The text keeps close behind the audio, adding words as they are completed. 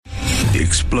The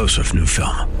explosive new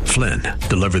film, Flynn,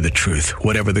 deliver the truth,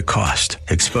 whatever the cost,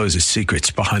 exposes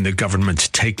secrets behind the government's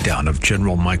takedown of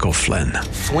General Michael Flynn.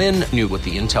 Flynn knew what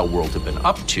the intel world had been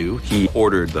up to. He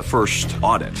ordered the first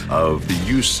audit of the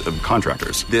use of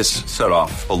contractors. This set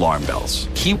off alarm bells.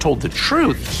 He told the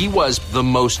truth. He was the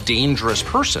most dangerous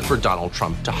person for Donald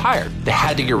Trump to hire. They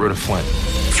had to get rid of Flynn.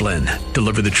 Flynn,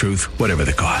 deliver the truth, whatever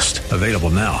the cost. Available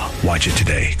now. Watch it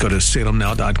today. Go to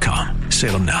salemnow.com.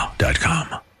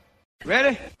 salemnow.com.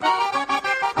 Ready?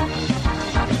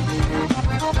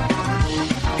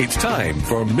 It's time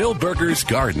for Milberger's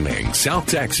Gardening, South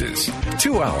Texas.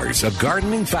 2 hours of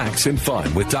gardening facts and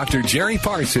fun with Dr. Jerry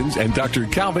Parsons and Dr.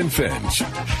 Calvin Finch.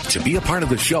 To be a part of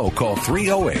the show, call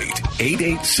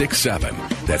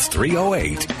 308-8867. That's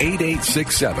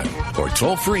 308-8867. Or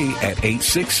toll free at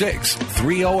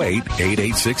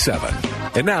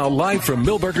 866-308-8867. And now, live from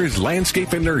Milberger's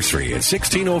Landscape and Nursery at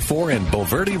 1604 and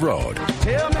Bulverde Road.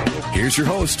 Here's your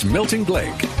host, Milton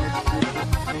Blake.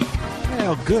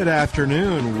 Well, good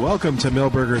afternoon. Welcome to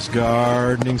Milberger's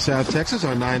Gardening, South Texas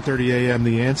on 9:30 a.m.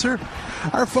 The Answer.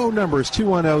 Our phone number is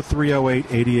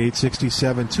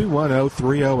 210-308-8867,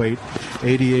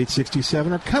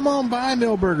 210-308-8867. Or come on by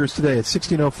Milberger's today at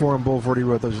 1604 on Bulverde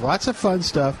Road. There's lots of fun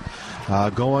stuff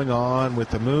going on with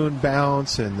the moon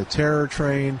bounce and the terror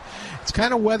train. It's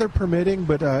kind of weather permitting,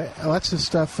 but lots of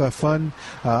stuff fun.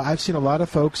 I've seen a lot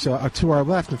of folks to our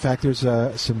left. In fact, there's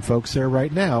some folks there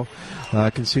right now.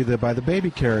 I can see by the baby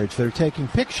carriage. They're taking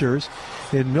pictures.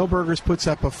 And Milberger's puts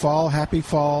up a Happy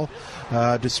Fall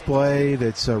display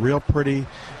that's real pretty,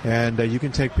 and you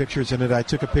can take pictures in it. I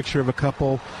took a picture of a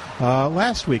couple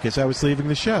last week as I was leaving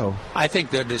the show. I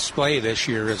think the display this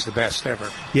year is the best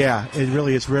ever. Yeah, it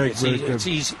really is very good. It's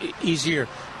easier.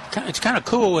 It's kind of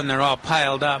cool when they're all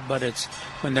piled up, but it's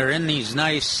when they're in these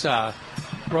nice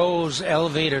rows,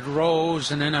 elevated rows,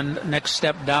 and then a next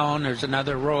step down, there's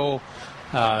another row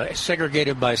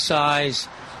segregated by size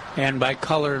and by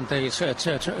color and things.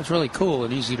 It's really cool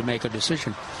and easy to make a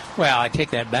decision. Well, I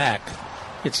take that back.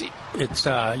 It's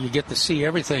you get to see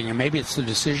everything, and maybe it's the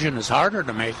decision is harder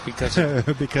to make because you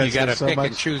got to pick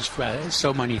and choose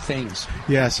so many things.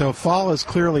 Yeah, so fall is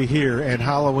clearly here, and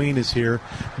Halloween is here.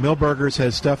 Milberger's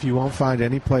has stuff you won't find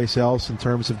anyplace else in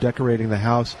terms of decorating the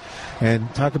house.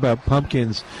 And talk about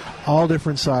pumpkins, all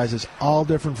different sizes, all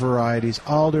different varieties,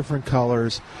 all different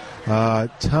colors,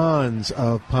 tons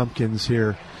of pumpkins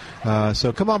here.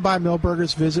 So come on by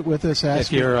Milberger's, visit with us.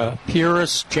 If you're a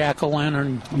purist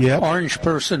jack-o'-lantern orange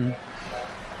person,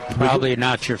 probably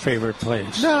not your favorite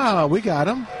place. No, we got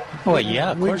them. Well,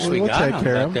 yeah, of course we got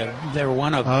them. They're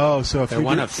one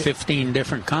of 15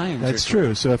 different kinds. That's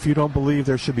true. So if you don't believe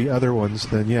there should be other ones,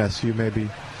 then yes, you may be.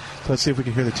 So let's see if we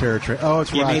can hear the terror train. Oh,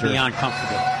 it's Roger. You may be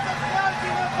uncomfortable.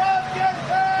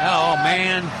 Oh,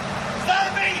 man.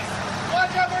 Zombies!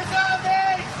 Watch out for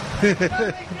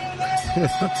zombies!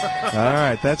 All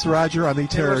right, that's Roger on the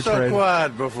terror train. It was so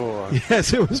quiet before.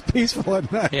 Yes, it was peaceful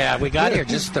at night. Yeah, we got here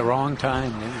just the wrong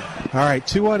time. All right,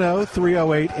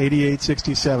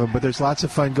 210-308-8867. But there's lots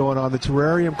of fun going on. The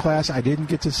terrarium class, I didn't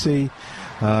get to see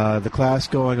the class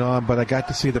going on, but I got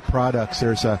to see the products.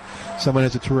 There's someone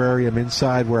has a terrarium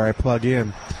inside where I plug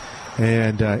in.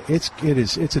 And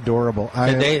it's adorable.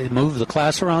 Did they move the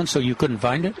class around so you couldn't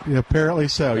find it? Apparently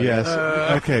so, yes.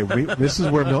 Okay, this is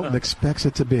where Milton expects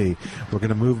it to be. We're going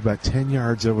to move about 10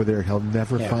 yards over there. He'll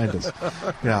never find us.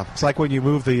 Yeah, it's like when you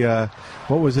move the,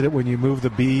 what was it, when you move the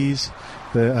bees,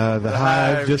 the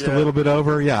hive just a little bit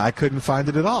over? Yeah, I couldn't find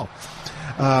it at all.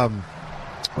 Well,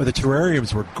 the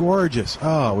terrariums were gorgeous.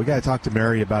 Oh, we got to talk to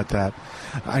Mary about that.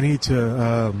 I need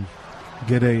to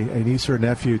get a niece or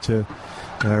nephew to...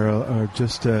 Or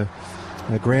just a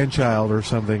grandchild or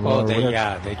something. Oh,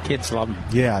 the kids love them.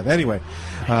 Yeah. Anyway,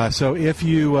 so if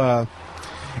you're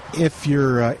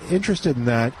interested in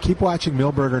that, keep watching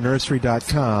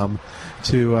MilbergerNursery.com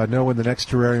to know when the next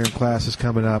terrarium class is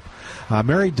coming up.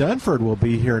 Mary Dunford will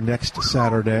be here next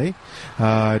Saturday.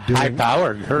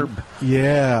 High-powered Herb.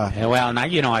 Yeah. Well,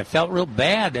 now I felt real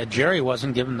bad that Jerry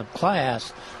wasn't giving the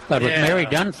class, but with Mary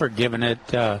Dunford giving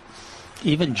it.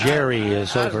 Even Jerry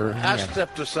is over. I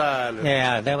stepped aside.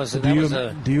 Yeah, that was. Do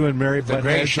you and Mary butt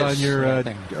heads on your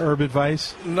herb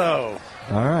advice? No.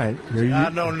 All right. I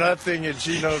know nothing, and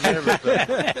she knows everything.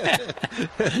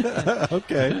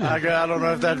 Okay. I don't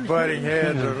know if that's butting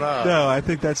heads or not. No, I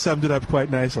think that summed it up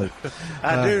quite nicely.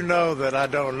 I do know that I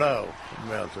don't know,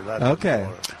 Milton. Okay.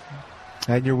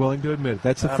 And you're willing to admit it.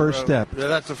 That's the first step. Yeah,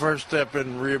 that's the first step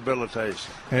in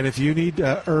rehabilitation. And if you need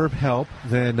herb help,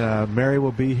 then Mary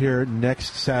will be here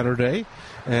next Saturday.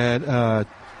 And,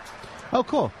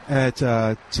 cool. At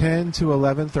 10 to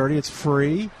 11:30. It's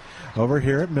free. over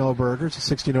here at Millburgers,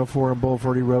 1604 on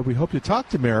Boulevardy Road. We hope to talk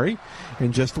to Mary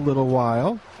in just a little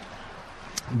while.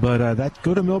 But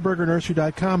go to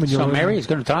millburgernursery.com. So Mary is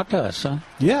going to talk to us, huh?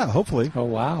 Yeah, hopefully. Oh,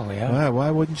 wow, yeah. Why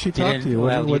wouldn't she talk to you?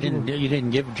 Well, you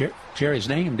didn't give Jerry's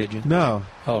name, did you? No.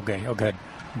 Okay, oh, good.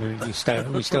 We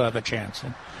still have a chance.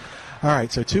 All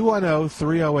right, so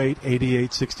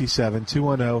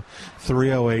 210-308-8867,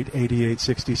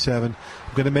 210-308-8867. I'm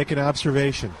going to make an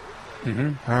observation.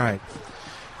 Mm-hmm. All right.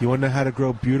 You want to know how to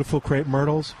grow beautiful crepe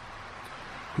myrtles?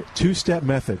 Two-step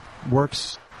method.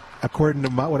 Works, according to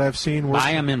what I've seen.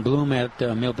 Buy them in bloom at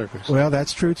Millburgers. Well,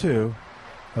 that's true, too.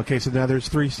 Okay, so now there's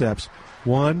 3 steps.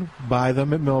 1, buy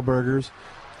them at Millburgers.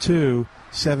 2,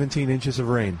 17 inches of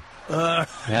rain. Have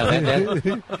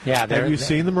you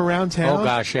seen them around town? Oh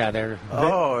gosh,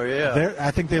 yeah,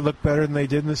 I think they look better than they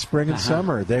did in the spring and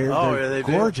summer. They're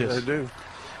gorgeous. They do.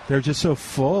 They're just so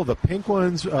full. The pink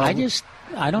ones. I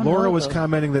don't know. Laura was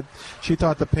commenting that she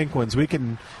thought the pink ones. We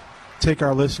can take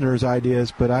our listeners'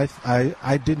 ideas, but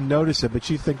I didn't notice it. But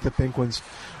she thinks the pink ones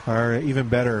are even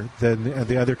better than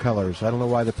the other colors. I don't know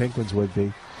why the pink ones would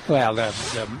be. Well,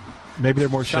 maybe they're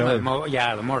more showy.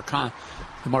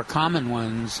 The more common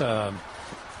ones are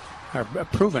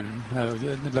proven.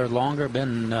 They're longer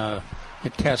been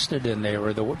tested, and they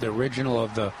were the original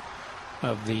of the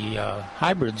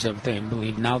hybrids of they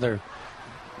believe. Now they're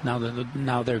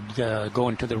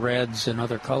going to the reds and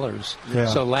other colors. Yeah.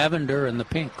 So lavender and the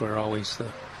pink are always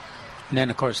and then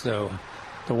of course the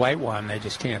white one they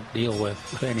just can't deal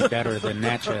with any better than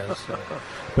Natchez. So.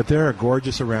 But they're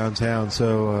gorgeous around town.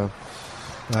 So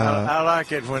I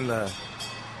like it when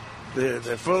they're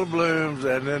full of blooms,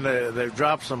 and then they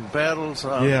drop some petals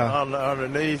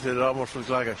underneath. It almost looks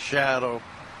like a shadow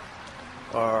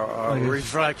or a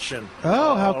reflection.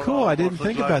 Oh, how cool. I didn't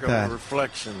think about that.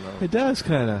 Reflection. It does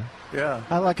kind of. Yeah.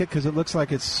 I like it because it looks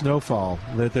like it's snowfall.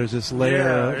 That there's this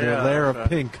layer of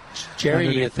pink.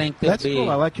 Jerry, you think that's cool.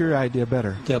 I like your idea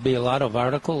better. There'll be a lot of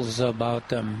articles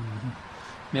about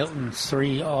Milton's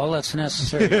 3, all that's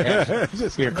necessary.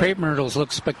 Your crepe myrtles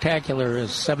look spectacular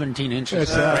as 17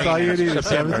 inches. That's all you need is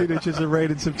 17 inches of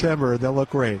rain in September, and they'll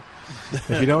look great.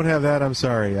 If you don't have that, I'm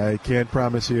sorry. I can't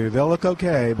promise you. They'll look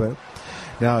okay, but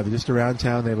no, just around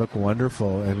town, they look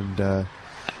wonderful. And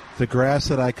the grass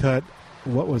that I cut,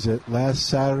 what was it, last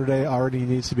Saturday already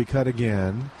needs to be cut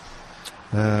again.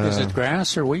 Is it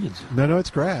grass or weeds? No, it's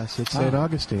grass. It's St.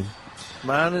 Augustine.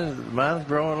 Mine is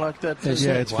growing like that too.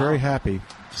 Yeah, it's very happy.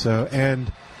 So,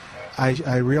 and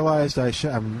I realized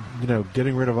I'm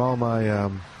getting rid of all my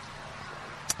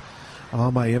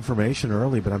information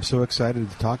early, but I'm so excited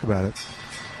to talk about it.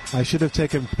 I should have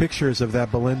taken pictures of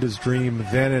that Belinda's Dream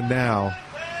then and now,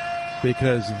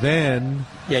 because then...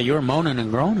 Yeah, you were moaning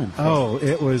and groaning. Oh,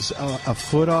 it was a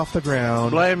foot off the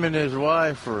ground. Blaming his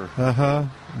wife for...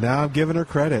 Now I'm giving her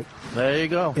credit. There you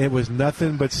go. It was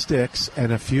nothing but sticks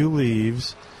and a few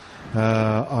leaves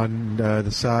on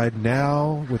the side.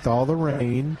 Now, with all the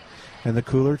rain and the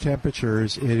cooler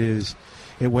temperatures, it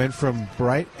went from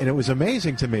bright, and it was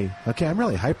amazing to me. Okay, I'm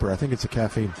really hyper. I think it's the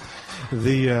caffeine.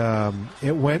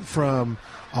 It went from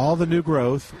all the new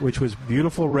growth, which was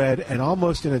beautiful red, and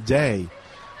almost in a day,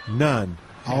 none.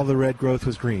 All the red growth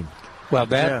was green. Well,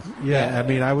 I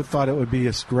mean, I would thought it would be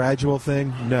a gradual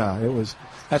thing. No, it was.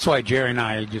 That's why Jerry and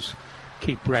I just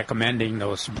keep recommending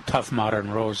those tough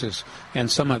modern roses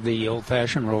and some of the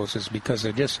old-fashioned roses, because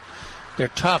they're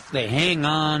tough. They hang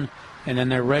on, and then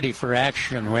they're ready for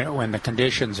action when the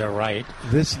conditions are right.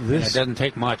 It doesn't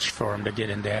take much for them to get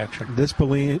into action. This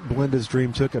Belinda's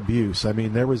Dream took abuse. I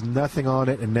mean, there was nothing on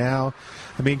it, and now,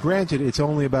 I mean, granted, it's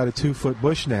only about a 2-foot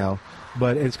bush now,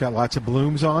 but it's got lots of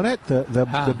blooms on it.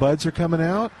 The buds are coming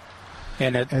out.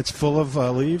 And it's full of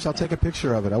leaves. I'll take a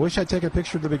picture of it. I wish I'd take a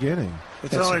picture at the beginning.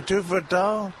 It's only 2 foot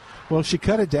tall? Well, she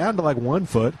cut it down to like 1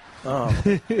 foot. Oh.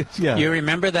 Yeah. You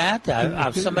remember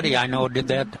that? Somebody I know did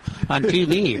that on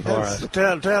TV.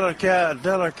 Tell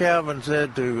her Calvin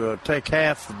said to take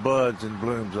half the buds and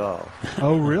blooms off.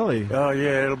 Oh, really? Oh,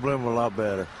 yeah, it'll bloom a lot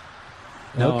better.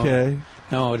 No. Okay.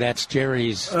 No, that's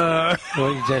Jerry's.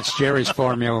 That's Jerry's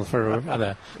formula for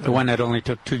the one that only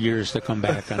took 2 years to come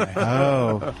back on.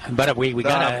 Oh, but we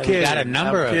got a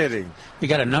number of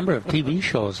TV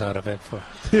shows out of it.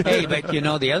 Hey, but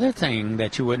the other thing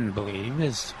that you wouldn't believe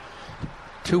is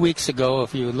 2 weeks ago,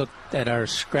 if you looked at our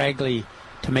scraggly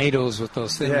tomatoes with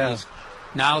those thin leaves,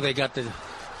 now they got the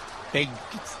big,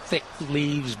 thick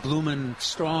leaves, blooming,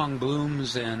 strong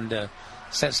blooms, and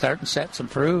starting to set some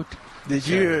fruit. Did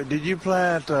you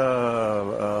plant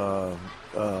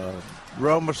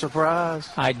Roma Surprise?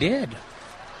 I did.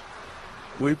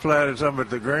 We planted some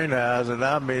at the greenhouse, and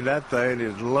I mean that thing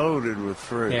is loaded with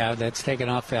fruit. Yeah, that's taken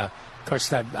off. Of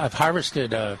course, I've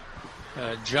harvested a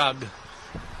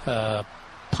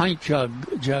pint jug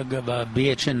of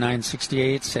BHN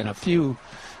 968s and a few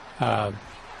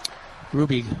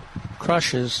Ruby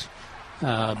Crushes,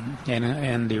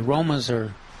 and the aromas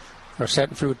are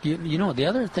setting fruit. You know, the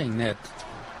other thing that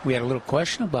we had a little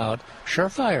question about,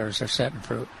 Surefires are setting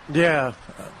fruit. Yeah.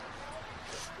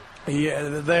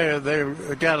 Yeah, they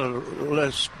got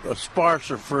a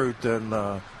sparser fruit than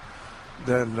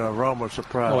Roma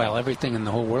Surprise. Well, everything in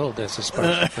the whole world is a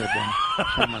sparser fruit than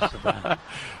Roma Surprise.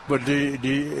 But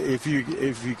if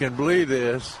you can believe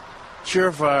this,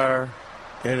 Surefire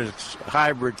in its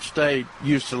hybrid state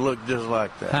used to look just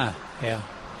like that. Huh, yeah.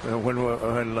 When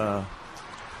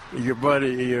your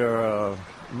buddy, your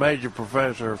major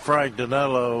professor, Frank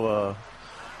Danello,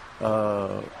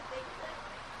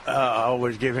 I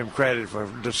always give him credit for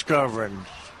discovering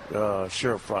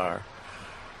Surefire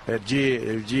at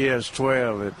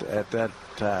GS12 at that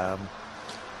time.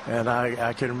 And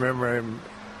I can remember him.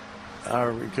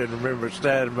 I can remember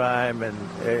standing by him and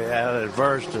at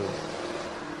Versta,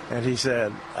 and he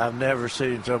said, "I've never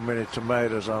seen so many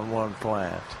tomatoes on one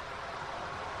plant."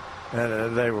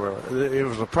 And it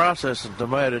was a processing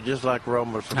tomato just like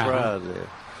Roma Surprise is.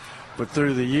 But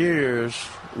through the years,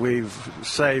 we've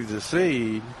saved the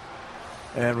seed,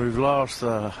 and we've lost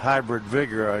the hybrid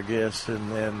vigor, I guess.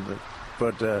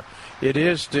 But it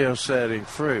is still setting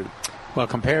fruit. Well,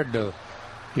 compared to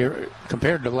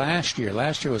last year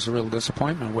was a real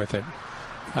disappointment with it.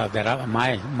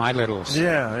 My little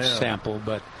sample,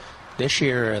 but this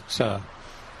year it's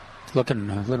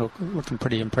looking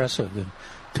pretty impressive. And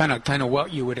kind of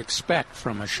what you would expect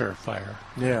from a Surefire.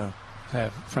 Yeah.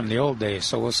 From the old days,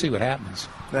 so we'll see what happens.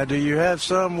 Now, do you have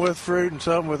some with fruit and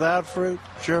some without fruit,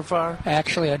 Surefire?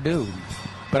 Actually, I do,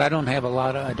 but I don't have a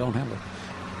lot of. I don't have a.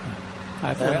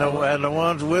 And the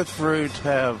ones with fruit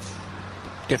have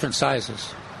different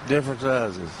sizes. Different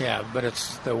sizes. Yeah, but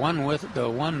it's the one with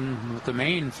the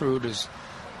main fruit is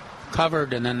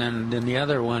covered, and then the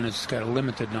other one has got a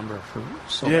limited number of fruit.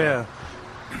 So yeah.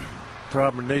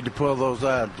 Probably need to pull those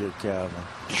out, Calvin.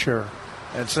 Sure.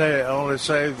 And only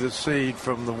save the seed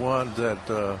from the ones that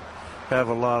have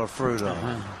a lot of fruit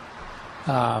on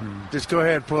them. Just go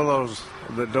ahead and pull those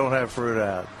that don't have fruit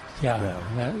out. Yeah.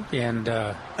 And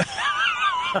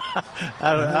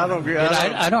I don't remember.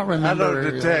 I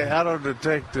don't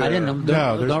detect. I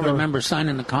don't remember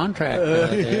signing the contract.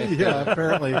 Yeah,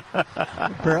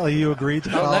 apparently you agreed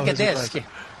to. Oh, look at this.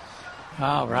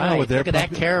 All right. Look at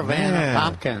that caravan of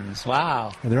pumpkins.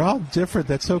 Wow. And they're all different.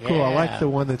 That's so cool. Yeah. I like the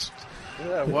one that's.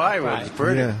 Yeah, white one's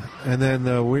pretty. Yeah, and then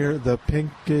the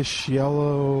pinkish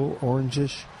yellow,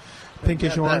 orangish,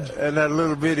 pinkish orange. And that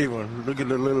little bitty one. Look at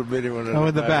the little bitty one.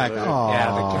 In the back. Oh.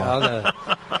 Yeah.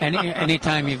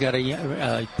 Anytime you've got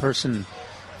a person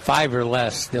 5 or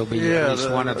less, there'll be at least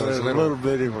one of those little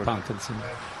bitty pumpkins.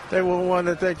 They want one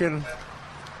that they can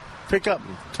pick up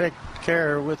and take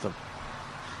care of with them.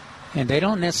 And they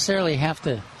don't necessarily have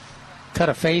to cut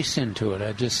a face into it.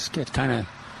 It's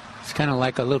kind of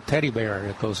like a little teddy bear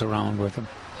that goes around with them.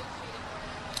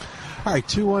 All right,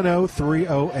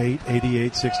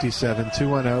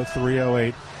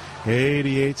 210-308-8867.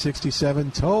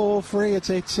 210-308-8867. Toll free, it's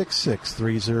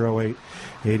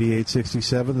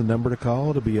 866-308-8867. The number to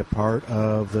call to be a part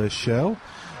of the show.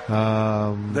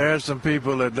 There are some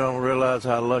people that don't realize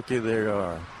how lucky they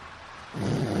are.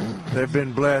 They've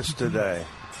been blessed today.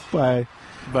 By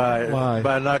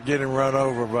not getting run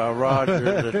over by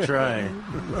Roger the train.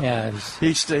 Yeah,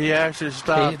 he actually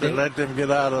stopped and let them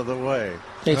get out of the way.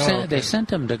 They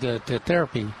sent him to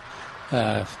therapy.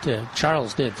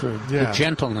 Charles did for the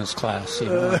gentleness class. You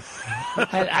know.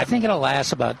 I think it'll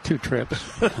last about 2 trips.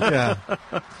 Yeah,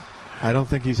 I don't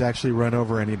think he's actually run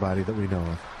over anybody that we know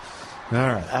of. All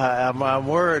right, I'm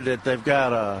worried that they've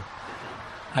got a.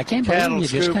 I can't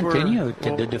believe you just continue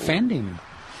to defend him.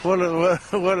 What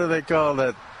do they call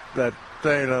that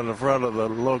thing on the front of the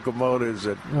locomotives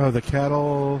that? Oh, the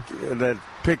cattle that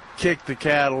kick the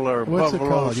cattle or what's buffalo it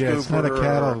called? scooper. Yeah, it's not a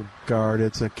cattle guard.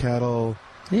 It's a cattle.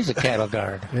 He's a cattle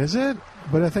guard. Is it?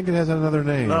 But I think it has another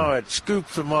name. No, it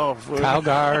scoops them off. Cow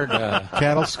guard.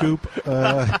 Cattle scoop.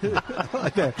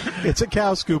 It's a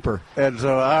cow scooper. And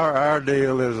so our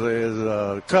deal is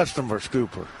a customer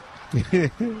scooper.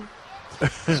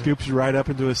 Scoops you right up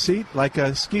into a seat like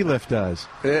a ski lift does.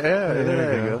 Yeah,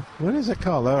 there you go. What is it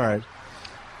called? All right.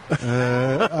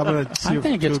 I'm gonna see. I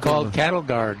think it's called cattle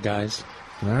guard, guys.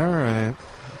 All right.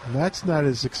 That's not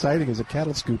as exciting as a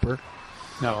cattle scooper.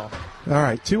 No. All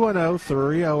right,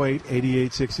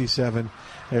 210-308-8867.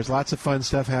 There's lots of fun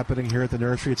stuff happening here at the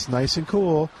nursery. It's nice and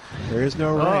cool. There is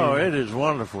no rain. Oh, it is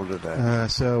wonderful today.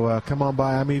 So come on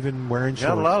by. I'm even wearing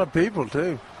shorts. Got a lot of people,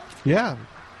 too. Yeah.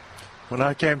 When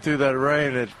I came through that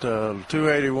rain at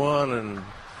 281 and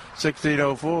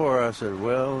 1604, I said,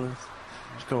 well,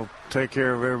 it's going to take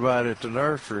care of everybody at the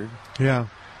nursery. Yeah.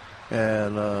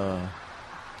 And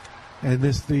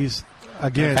these,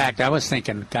 again. In fact, I was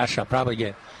thinking, gosh, I'll probably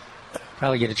get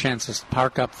a chance to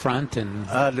park up front and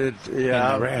I did,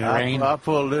 yeah. Rain. I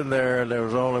pulled in there and there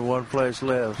was only one place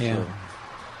left. Yeah.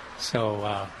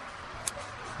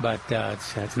 But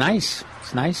it's nice.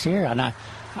 It's nice here, and I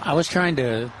was trying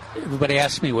to. Everybody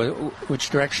asked me which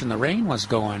direction the rain was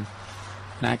going,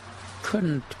 and I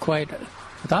couldn't quite. I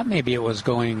thought maybe it was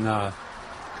going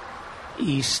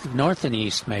east, north and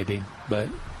east, maybe, but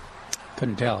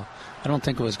couldn't tell. I don't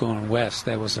think it was going west.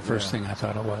 That was the first thing I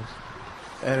thought it was.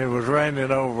 And it was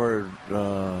raining over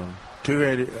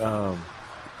 280,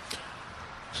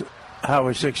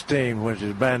 Highway 16, which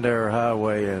is Bandera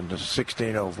Highway, and the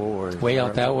 1604. Way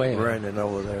out that way. Raining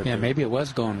over there. Yeah, maybe it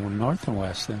was going north and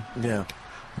west then. Yeah.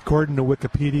 According to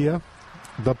Wikipedia,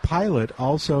 the pilot,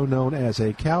 also known as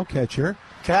a cow catcher,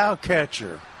 cattle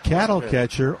catcher,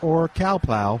 or cow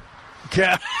plow.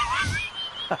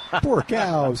 Poor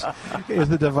cows, is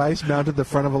the device mounted at the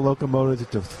front of a locomotive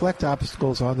to deflect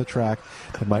obstacles on the track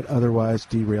that might otherwise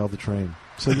derail the train.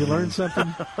 So you learned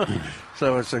something?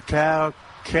 So it's a cow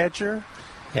catcher?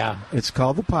 Yeah. It's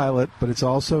called the pilot, but it's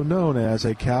also known as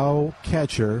a cow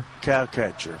catcher, cattle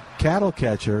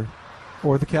catcher,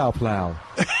 or the cow plow.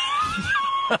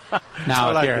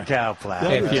 Now, the cow plow.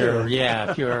 If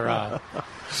you're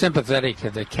sympathetic to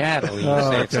the cattle, you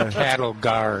say it's a cattle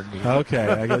guard. Okay,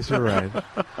 I guess you're right.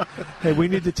 Hey, we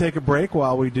need to take a break.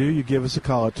 While we do, you give us a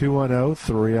call at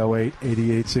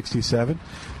 210-308-8867.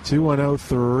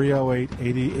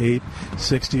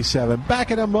 210-308-8867.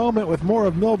 Back in a moment with more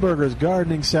of Milberger's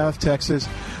Gardening South Texas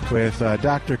with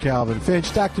Dr. Calvin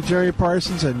Finch, Dr. Jerry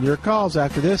Parsons, and your calls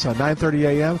after this on 9:30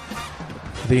 a.m.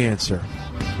 The Answer.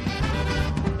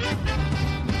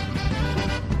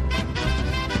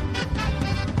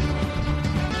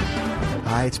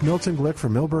 Hi, it's Milton Glick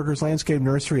from Milberger's Landscape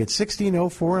Nursery at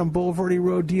 1604 on Boulevardy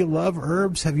Road. Do you love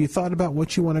herbs? Have you thought about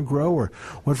what you want to grow or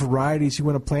what varieties you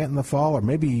want to plant in the fall? Or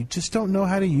maybe you just don't know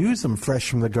how to use them fresh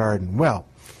from the garden. Well,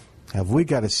 have we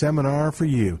got a seminar for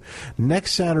you.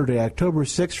 Next Saturday, October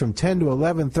 6th from 10 to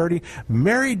 11:30,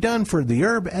 Mary Dunford, the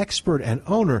herb expert and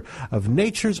owner of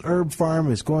Nature's Herb Farm,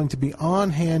 is going to be on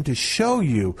hand to show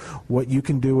you what you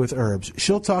can do with herbs.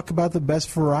 She'll talk about the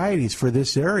best varieties for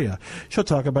this area. She'll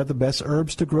talk about the best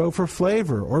herbs to grow for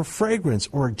flavor or fragrance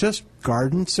or just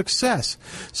garden success.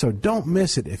 So don't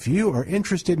miss it. If you are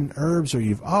interested in herbs or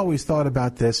you've always thought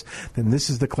about this, then this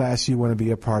is the class you want to be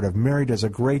a part of. Mary does a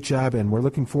great job, and we're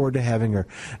looking forward to having her.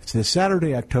 It's this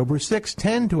Saturday, October 6th,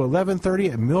 10 to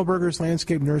 11:30 at Milberger's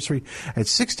Landscape Nursery at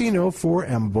 1604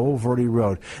 and Boulevardy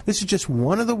Road. This is just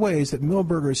one of the ways that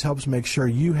Milberger's helps make sure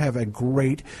you have a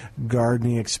great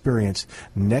gardening experience.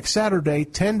 Next Saturday,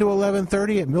 10 to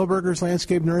 11:30 at Milberger's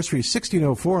Landscape Nursery,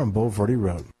 1604 on Boulevardy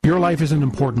Road. Your life is an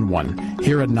important one.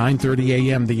 Here at 9:30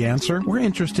 a.m. The Answer, we're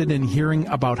interested in hearing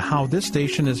about how this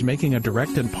station is making a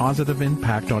direct and positive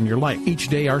impact on your life. Each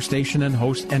day, our station and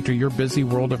hosts enter your busy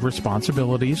world of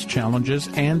responsibilities, challenges,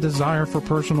 and desire for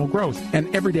personal growth.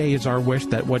 And every day is our wish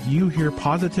that what you hear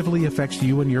positively affects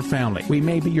you and your family. We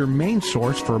may be your main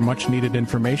source for much-needed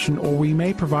information, or we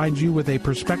may provide you with a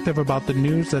perspective about the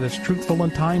news that is truthful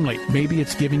and timely. Maybe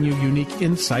it's giving you unique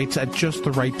insights at just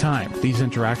the right time. These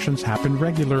interactions happen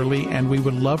regularly, and we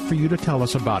would love for you to tell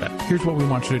us about it. Here's what we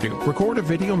want you to do. Record a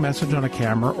video message on a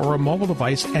camera or a mobile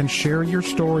device and share your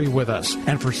story with us.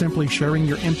 And for simply sharing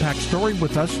your impact story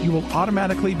with us, you will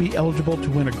automatically be eligible to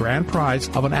win a grand prize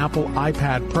of an Apple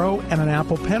iPad Pro and an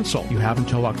Apple Pencil. You have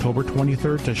until October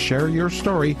 23rd to share your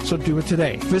story, so do it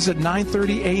today. Visit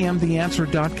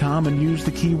 930amtheanswer.com and use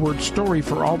the keyword story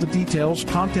for all the details,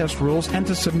 contest rules, and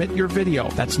to submit your video.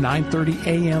 That's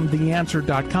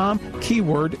 930amtheanswer.com,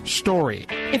 keyword story.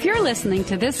 If you're listening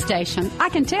to this station, I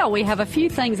can tell we have a few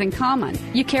things in common.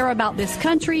 You care about this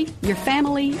country, your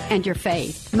family, and your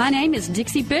faith. My name is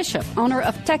Dixie Bishop, owner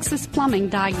of Texas Plumbing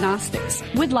Diagnostics.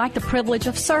 We'd like the privilege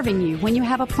of serving you when you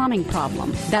have a plumbing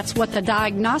problem. That's what the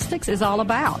diagnostics is all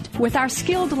about. With our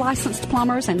skilled licensed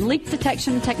plumbers and leak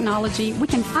detection technology, we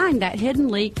can find that hidden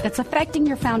leak that's affecting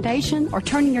your foundation or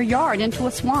turning your yard into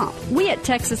a swamp. We at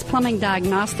Texas Plumbing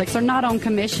Diagnostics are not on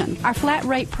commission. Our flat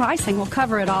rate pricing will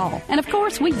cover it all. And of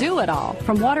course, we do it all,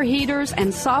 from water heaters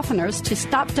and softeners to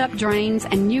stopped up drains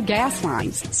and new gas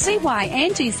lines. See why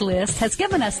Angie's List has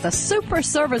given us the Super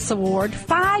Service Award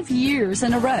 5 years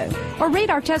in a row. Or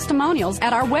read our testimonials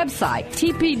at our website,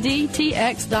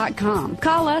 tpdtx.com.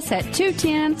 Call us at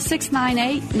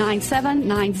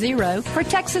 210-698-9790 for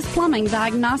Texas Plumbing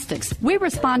Diagnostics. We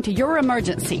respond to your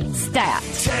emergency. STAT.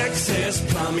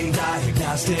 Texas Plumbing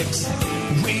Diagnostics.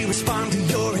 We respond to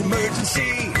your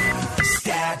emergency.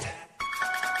 STAT.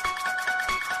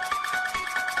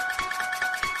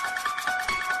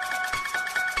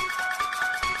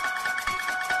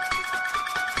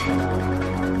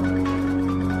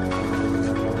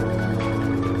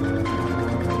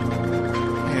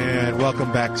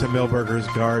 Welcome back to Milberger's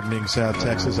Gardening, South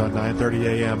Texas on 9:30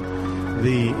 a.m.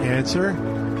 The Answer.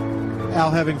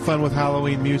 Al having fun with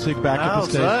Halloween music back at the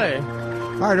station.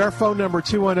 All right, our phone number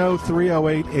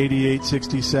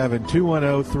 210-308-8867.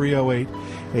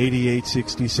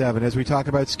 210-308-8867. As we talk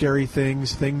about scary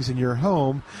things in your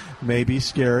home may be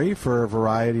scary for a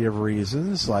variety of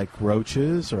reasons, like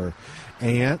roaches or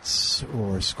ants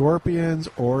or scorpions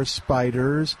or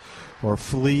spiders or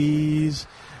fleas.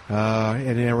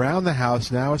 And around the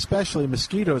house now, especially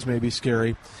mosquitoes may be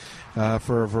scary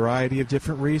for a variety of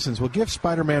different reasons. Well, give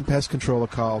Spider-Man Pest Control a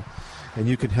call, and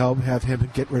you can have him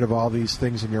get rid of all these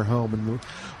things in your home. And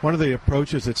one of the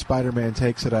approaches that Spider-Man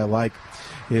takes that I like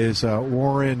is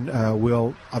Warren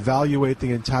will evaluate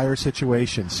the entire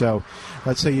situation. So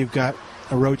let's say you've got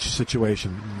a roach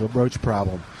situation, the roach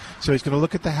problem. So he's going to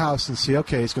look at the house and see,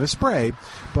 okay, he's going to spray,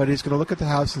 but he's going to look at the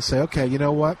house and say, okay, you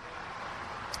know what?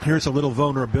 Here's a little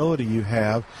vulnerability you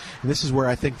have, and this is where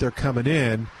I think they're coming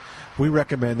in. We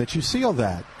recommend that you seal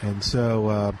that. And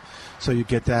so you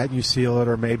get that, and you seal it,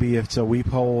 or maybe if it's a weep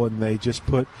hole and they just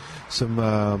put some...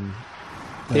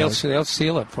 They'll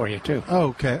seal it for you, too. Oh,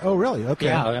 okay. Oh, really? Okay.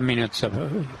 Yeah, I mean, it's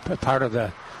a part of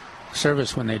the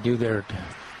service when they do their...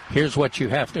 Here's what you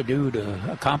have to do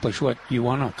to accomplish what you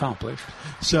want to accomplish.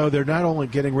 So they're not only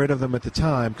getting rid of them at the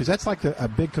time, because that's like a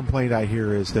big complaint I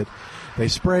hear is that they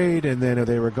sprayed and then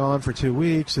they were gone for 2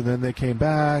 weeks and then they came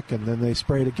back and then they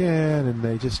sprayed again and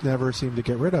they just never seem to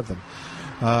get rid of them.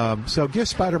 So give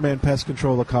Spider-Man Pest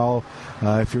Control a call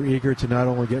if you're eager to not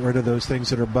only get rid of those things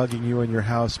that are bugging you in your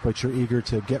house, but you're eager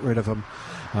to get rid of them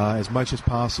as much as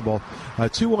possible.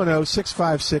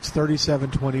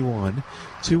 210-656-3721.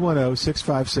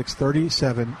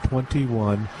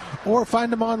 210-656-3721. Or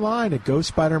find them online at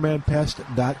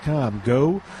GoSpidermanPest.com.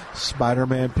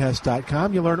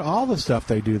 GoSpidermanPest.com. You learn all the stuff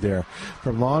they do there,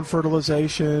 from lawn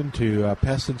fertilization to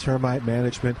pest and termite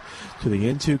management to the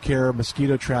in-to care,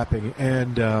 mosquito trapping.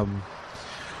 And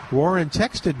Warren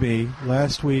texted me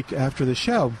last week after the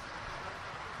show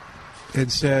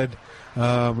and said,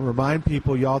 remind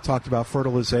people, y'all talked about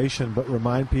fertilization, but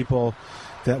remind people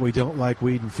that we don't like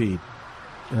weed and feed.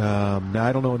 Now,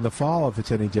 I don't know in the fall if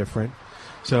it's any different.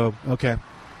 So, okay.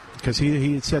 Because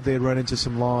he had said they had run into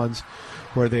some lawns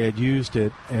where they had used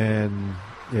it and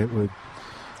the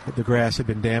grass had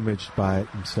been damaged by it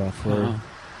and stuff.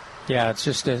 Yeah, it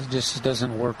just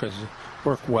doesn't work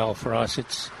well for us.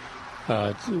 It's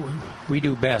we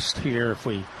do best here if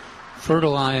we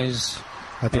fertilize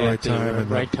at the right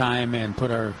time and put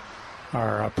our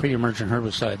pre-emergent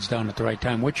herbicides down at the right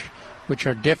time, which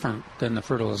are different than the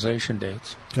fertilization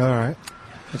dates. All right.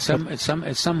 It's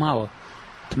somehow,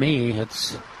 to me,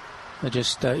 it's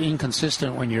just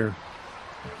inconsistent when you're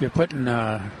putting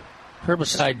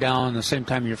herbicide down the same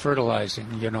time you're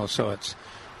fertilizing. So it's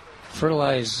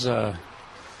fertilize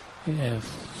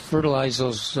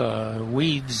those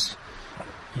weeds.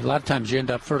 A lot of times you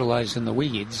end up fertilizing the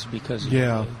weeds because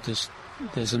it just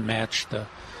doesn't match the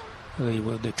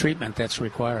treatment that's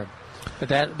required.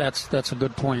 But that's a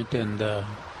good point, and the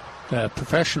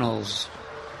professionals,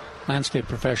 landscape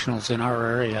professionals in our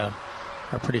area,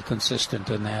 are pretty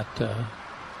consistent in that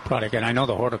product. And I know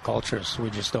the horticulturists,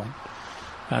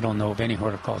 I don't know of any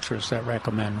horticulturists that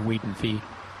recommend weed and feed.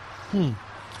 All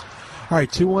right,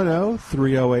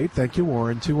 210-308, thank you,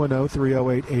 Warren,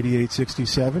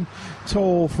 210-308-8867.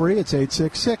 Toll free, it's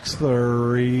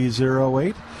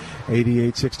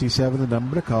 866-308-8867, the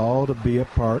number to call to be a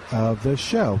part of the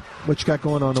show. What you got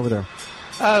going on over there?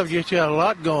 I've just got a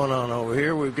lot going on over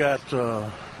here. We've got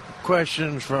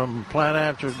questions from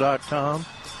plantanswers.com.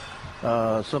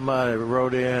 Somebody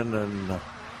wrote in and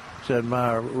Said,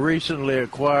 my recently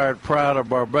acquired Pride of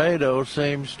Barbados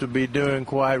seems to be doing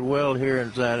quite well here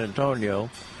in San Antonio,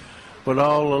 but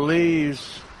all the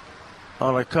leaves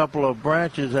on a couple of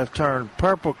branches have turned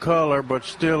purple color but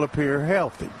still appear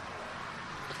healthy.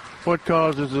 What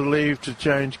causes the leaves to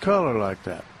change color like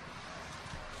that?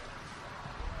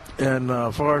 And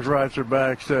Forrest Reitzer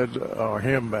back said, or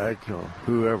him back, or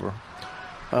whoever,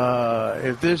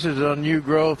 if this is a new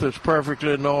growth, it's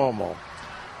perfectly normal.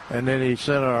 And then he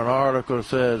sent her an article that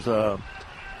says,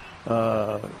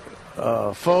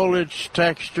 foliage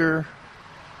texture,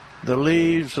 the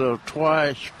leaves of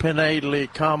twice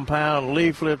pinnately compound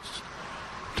leaflets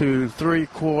to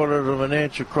 3/4 of an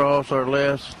inch across or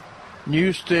less.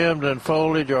 New stems and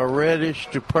foliage are reddish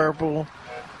to purple,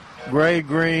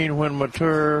 gray-green when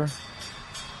mature.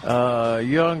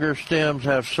 Younger stems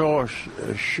have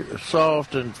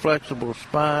soft and flexible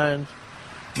spines,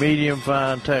 medium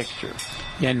fine texture.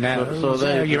 And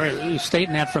you're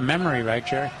stating that from memory, right,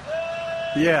 Jerry?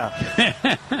 Yeah.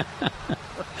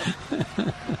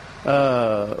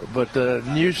 But the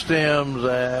new stems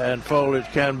and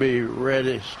foliage can be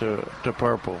reddish to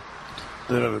purple,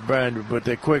 but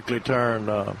they quickly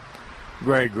turn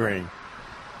gray-green.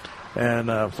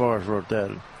 And Forrest wrote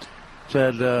that.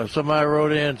 Said somebody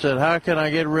wrote in and said, how can I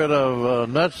get rid of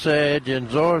nutsedge in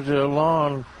the Zoysia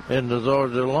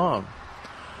lawn?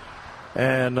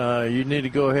 And you need to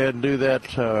go ahead and do that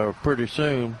pretty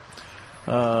soon.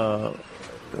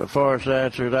 Forrest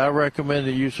answered, I recommend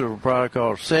the use of a product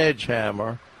called Sedge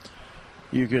Hammer.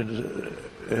 You can,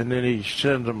 and then he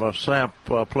sends them a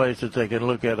sample place that they can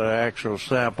look at an actual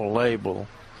sample label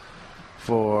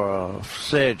for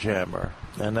Sedge Hammer,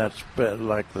 and that's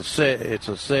like it's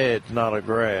a sedge, not a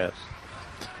grass,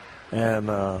 and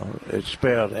it's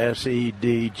spelled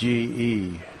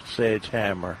S-E-D-G-E, Sedge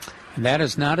Hammer. And that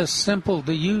is not as simple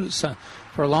to use.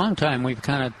 For a long time, we've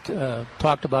kind of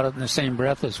talked about it in the same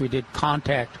breath as we did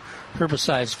contact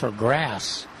herbicides for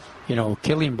grass. You know,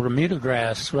 killing Bermuda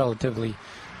grass relatively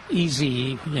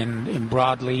easy in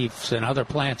broadleafs and other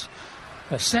plants.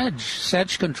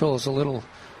 Sedge control is a little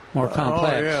more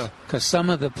complex because some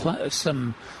of the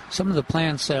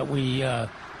plants that we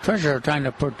treasure are trying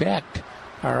to protect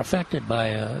are affected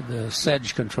by the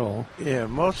sedge control. Yeah,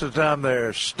 most of the time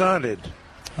they're stunted.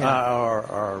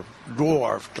 Or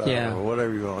dwarfed, or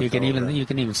whatever you want to call it. You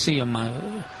can even see them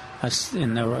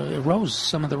in the rose.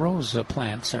 Some of the rose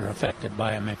plants are affected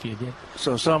by them if you get.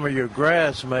 So some of your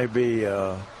grass may be,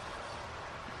 of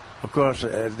course,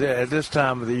 at this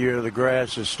time of the year, the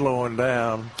grass is slowing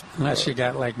down. Unless you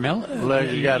got like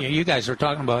you guys were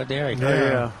talking about it there.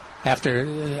 Yeah.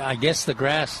 After, I guess the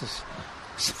grass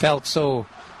felt so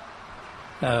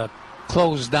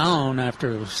closed down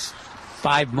after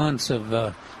 5 months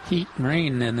of heat and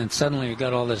rain, and then suddenly you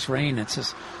got all this rain. It's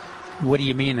just, what do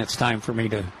you mean it's time for me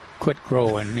to quit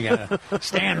growing? You gotta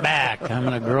stand back. I'm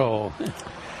going to grow.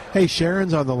 Hey,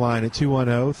 Sharon's on the line at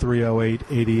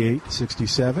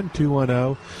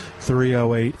 210-308-8867,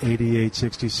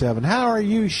 210-308-8867. How are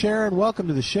you, Sharon? Welcome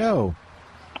to the show.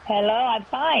 Hello, I'm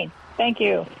fine. Thank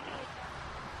you.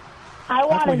 I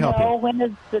want to know, when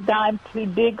is the time to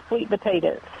dig sweet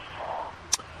potatoes?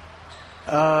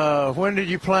 When did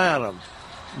you plant them?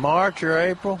 March or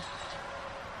April?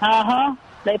 Uh-huh.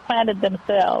 They planted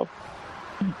themselves.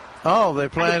 Oh, they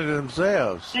planted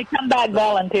themselves. They come back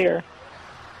volunteer.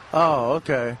 Oh,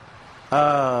 okay.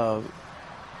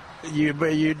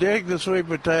 You dig the sweet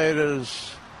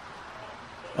potatoes.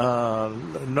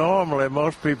 Normally,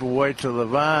 most people wait till the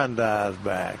vine dies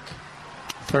back.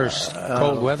 First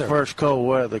cold weather. First cold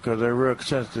weather, because they're real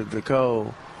sensitive to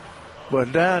cold.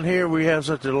 But down here we have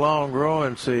such a long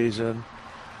growing season.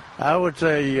 I would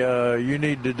say you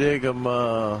need to dig them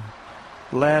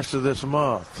last of this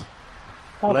month,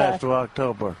 last of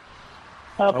October.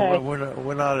 Okay.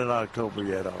 We're not in October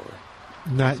yet, are we?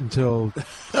 Not until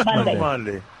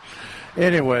Monday.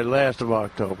 Anyway, last of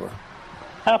October.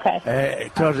 Okay.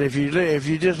 Because if you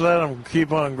just let them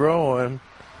keep on growing,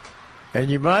 and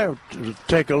you might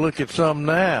take a look at some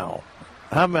now.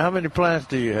 How many plants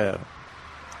do you have?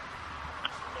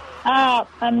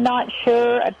 I'm not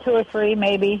sure. 2 or 3,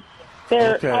 maybe.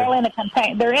 They're all in a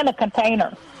container. They're in a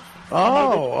container.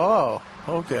 Oh,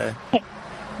 okay.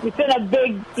 It's in a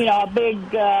big,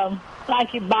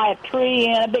 like you buy a tree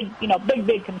in a big,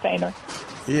 big container.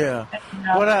 Yeah.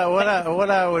 What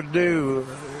I would do,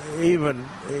 even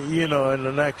in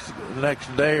the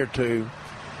next day or two,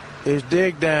 is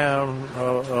dig down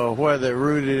where they're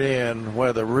rooted in,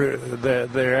 where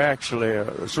they're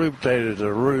actually sweet potatoes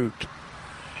are root.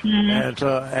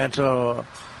 Mm-hmm. And so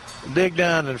dig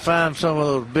down and find some of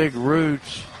those big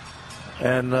roots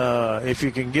And if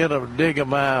you can get them, dig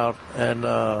them out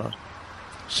and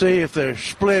see if they're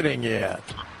splitting yet.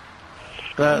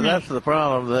 That's the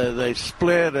problem. They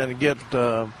split and get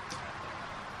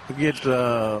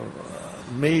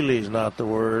mealy's not the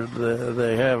word.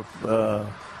 They have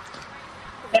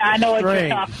I know what you're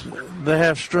strings. talking. They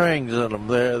have strings in them.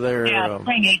 They're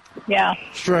stringy. Yeah.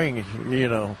 Stringy,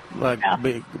 like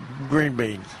big green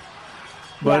beans.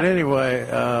 But anyway,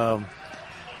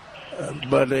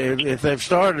 but if they've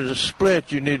started to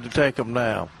split, you need to take them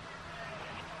now.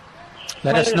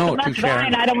 Let us know, too,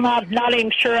 Sharon. I'm not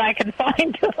even sure I can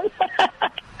find them.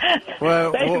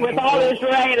 Well, especially with all this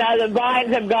rain, the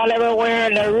vines have gone everywhere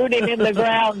and they're rooting in the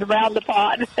ground around the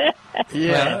pot.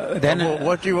 Yeah. Then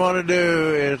what you want to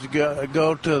do is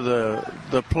go to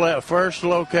the first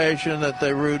location that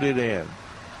they rooted in.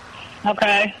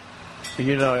 Okay.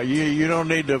 You don't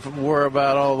need to worry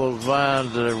about all those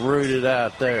vines that are rooted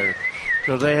out there,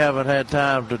 because they haven't had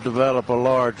time to develop a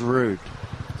large root.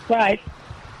 Right.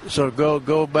 So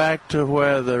go back to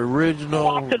where the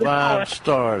original vine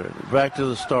started. Back to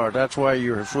the start. That's where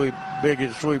your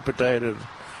biggest sweet potatoes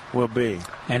will be.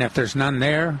 And if there's none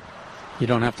there, you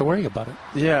don't have to worry about it.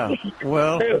 Yeah.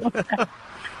 Well,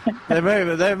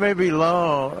 they may be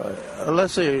long.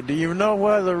 Let's see. Do you know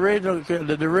where did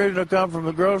the original come from,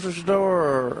 the grocery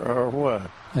store or what?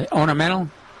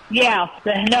 Ornamental? Yeah.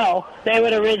 No, they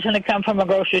would originally come from a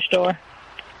grocery store.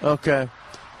 Okay.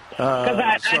 Because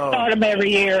I start them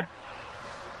every year.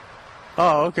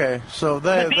 Oh, okay. So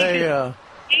they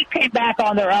came back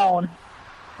on their own.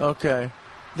 Okay.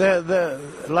 They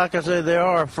like I said, they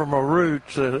are from a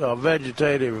root, a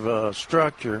vegetative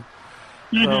structure.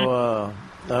 Mm-hmm.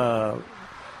 So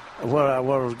what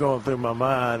was going through my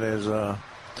mind is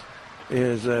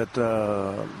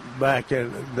that back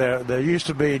in there used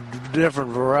to be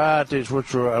different varieties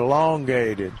which were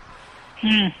elongated.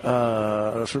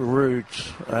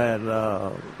 Roots and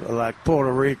like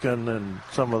Puerto Rican and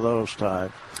some of those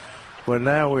types. But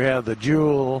now we have the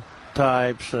jewel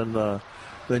types and the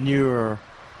newer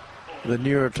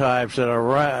types that are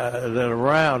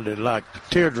rounded like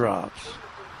teardrop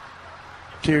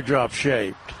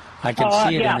shaped. I can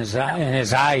see it in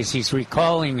his eyes. He's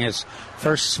recalling his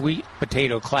first sweet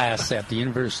potato class at the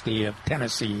University of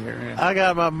Tennessee. I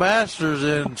got my master's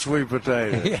in sweet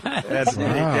potatoes at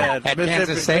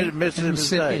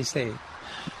Mississippi State.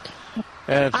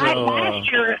 And so,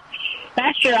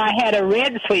 last year I had a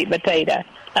red sweet potato.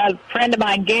 A friend of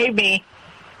mine gave me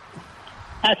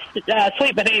a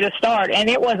sweet potato start, and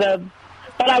it was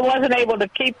but I wasn't able to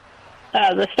keep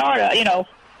the start. I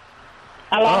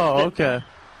lost it. Okay.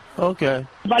 Okay.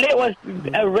 But it was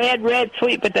a red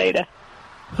sweet potato.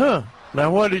 Huh. Now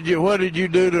what did you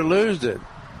do to lose it?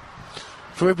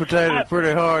 Sweet potato is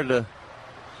pretty hard to.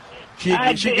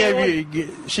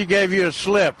 She gave you a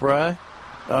slip, right?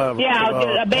 A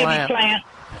baby plant.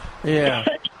 Yeah.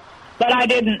 But I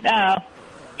didn't,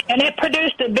 and it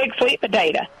produced a big sweet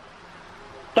potato.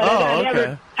 But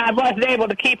I wasn't able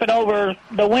to keep it over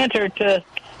the winter to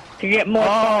get more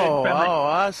from it. Oh,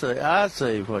 I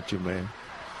see what you mean.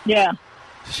 Yeah.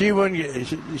 She wouldn't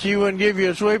give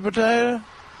you a sweet potato?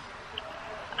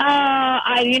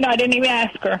 I didn't even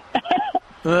ask her.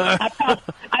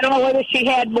 I don't know whether she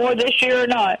had more this year or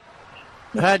not.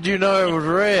 How'd you know it was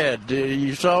red?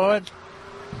 You saw it?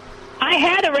 I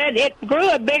had it grew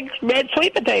a big red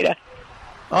sweet potato.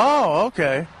 Oh,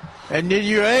 okay. And then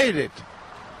you ate it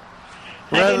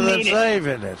rather than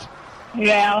saving it.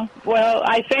 Yeah, well,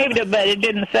 I saved it, but it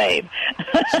didn't save.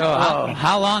 So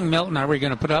how long, Milton, are we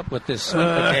going to put up with this sweet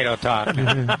potato talk? I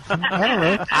don't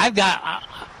know.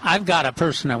 I've got a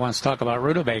person that wants to talk about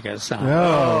rutabagas. So.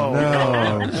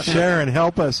 No. Sharon,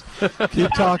 help us.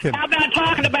 Keep talking. I'm not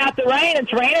talking about the rain.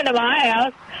 It's raining in my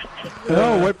house.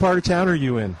 Oh, what part of town are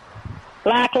you in?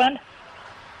 Lackland.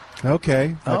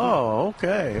 Okay. Oh,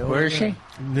 okay. Where is she?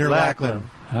 Near Lackland.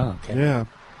 Oh, okay. Yeah.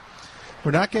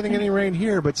 We're not getting any rain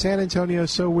here, but San Antonio is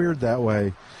so weird that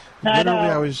way.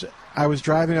 Literally, I was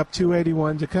driving up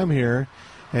 281 to come here,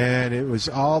 and it was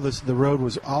the road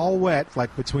was all wet,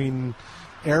 like between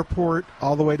airport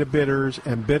all the way to Bitters,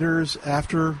 and Bitters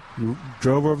after you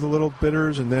drove over the little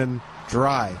Bitters, and then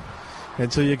dry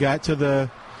until you got to the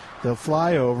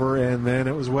flyover, and then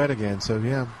it was wet again. So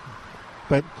yeah.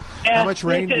 But how much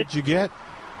rain did you get?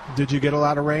 Did you get a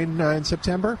lot of rain in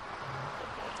September?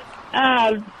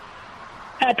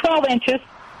 12 inches.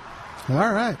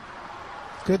 All right.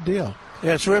 Good deal.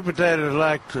 Yeah, sweet potatoes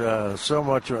like so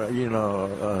much,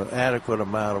 adequate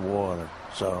amount of water.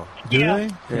 So do they?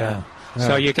 Yeah.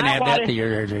 So you can add that to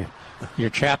your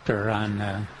chapter on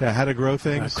how to grow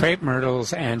things. Crepe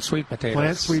myrtles and sweet potatoes.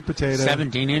 Plant sweet potato.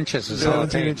 17 inches is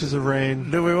 17 inches of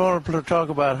rain. Do we want to talk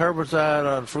about herbicide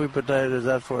on sweet potatoes?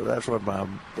 That's what my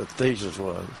thesis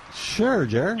was. Sure,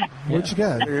 Jared. What you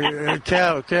got?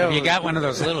 Calvin. You got one of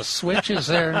those little switches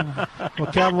there?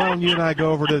 Well, Calvin, why don't you and I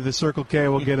go over to the Circle K?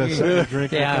 We'll get us a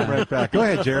drink and come right back. Go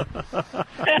ahead, Jared.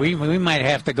 We might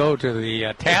have to go to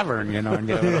the tavern, and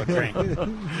get a little drink.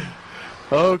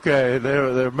 Okay,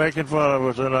 they're making fun of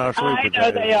us in our sweet potatoes.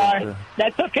 I know they are.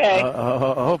 That's okay. I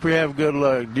hope you have good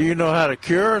luck. Do you know how to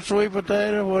cure a sweet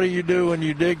potato? What do you do when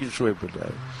you dig your sweet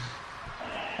potato?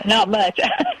 Not much.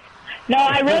 No,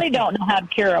 I really don't know how to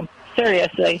cure them.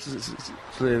 Seriously.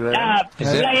 Lay them out.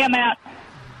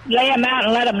 Lay them out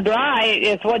and let them dry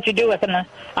is what you do with an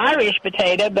Irish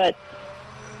potato, but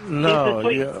no,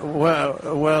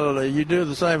 well, you do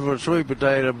the same for a sweet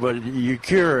potato, but you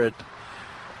cure it.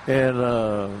 And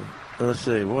let's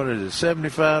see, what is it?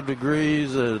 75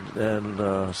 degrees and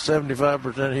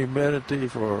 75% humidity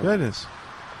for. Goodness,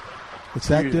 it's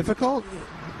that difficult.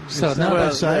 So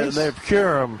they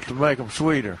cure them to make them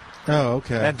sweeter. Oh,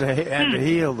 okay. And to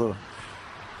heal the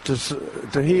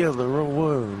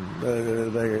wound,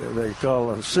 they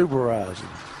call it superizing.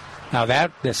 Now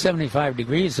the 75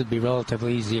 degrees would be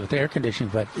relatively easy with air conditioning,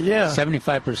 but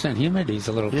 75% humidity is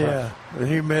a little tough. Yeah, the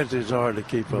humidity is hard to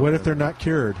keep up. What if they're not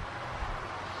cured?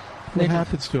 What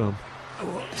happens to them?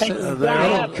 They're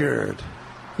all cured.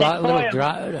 A little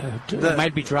dry. It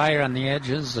might be drier on the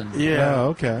edges. And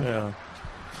Oh, okay. Yeah.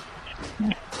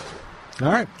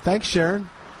 All right. Thanks, Sharon.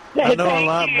 I know a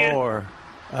lot more.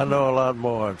 I know a lot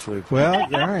more on sweet potatoes.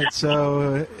 Well, all right.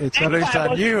 So it's at least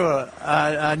I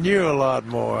knew a lot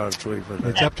more on sweet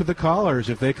potatoes. It's up to the callers.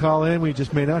 If they call in, we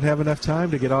just may not have enough time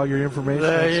to get all your information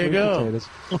on sweet potatoes.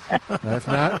 If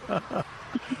not,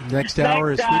 next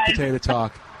hour is sweet potato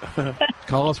talk.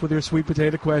 Call us with your sweet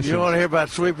potato questions. You want to hear about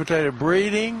sweet potato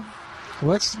breeding?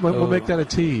 We'll make that a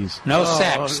tease. No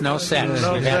sex.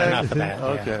 We've had enough of that.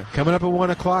 Okay. Yeah. Coming up at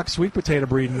 1 o'clock, sweet potato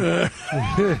breeding.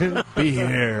 Be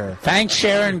here. Thanks,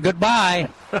 Sharon. Goodbye.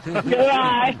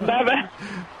 Goodbye. Bye-bye.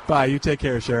 Bye. You take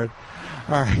care, Sharon.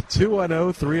 All right,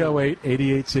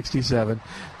 210-308-8867.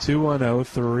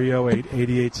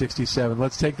 210-308-8867.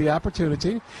 Let's take the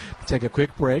opportunity to take a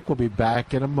quick break. We'll be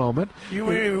back in a moment.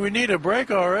 We need a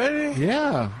break already?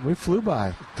 Yeah, we flew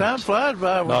by. Time flies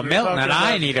by. Well, Milton and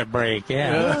I need a break,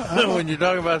 when you're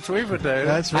talking about sweet potatoes.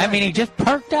 That's right. I mean, he just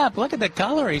perked up. Look at the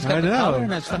color. He's got the color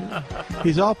in his...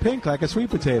 He's all pink like a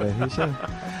sweet potato.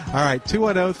 All right,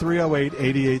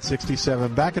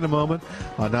 210-308-8867. Back in a moment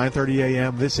on 9:30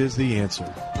 a.m. This is The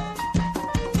Answer.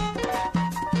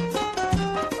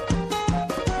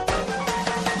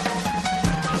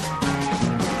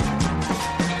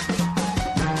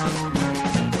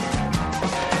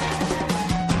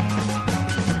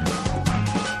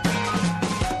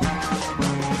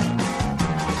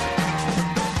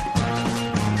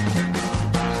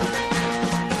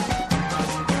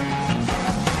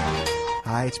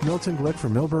 It's Milton Glick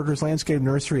from Milberger's Landscape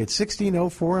Nursery at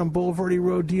 1604 on Boulevardy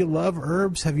Road. Do you love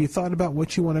herbs? Have you thought about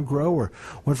what you want to grow or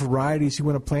what varieties you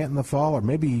want to plant in the fall? Or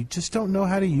maybe you just don't know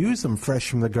how to use them fresh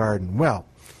from the garden. Well,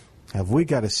 have we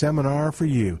got a seminar for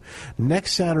you.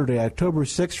 Next Saturday, October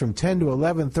 6th from 10 to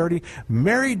 11:30,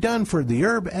 Mary Dunford, the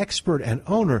herb expert and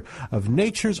owner of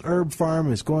Nature's Herb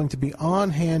Farm, is going to be on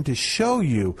hand to show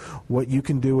you what you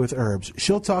can do with herbs.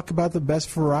 She'll talk about the best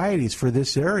varieties for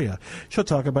this area. She'll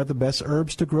talk about the best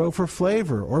herbs to grow for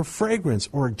flavor or fragrance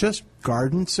or just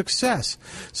garden success.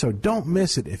 So don't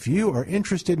miss it. If you are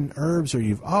interested in herbs or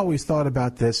you've always thought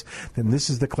about this, then this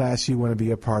is the class you want to be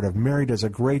a part of. Mary does a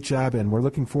great job, and we're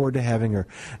looking forward to having her.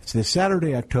 It's this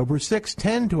Saturday, October 6th,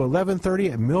 10 to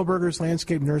 11:30 at Milberger's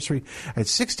Landscape Nursery at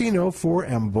 1604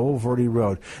 and Boulevardy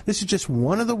Road. This is just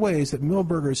one of the ways that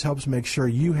Milberger's helps make sure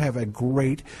you have a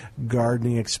great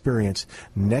gardening experience.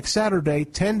 Next Saturday,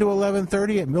 10 to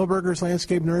 11:30 at Milberger's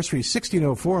Landscape Nursery,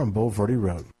 1604 on Boulevardy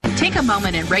Road. Take a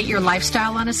moment and rate your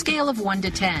lifestyle on a scale of 1 to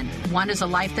 10. 1 is a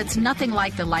life that's nothing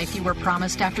like the life you were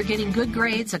promised after getting good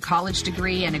grades, a college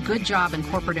degree, and a good job in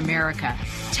corporate America.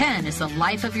 10 is the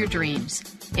life of your dreams.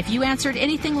 If you answered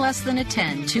anything less than a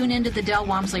 10, tune into the Del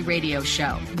Walmsley Radio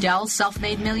Show. Del,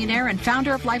 self-made millionaire and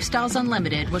founder of Lifestyles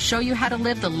Unlimited, will show you how to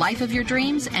live the life of your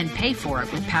dreams and pay for it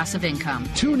with passive income.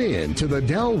 Tune in to the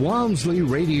Del Walmsley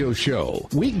Radio Show,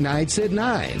 weeknights at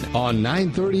 9 on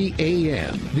 9:30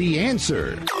 a.m. The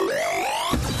Answer.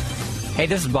 Hey,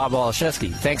 this is Bob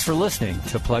Waliszewski. Thanks for listening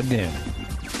to Plugged In.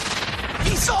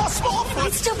 He saw a small foot. It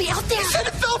might still be out there. He said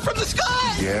it fell from the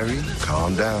sky. Gary,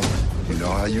 calm down. You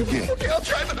know how you get. Okay, I'll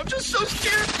try, but I'm just so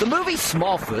scared. The movie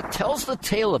Smallfoot tells the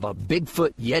tale of a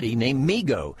Bigfoot Yeti named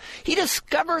Migo. He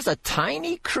discovers a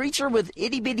tiny creature with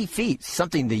itty-bitty feet,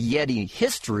 something the Yeti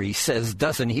history says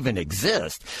doesn't even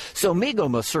exist. So Migo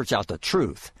must search out the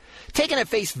truth. Taken at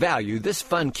face value, this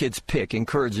fun kid's pick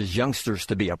encourages youngsters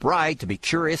to be upright, to be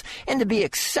curious, and to be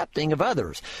accepting of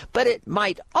others. But it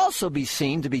might also be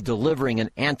seen to be delivering an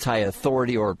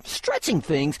anti-authority or stretching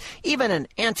things, even an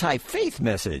anti-faith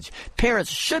message. Parents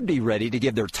should be ready to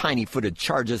give their tiny-footed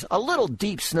charges a little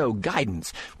deep snow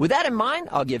guidance. With that in mind,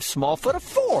 I'll give Smallfoot a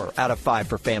 4 out of 5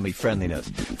 for family friendliness.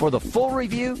 For the full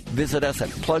review, visit us at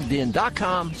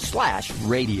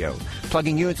pluggedin.com/radio.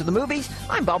 Plugging you into the movies,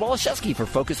 I'm Bob Olszewski for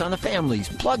Focus on the Family's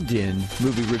Plugged In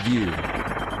Movie Review.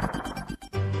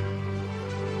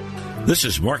 This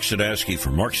is Mark Sadowski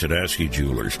from Mark Sadowski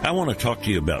Jewelers. I want to talk to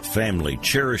you about family,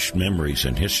 cherished memories,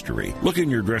 and history. Look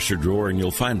in your dresser drawer and you'll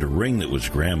find a ring that was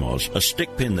Grandma's, a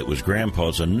stick pin that was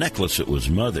Grandpa's, a necklace that was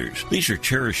Mother's. These are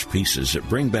cherished pieces that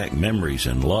bring back memories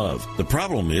and love. The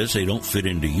problem is they don't fit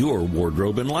into your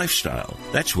wardrobe and lifestyle.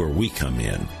 That's where we come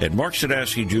in. At Mark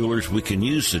Sadowski Jewelers, we can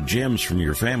use the gems from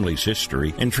your family's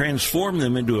history and transform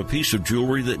them into a piece of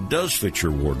jewelry that does fit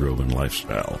your wardrobe and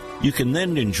lifestyle. You can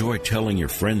then enjoy telling your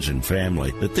friends and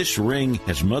family that this ring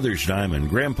has Mother's diamond,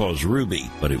 Grandpa's ruby,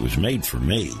 but it was made for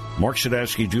me. Mark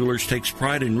Sadowski Jewelers takes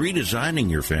pride in redesigning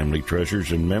your family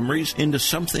treasures and memories into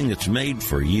something that's made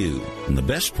for you. And the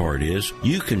best part is,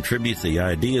 you contribute the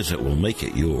ideas that will make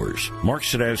it yours. Mark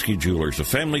Sadowski Jewelers, a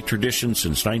family tradition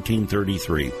since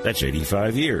 1933. That's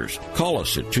 85 years. Call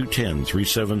us at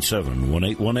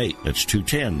 210-377-1818. That's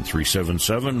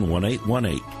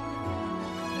 210-377-1818.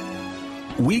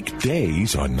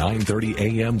 Weekdays on 9:30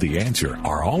 a.m. The Answer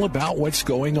are all about what's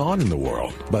going on in the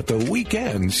world, but the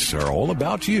weekends are all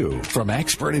about you. From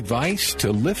expert advice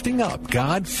to lifting up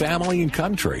God, family, and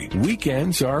country,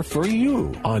 weekends are for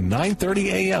you on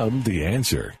 9:30 a.m. The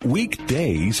Answer.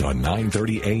 Weekdays on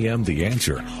 9:30 a.m. The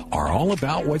Answer are all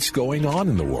about what's going on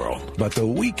in the world, but the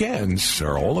weekends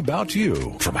are all about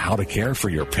you. From how to care for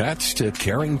your pets to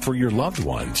caring for your loved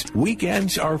ones,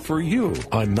 weekends are for you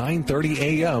on 9:30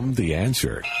 a.m. The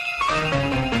Answer. And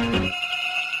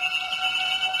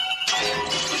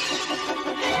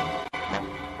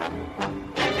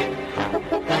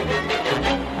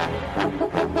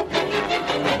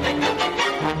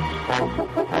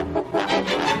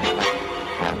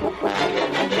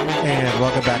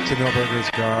welcome back to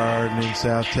Milberger's Garden in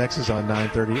South Texas on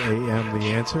 9:30 a.m. The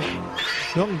Answer.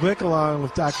 Milton Glick along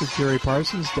with Dr. Jerry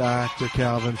Parsons, Dr.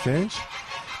 Calvin Finch.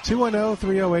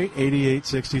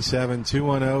 210-308-8867.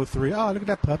 210-3... Oh, look at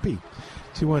that puppy.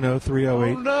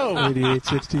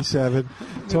 210-308-8867.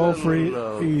 Toll free,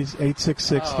 he's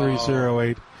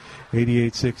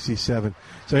 866-308-8867.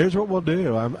 So here's what we'll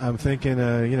do. I'm thinking,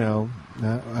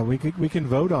 we can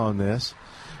vote on this.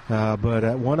 But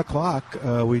at 1 o'clock,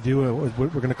 we're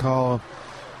going to call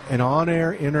an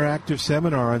on-air interactive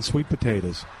seminar on sweet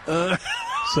potatoes.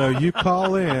 So you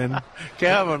call in.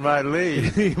 Calvin might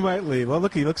leave. He might leave. Well,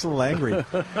 look, he looks a little angry.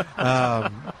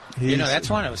 That's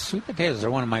sweet potatoes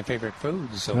are one of my favorite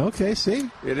foods. So. Okay, see?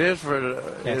 It is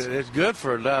it's good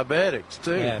for diabetics,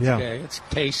 too. Yeah, it's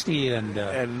tasty and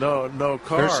no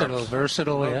carbs.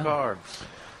 Versatile, no carbs.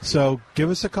 So give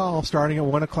us a call starting at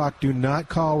 1 o'clock. Do not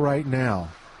call right now.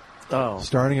 Oh.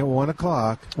 Starting at 1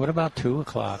 o'clock. What about 2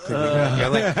 o'clock?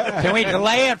 Can we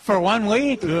delay it for 1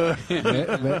 week?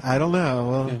 I don't know.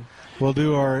 Well, we'll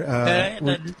do our...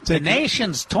 the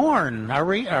nation's torn.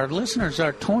 Our listeners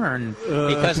are torn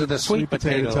because of the sweet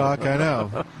potato talk. I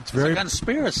know. It's a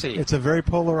conspiracy. It's a very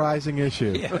polarizing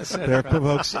issue. Yes, there are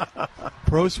folks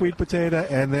pro-sweet potato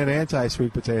and then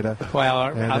anti-sweet potato. Well,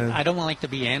 I don't like to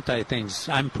be anti-things.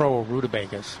 I'm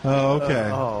pro-rutabagas. Oh, okay.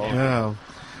 No.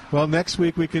 Well, next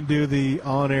week we can do the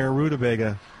on-air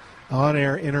interactive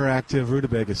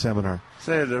rutabaga seminar.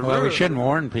 Well, we shouldn't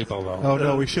warn people, though. Oh,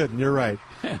 no, we shouldn't. You're right.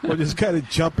 We'll just kind of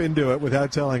jump into it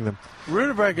without telling them.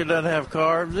 Rutabaga doesn't have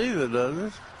carbs either, does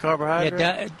it?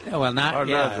 Carbohydrates?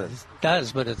 It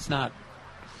does, but it's not.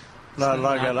 Not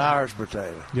like an Irish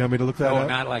potato. You want me to look that up? No,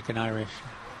 not like an Irish.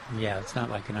 Yeah, it's not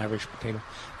like an Irish potato.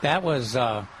 That was...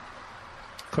 Of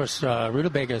course,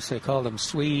 rutabagas, they call them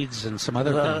Swedes and some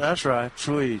other things. That's right,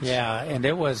 Swedes. Yeah, and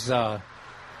it was...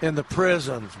 in the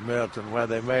prisons, Milton, where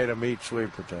they made them eat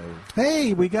sweet potatoes.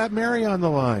 Hey, we got Mary on the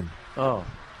line. Oh.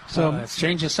 So let's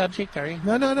change the subject, are you?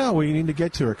 No. We need to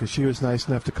get to her because she was nice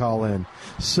enough to call in.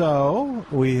 So,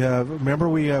 we have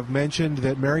mentioned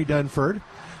that Mary Dunford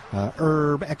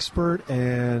herb expert,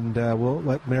 and we'll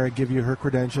let Mary give you her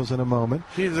credentials in a moment.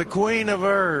 She's the queen of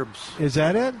herbs. Is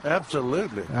that it?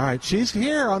 Absolutely. All right, she's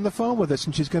here on the phone with us,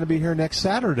 and she's going to be here next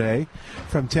Saturday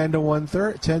from 10 to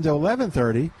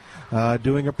 11:30,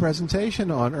 doing a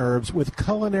presentation on herbs with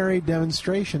culinary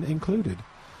demonstration included.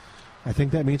 I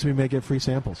think that means we may get free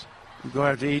samples. You're going to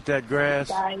have to eat that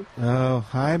grass. Oh,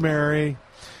 hi, Mary.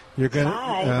 You're going to...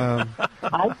 Hi.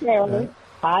 Hi, Carolyn.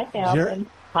 Hi, Nelson.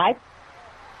 Hi.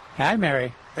 Hi,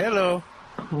 Mary. Hello.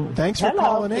 Thanks for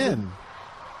calling in.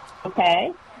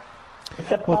 Okay.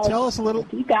 Well, tell us a little...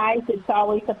 You guys, it's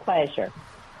always a pleasure.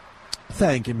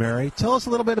 Thank you, Mary. Tell us a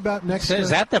little bit about next... So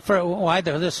is that why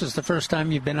this is the first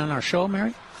time you've been on our show,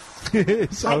 Mary?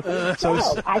 So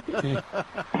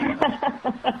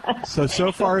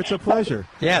far it's a pleasure.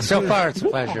 Yeah, so far it's a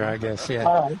pleasure, I guess.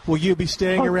 Yeah. Will you be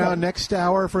staying around next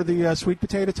hour for the sweet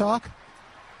potato talk?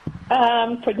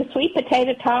 For the sweet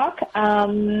potato talk,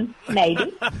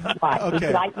 maybe. Why? Okay. Would you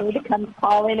like me to come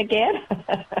call in again?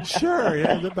 Sure,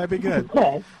 yeah, that might be good.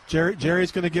 Okay.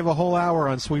 Jerry's going to give a whole hour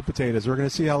on sweet potatoes. We're going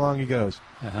to see how long he goes.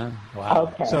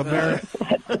 Wow. Okay. So, Mary,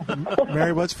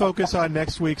 let's focus on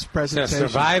next week's presentation. It's a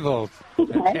survival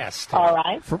test. All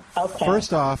right. Okay.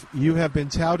 First off, you have been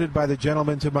touted by the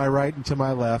gentleman to my right and to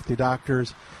my left, the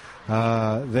doctors.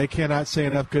 They cannot say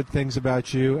enough good things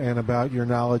about you and about your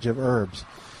knowledge of herbs.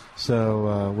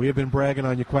 So we have been bragging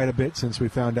on you quite a bit since we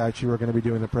found out you were going to be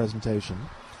doing the presentation.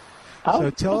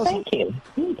 Oh, so thank you.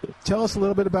 Tell us a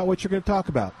little bit about what you're going to talk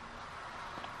about.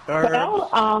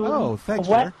 Well, thanks,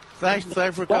 Mary. Thanks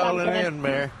for calling in,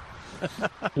 Mary.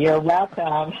 You're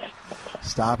welcome.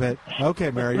 Stop it.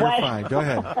 Okay, Mary, you're fine. Go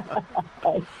ahead.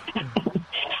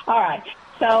 All right.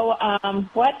 So I'm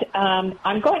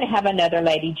going to have another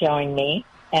lady join me,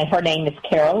 and her name is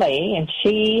Carol Lee, and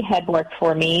she had worked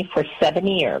for me for 7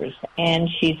 years, and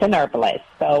she's an herbalist.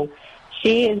 So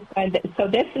she is. So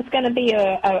this is going to be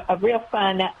a real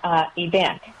fun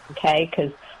event, okay?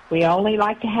 Because we only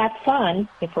like to have fun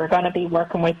if we're going to be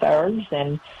working with herbs,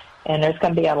 and there's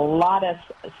going to be a lot of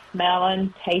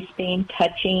smelling, tasting,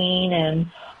 touching, and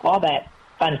all that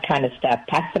fun kind of stuff,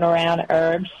 passing around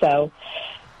herbs. So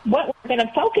what we're going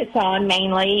to focus on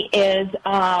mainly is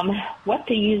what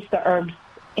to use the herbs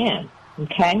in,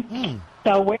 okay?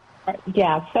 So we're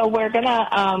going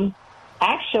to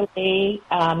actually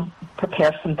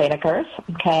prepare some vinegars,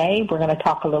 okay? We're going to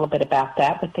talk a little bit about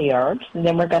that with the herbs, and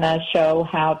then we're going to show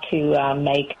how to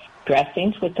make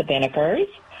dressings with the vinegars.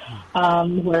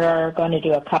 We're going to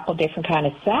do a couple different kind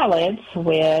of salads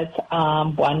with,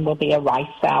 one will be a rice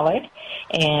salad,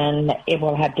 and it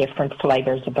will have different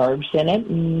flavors of herbs in it.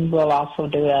 And we'll also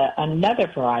do another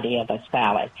variety of a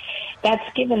salad. That's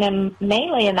given them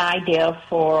mainly an idea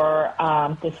for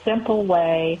the simple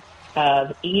way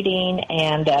of eating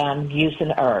and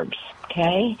using herbs,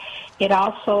 okay? It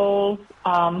also,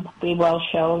 we will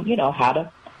show, how do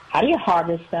you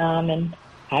harvest them, and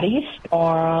how do you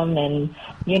store them, and,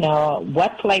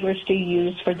 what flavors do you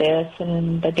use for this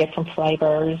and the different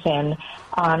flavors, and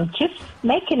just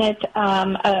making it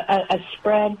a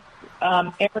spread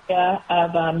area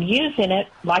of using it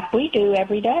like we do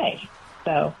every day.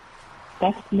 So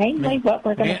that's mainly what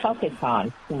we're going to focus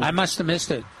on. I must have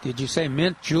missed it. Did you say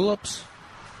mint juleps?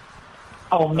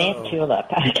 Oh, mint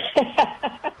julep.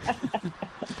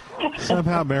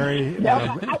 Somehow, Mary...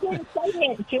 No, I didn't say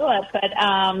mint julep, but,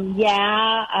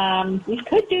 we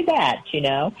could do that, She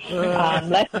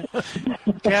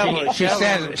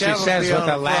says with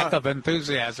a lack of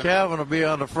enthusiasm. Calvin will be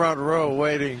on the front row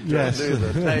waiting to do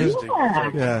the tasting.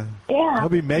 Yeah. He'll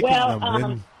be making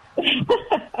them.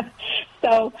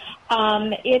 So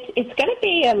it's going to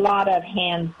be a lot of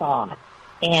hands-on,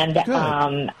 and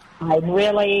I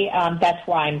really that's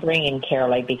why I'm bringing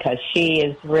Carolee, because she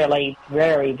is really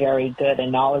very, very good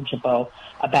and knowledgeable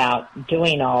about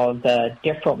doing all the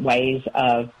different ways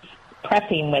of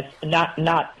prepping with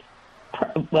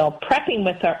prepping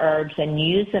with the herbs and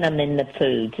using them in the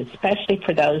foods, especially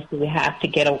for those who have to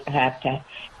get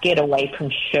away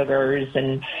from sugars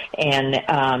and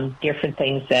different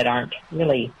things that aren't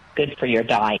really good for your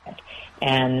diet.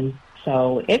 And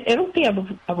so it'll be a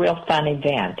real fun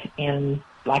event. And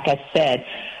like I said,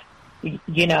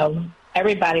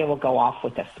 everybody will go off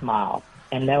with a smile,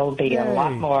 and there will be a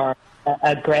lot more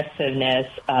aggressiveness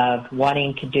of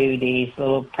wanting to do these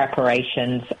little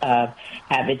preparations of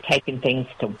taking things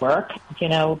to work,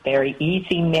 very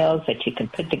easy meals that you can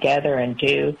put together and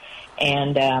do.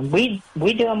 And we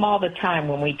do them all the time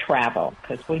when we travel,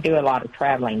 because we do a lot of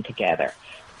traveling together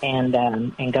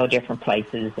and go different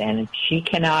places. And she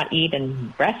cannot eat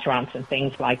in restaurants and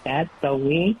things like that, so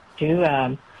we do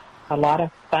a lot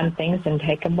of fun things and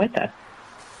take them with us.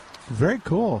 Very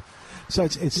cool. So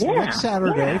it's next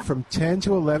Saturday from 10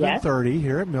 to 11:30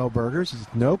 here at Millburgers. It's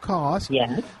no cost.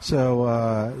 Yes.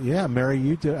 So, Mary,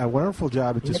 you did a wonderful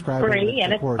job at describing it's free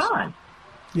and it's fun.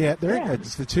 Yeah,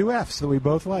 it's the two Fs that we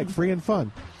both like, free and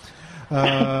fun. Free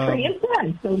and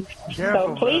fun.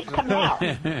 So please come out.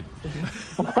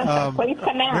 Please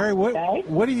come out. Mary,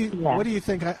 what do you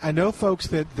think? I know folks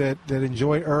that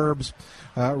enjoy herbs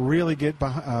really get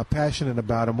passionate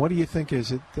about them. What do you think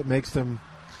is it that makes them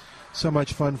so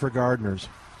much fun for gardeners?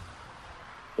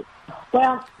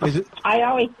 Well, I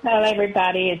always tell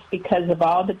everybody it's because of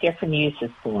all the different uses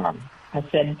for them. I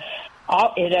said,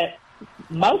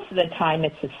 most of the time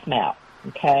it's a smell,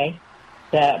 okay?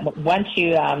 Once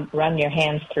you run your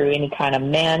hands through any kind of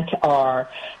mint or,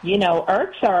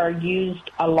 herbs are used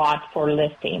a lot for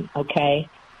lifting, okay?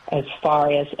 As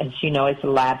far as you know, it's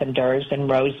lavenders and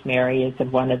rosemary is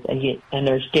one of and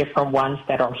there's different ones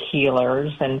that are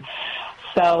healers. And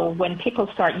so when people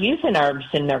start using herbs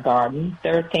in their garden,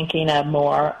 they're thinking of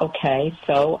more, okay,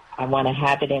 so I want to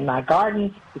have it in my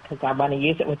garden because I want to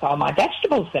use it with all my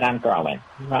vegetables that I'm growing,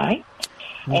 right?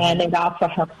 Mm-hmm. And it also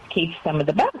helps keep some of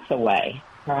the bugs away,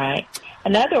 right?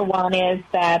 Another one is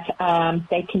that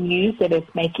they can use it as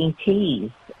making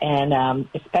teas, and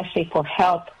especially for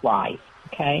health-wise,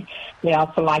 okay? They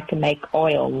also like to make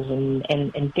oils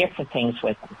and different things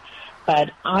with them.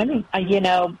 But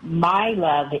my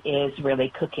love is really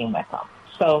cooking with them.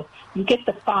 So you get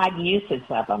the 5 uses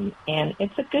of them, and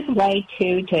it's a good way,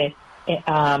 too, to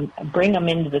bring them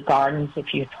into the gardens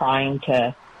if you're trying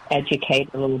to educate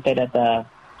a little bit of the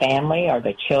family or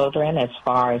the children as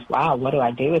far as, wow, what do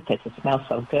I do with this? It smells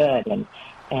so good. And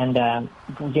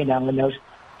there's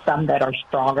some that are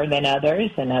stronger than others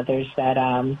and others that,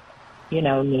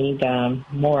 need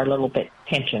more a little bit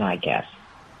attention, I guess.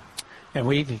 And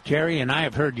Jerry and I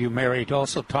have heard you, Mary,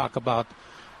 also talk about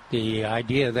the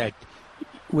idea that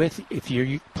if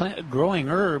you're growing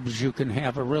herbs, you can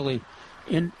have a really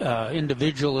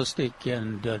individualistic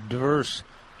and diverse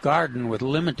garden with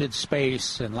limited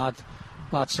space and lots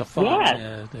of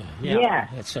fun.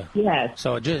 Yes. Yes.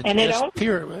 So just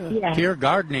pure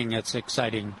gardening, it's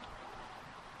exciting.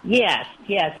 Yes.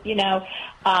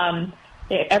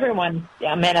 Everyone,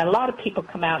 a lot of people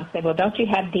come out and say, well, don't you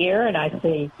have deer? And I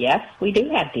say, yes, we do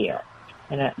have deer.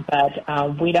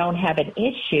 But we don't have an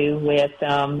issue with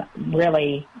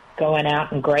really going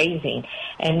out and grazing.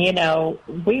 And,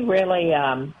 we really,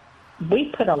 we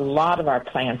put a lot of our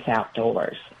plants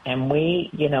outdoors. And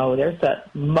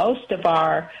most of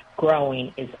our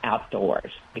growing is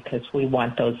outdoors because we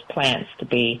want those plants to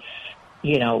be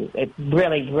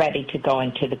really ready to go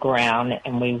into the ground,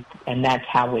 and that's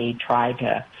how we try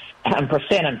to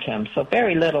present them to them. So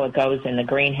very little goes in the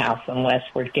greenhouse unless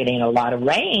we're getting a lot of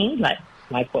rain,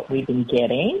 like what we've been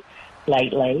getting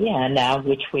lately, and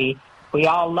which we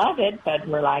all love it, but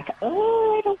we're like,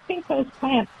 oh, I don't think those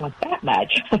plants want that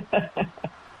much.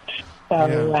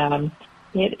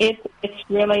 It's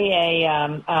really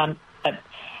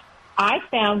I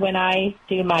found when I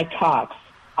do my talks,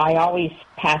 I always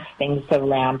pass things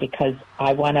around because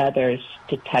I want others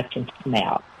to touch and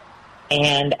smell.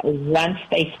 And once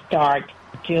they start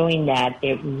doing that,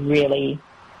 it really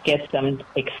gets them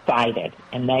excited.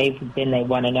 And they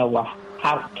want to know, well,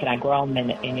 how can I grow them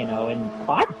in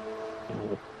pots?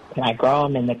 Can I grow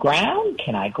them in the ground?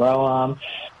 Can I grow them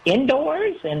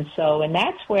indoors? And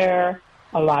that's where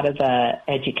a lot of the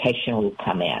education will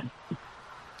come in.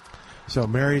 So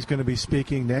Mary's going to be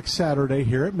speaking next Saturday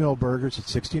here at Millburgers at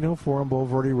 1604 on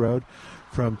Boulevardy Road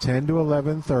from 10 to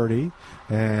 11:30,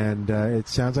 and it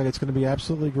sounds like it's going to be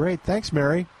absolutely great. Thanks,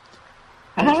 Mary.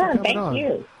 Thank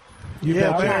you.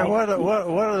 Mary, what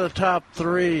are the top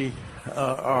 3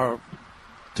 or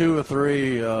 2 or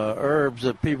 3 herbs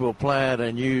that people plant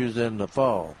and use in the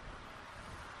fall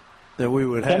that we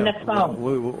would have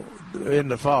in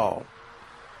the fall?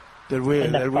 That we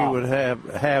would have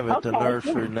at the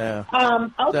nursery now.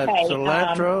 Is that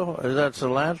cilantro? Is that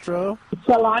cilantro?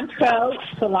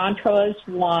 Cilantro is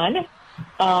one.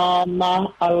 A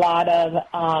lot of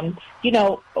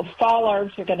fall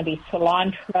herbs are going to be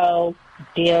cilantro,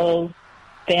 dill,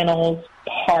 fennels,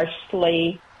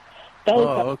 parsley. Those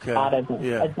are a lot of those.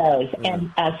 Yeah.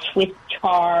 And Swiss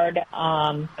chard,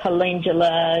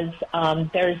 calendulas.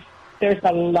 There's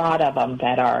a lot of them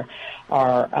that are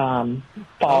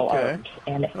fall herbs.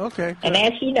 And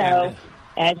as you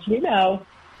know,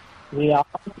 we all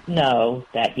know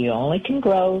that you only can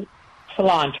grow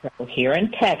cilantro here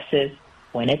in Texas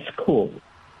when it's cool.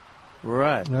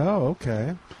 Right. Oh,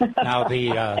 okay. Now,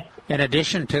 in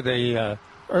addition to the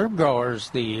herb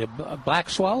growers, the black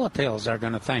swallowtails, are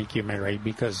going to thank you, Mary,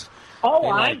 because they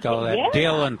like all that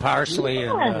dill and parsley.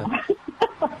 Yeah.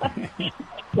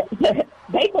 And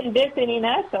they've been visiting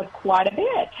us quite a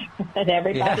bit, and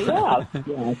everybody else.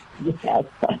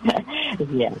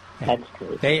 Yes, that's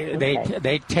true.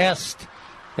 They test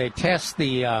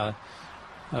the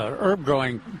herb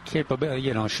growing capability.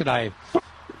 You know, should I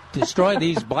destroy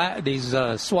these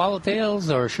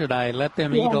swallowtails, or should I let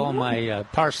them eat all my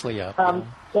parsley up?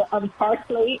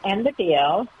 Parsley and the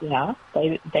dill,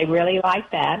 they really like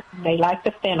that. They like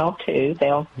the fennel too.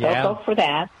 They'll go for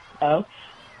that. So,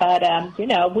 but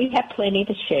we have plenty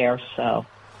to share. So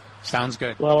sounds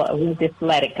good. We'll just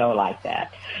let it go like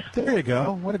that. There you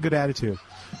go. What a good attitude.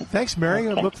 Thanks, Mary.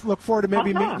 Okay. Look forward to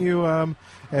maybe meeting you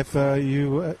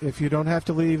if you don't have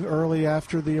to leave early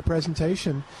after the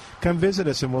presentation. Come visit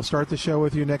us, and we'll start the show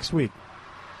with you next week.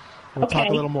 We'll talk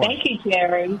a little more. Thank you,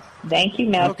 Jerry. Thank you,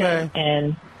 Melton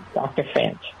and Dr.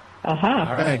 Finch.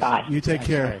 Right. Bye. You take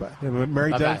care.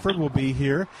 Mary Dunford will be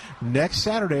here next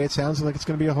Saturday. It sounds like it's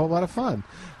going to be a whole lot of fun.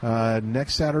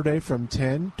 Next Saturday from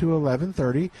 10 to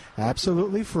 11:30,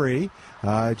 absolutely free.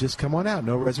 Just come on out.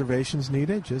 No reservations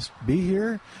needed. Just be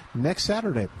here next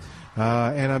Saturday.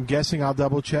 And I'm guessing, I'll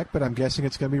double check, but I'm guessing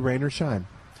it's going to be rain or shine.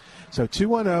 So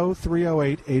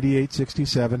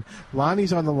 210-308-8867.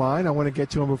 Lonnie's on the line. I want to get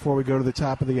to him before we go to the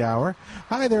top of the hour.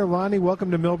 Hi there, Lonnie. Welcome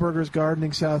to Milberger's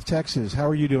Gardening, South Texas. How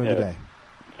are you doing today?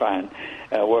 Fine.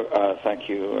 Thank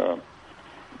you.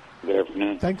 Good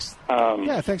afternoon. Thanks.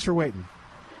 Thanks for waiting.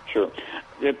 Sure.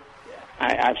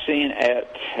 I've seen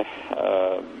at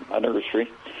a nursery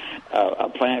a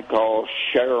plant called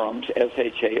Sharum's,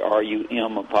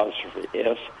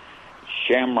 SHARUM''S,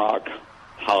 shamrock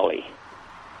holly.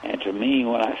 And to me,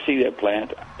 when I see that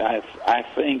plant, I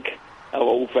think of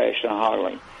old-fashioned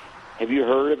holly. Have you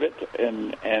heard of it?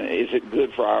 And is it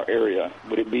good for our area?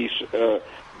 Would it be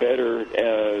better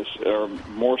or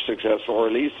more successful, or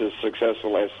at least as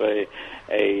successful as, say,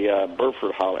 a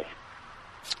Burford holly?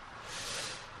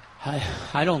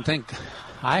 I don't think,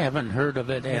 I haven't heard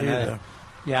of it, and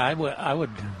I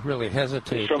would really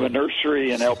hesitate. It's from a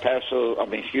nursery in El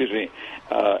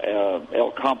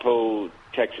Campo,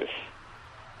 Texas.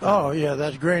 Oh yeah,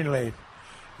 that's Greenleaf.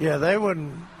 Yeah, they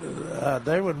wouldn't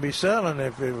be selling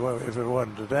if it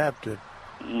wasn't adapted.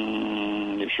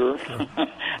 You sure?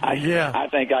 I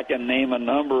think I can name a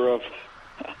number of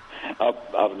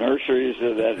nurseries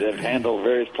that handle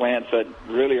various plants that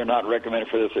really are not recommended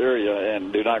for this area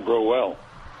and do not grow well.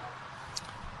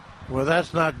 Well,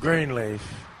 that's not Greenleaf.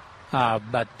 You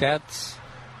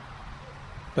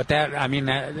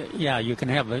can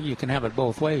have it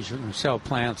both ways. You can sell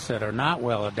plants that are not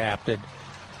well adapted,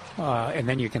 and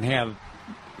then you can have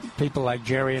people like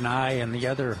Jerry and I and the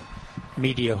other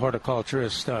media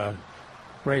horticulturists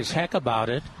raise heck about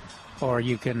it, or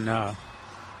you can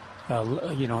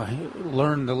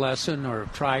learn the lesson or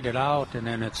tried it out, and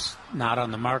then it's not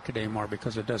on the market anymore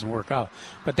because it doesn't work out.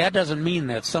 But that doesn't mean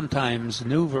that sometimes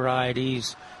new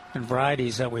varieties and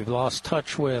varieties that we've lost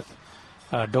touch with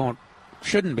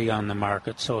shouldn't be on the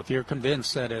market. So if you're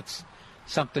convinced that it's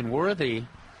something worthy,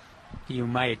 you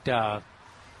might send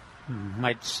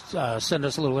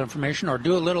us a little information or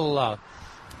do a little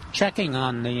checking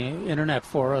on the internet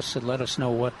for us and let us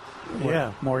know what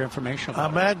more information. I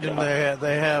imagine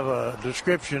they have a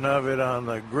description of it on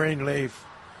the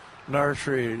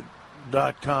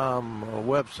greenleafnursery.com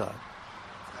website.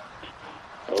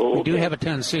 Okay. We do have a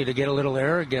tendency to get a little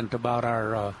arrogant about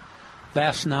our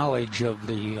vast knowledge of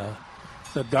the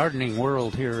gardening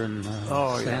world here in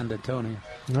San Antonio.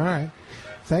 All right.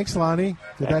 Thanks, Lonnie.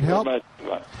 Did that help?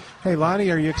 Hey, Lonnie,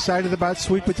 are you excited about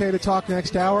Sweet Potato Talk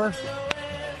next hour?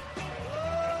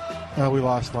 Oh, we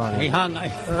lost Lonnie. He hung. All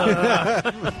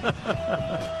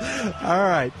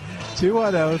right.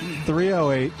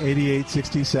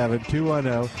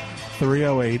 210-308-8867.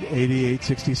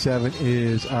 210-308-8867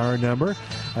 is our number.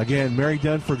 Again, Mary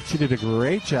Dunford, she did a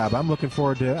great job. I'm looking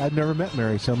forward to, I've never met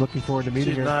Mary, so I'm looking forward to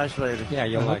meeting her. She's a nice lady. Yeah,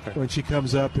 you'll like her. When she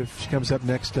comes up, if she comes up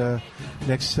next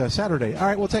Saturday. All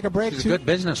right, we'll take a break. She's a good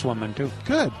businesswoman, too.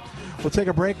 Good. We'll take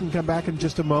a break and come back in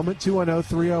just a moment.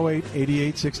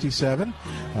 210-308-8867.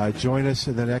 Join us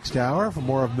in the next hour for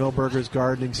more of Milberger's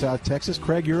Gardening South Texas.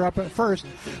 Craig, you're up at first.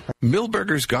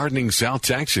 Milberger's Gardening South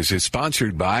Texas is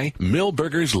sponsored by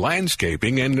Milberger's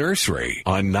Landscaping and Nursery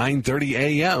on 930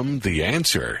 a.m. The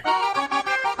Answer.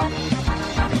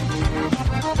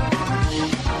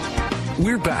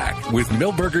 We're back with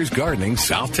Milberger's Gardening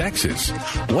South Texas.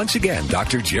 Once again,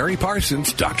 Dr. Jerry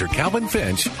Parsons, Dr. Calvin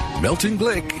Finch, Milton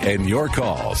Glick, and your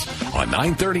calls on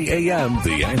 930 a.m.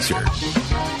 The Answer.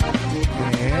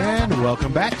 And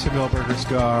welcome back to Millburgers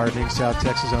Gardening, South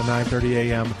Texas on 9:30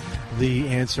 a.m. The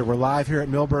Answer. We're live here at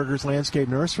Millburgers Landscape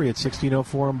Nursery at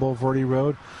 1604 on Bulverde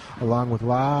Road, along with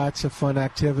lots of fun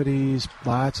activities,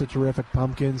 lots of terrific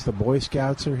pumpkins. The Boy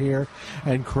Scouts are here,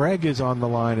 and Craig is on the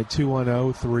line at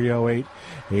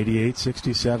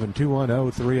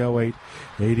 210-308-8867.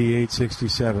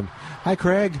 210-308-8867. Hi,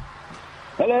 Craig.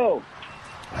 Hello.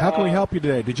 How can we help you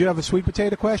today? Did you have a sweet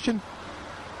potato question?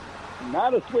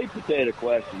 Not a sweet potato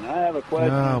question. I have a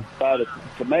question about a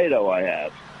tomato I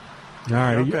have. All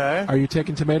right. Okay. Are you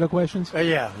taking tomato questions?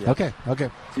 Yeah. Okay.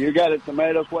 You got a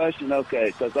tomato question? Okay,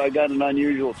 because I got an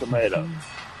unusual tomato.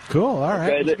 Cool. All right.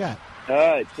 Okay, What you got? All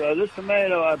right. So this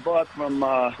tomato I bought from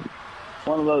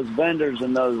one of those vendors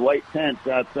in those white tents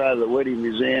outside of the Whitty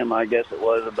Museum. I guess it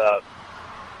was about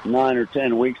 9 or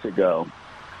 10 weeks ago.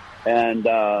 And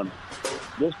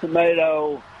this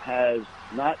tomato has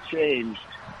not changed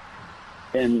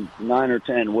in 9 or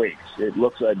 10 weeks. It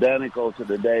looks identical to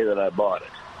the day that I bought it.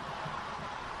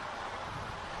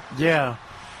 Yeah,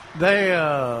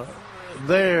 they're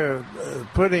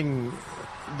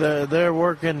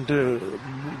working to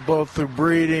both through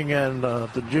breeding and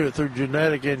through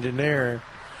genetic engineering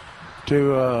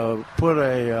to put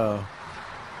a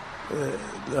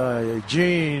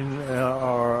gene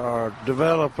or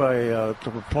develop a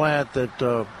plant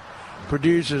that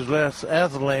produces less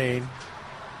ethylene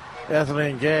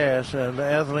gas, and the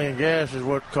ethylene gas is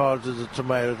what causes the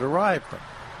tomato to ripen.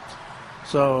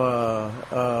 So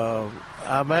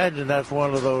I imagine that's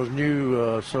one of those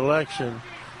new selections.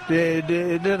 It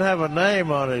didn't have a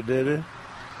name on it, did it?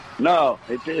 No,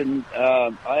 it didn't.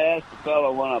 I asked the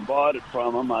fellow when I bought it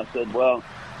from him, I said, well,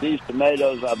 these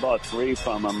tomatoes, I bought 3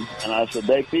 from them, and I said,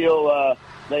 they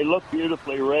look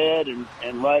beautifully red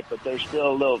and ripe, but they're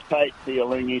still a little tight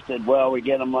feeling. He said, well, we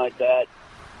get them like that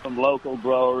from local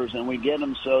growers, and we get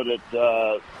them so that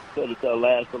they'll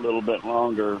last a little bit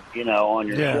longer, on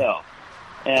your shelf.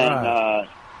 And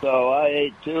so I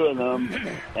ate 2 of them,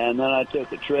 and then I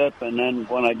took a trip, and then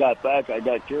when I got back, I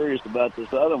got curious about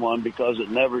this other one because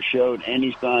it never showed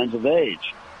any signs of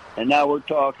age. And now we're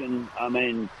talking, at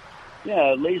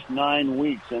least 9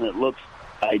 weeks, and it looks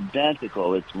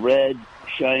identical. It's red,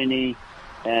 shiny,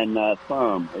 and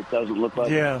firm. It doesn't look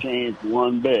like it's changed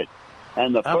one bit.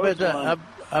 And the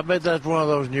I bet that's one of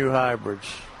those new hybrids.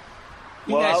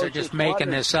 You guys are just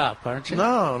making this up, aren't you?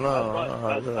 No.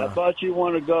 I thought you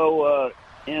want to go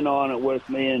in on it with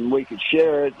me, and we could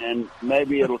share it, and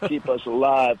maybe it'll keep us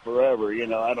alive forever.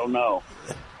 I don't know.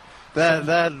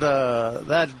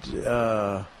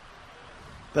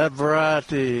 That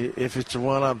variety, if it's the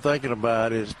one I'm thinking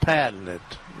about, is patented.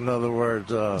 In other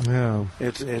words,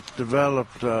 it's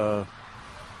developed. The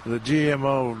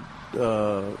GMO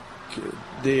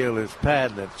deal is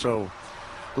patented, so.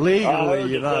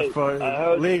 Legally, you're not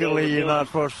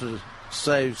supposed to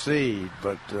save seed,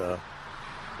 but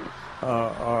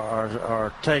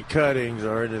or take cuttings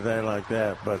or anything like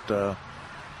that. But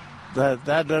that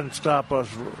doesn't stop us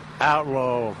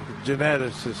outlaw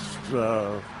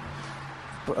geneticists.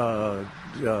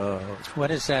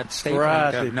 What is that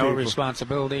statement of no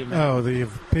responsibility? Oh, the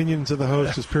opinions of the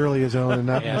host is purely his own, and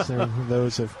not necessarily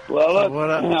those of. Well, look, what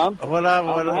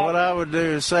I would do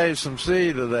is save some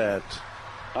seed of that.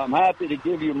 I'm happy to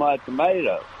give you my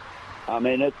tomato.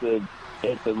 It's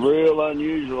a real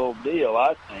unusual deal,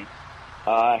 I think.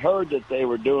 I heard that they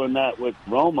were doing that with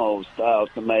Romo-style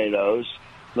tomatoes,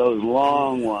 those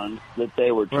long ones that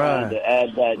they were trying to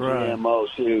add that GMO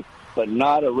to, but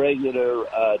not a regular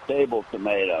table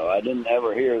tomato. I didn't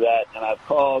ever hear that, and I've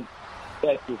called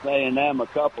Texas A&M a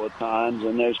couple of times,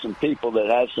 and there's some people that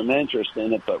have some interest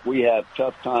in it, but we have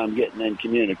tough time getting in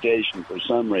communication for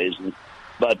some reason.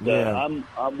 But I'm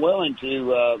willing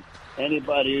to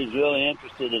anybody who's really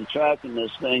interested in tracking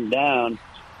this thing down,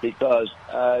 because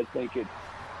I think it's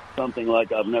something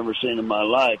like I've never seen in my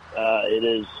life. It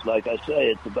is, like I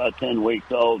say, it's about 10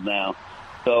 weeks old now.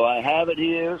 So I have it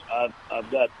here. I've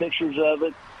got pictures of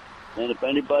it, and if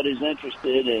anybody's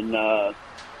interested in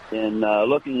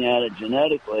looking at it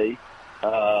genetically,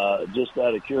 just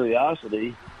out of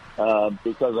curiosity.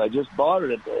 Because I just bought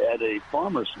it at a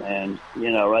farmer's stand,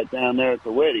 right down there at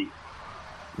the Whitty.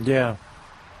 Yeah.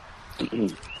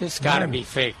 It's got to be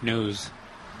fake news.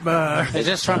 Is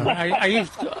this from? Are you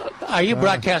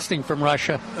broadcasting from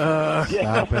Russia?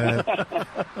 Stop it.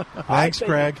 Thanks,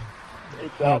 Craig.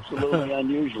 It's absolutely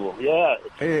unusual. Yeah.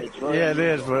 It's it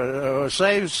is. But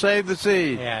save the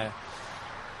seed. Yeah.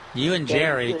 You and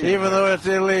Jerry, even though it's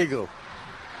illegal.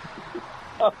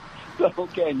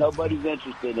 Okay, nobody's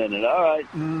interested in it. All right.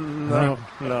 No.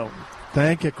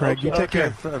 Thank you, Craig. Okay. You take care.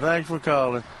 Thanks for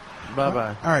calling.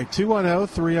 Bye-bye. All right,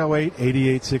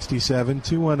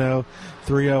 210-308-8867,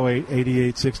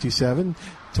 210-308-8867.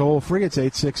 Toll free, it's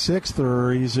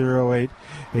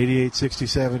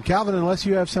 866-308-8867. Calvin, unless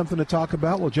you have something to talk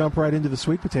about, we'll jump right into the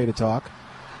sweet potato talk.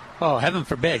 Oh, heaven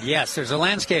forbid. Yes, there's a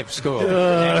landscape school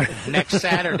next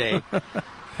Saturday.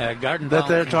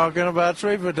 They're talking about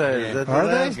sweet potatoes. Yeah. Are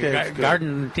they?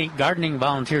 Gardening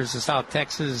Volunteers of South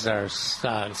Texas are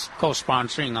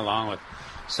co-sponsoring along with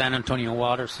San Antonio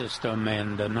Water System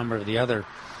and a number of the other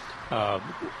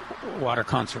water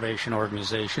conservation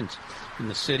organizations in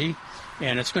the city.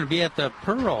 And it's going to be at the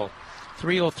Pearl,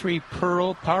 303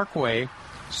 Pearl Parkway,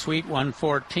 Suite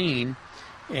 114,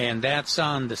 and that's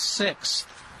on the 6th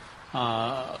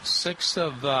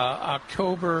of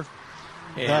October.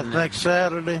 That's next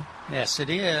Saturday? Yes, it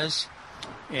is.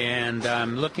 And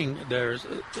I'm looking,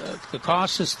 the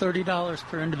cost is $30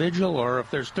 per individual, or if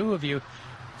there's two of you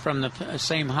from the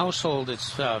same household,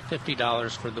 it's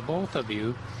 $50 for the both of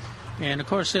you. And, of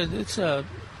course, it's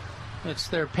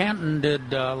their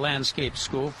patented landscape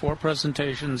school, 4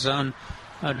 presentations on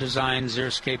designs,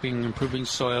 airscaping, improving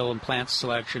soil and plant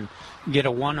selection. You get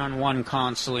a one-on-one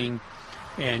counseling,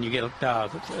 and you get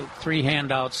 3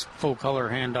 handouts, full-color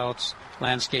handouts,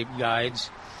 landscape guides.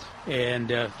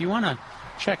 And if you want to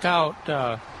check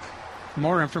out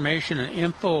more information,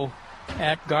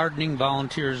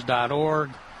 info@gardeningvolunteers.org,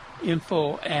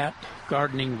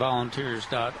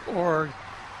 info@gardeningvolunteers.org,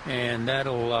 and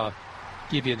that'll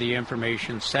give you the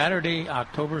information. Saturday,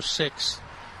 October 6th,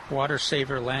 Water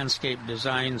Saver Landscape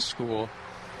Design School.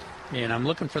 And I'm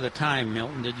looking for the time,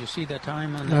 Milton. Did you see that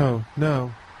time on that?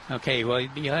 No. Okay, well,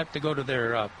 you have to go to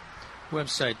their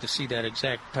website to see that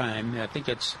exact time. I think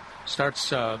it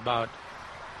starts about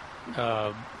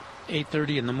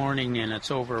 8:30 in the morning, and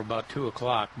it's over about 2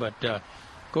 o'clock. But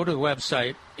go to the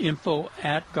website,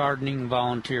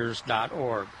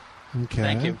 info@gardeningvolunteers.org. Okay.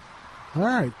 Thank you. All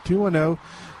right,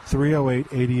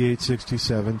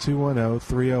 210-308-8867,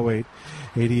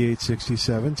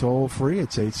 210-308-8867. Toll free,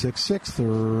 it's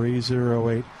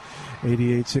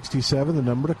 866-308-8867, the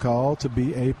number to call to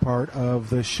be a part of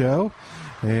the show.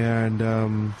 And,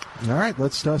 all right,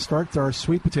 let's start our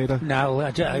sweet potato. Now,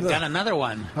 I've got another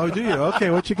one. Oh, do you? Okay,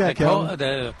 what you got, Kelvin?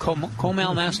 The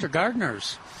Comel Master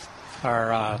Gardeners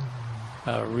are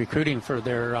recruiting for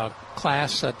their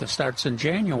class that starts in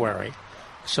January.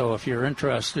 So if you're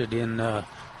interested in,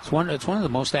 it's one of the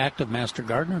most active Master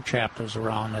Gardener chapters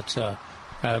around. It's a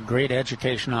great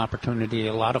education opportunity,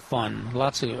 a lot of fun,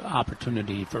 lots of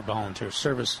opportunity for volunteer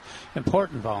service,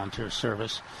 important volunteer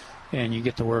service, and you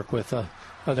get to work with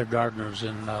other gardeners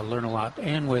and learn a lot,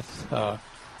 and with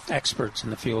experts in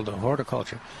the field of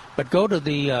horticulture. But go to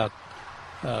the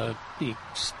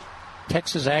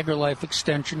Texas AgriLife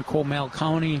Extension, Comel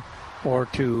County, or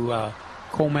to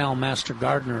Comel Master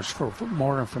Gardeners for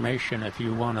more information if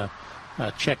you want to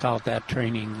check out that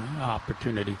training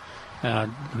opportunity.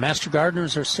 Master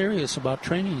Gardeners are serious about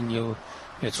training you.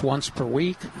 It's once per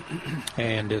week,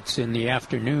 and it's in the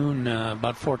afternoon,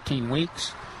 about 14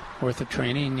 weeks worth of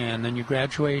training, and then you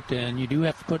graduate, and you do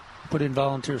have to put in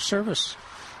volunteer service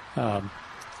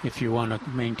if you want to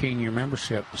maintain your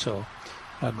membership. So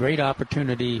a great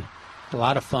opportunity, a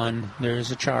lot of fun. There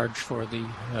is a charge for the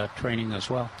training as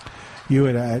well. You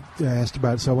had asked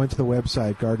about, so I went to the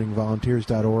website,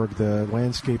 gardeningvolunteers.org. The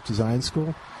landscape design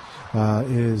school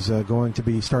is going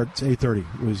to starts 8:30.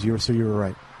 So you were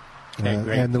right. Okay,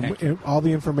 great. And all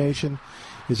the information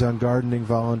is on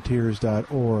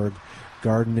gardeningvolunteers.org,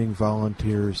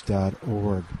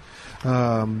 gardeningvolunteers.org.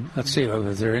 Let's see,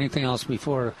 is there anything else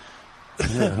before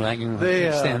I can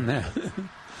extend that?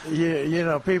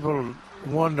 Yeah, people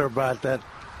wonder about that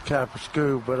type of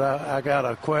school, but I got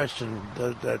a question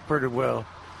that pretty well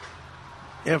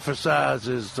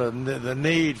emphasizes the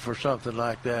need for something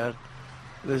like that.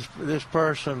 This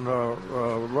person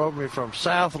wrote me from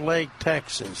South Lake,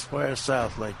 Texas. Where's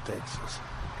South Lake, Texas?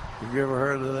 Have you ever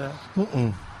heard of that?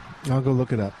 Mm-mm. I'll go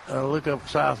look it up. Look up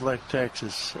South Lake,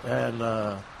 Texas,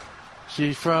 and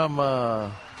she's from.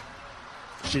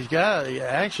 She's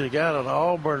actually got an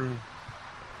Auburn.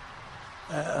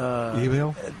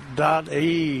 Email?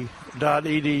 .edu.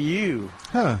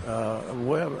 Huh.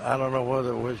 Web. I don't know whether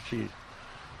it was she's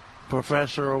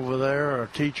professor over there or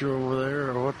teacher over there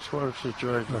or what's the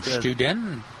situation. Or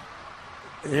student.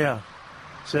 Yeah.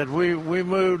 Said we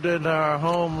moved into our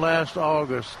home last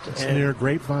August. It's near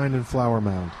Grapevine and Flower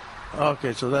Mound.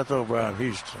 Okay, so that's over out of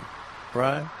Houston,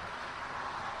 right?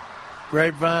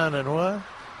 Grapevine and what?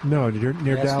 No, near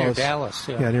Dallas. Near Dallas,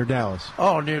 yeah. Yeah, near Dallas.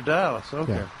 Oh, near Dallas.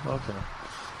 Okay, yeah. Okay.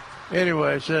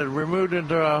 Anyway, it said we moved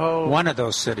into our home. One of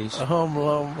those cities. Home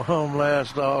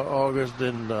last August,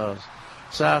 and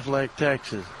Southlake,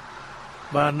 Texas.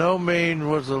 By no means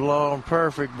was the lawn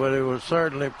perfect, but it was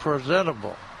certainly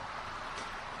presentable.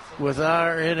 With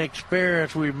our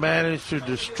inexperience, we managed to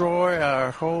destroy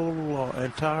our whole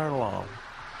entire lawn.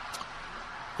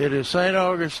 It is St.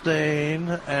 Augustine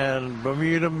and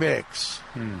Bermuda mix,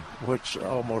 which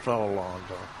almost all lawns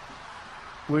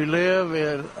are. We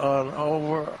live on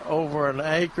over an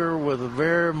acre with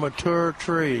very mature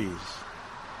trees.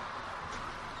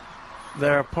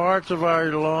 There are parts of our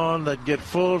lawn that get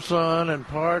full sun and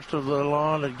parts of the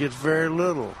lawn that gets very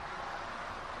little.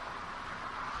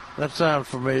 That sounds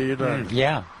familiar, doesn't it?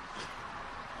 Yeah.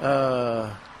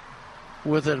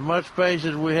 With as much space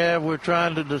as we have, we're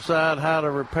trying to decide how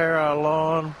to repair our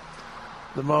lawn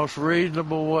the most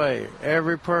reasonable way.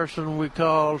 Every person we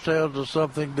call tells us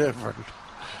something different.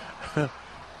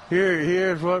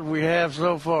 Here's what we have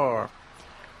so far.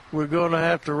 We're going to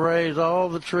have to raise all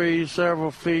the trees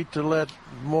several feet to let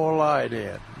more light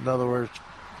in. In other words,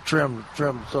 trim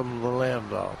some of the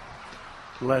limbs off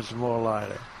to let some more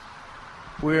light in.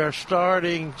 We are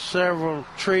starting several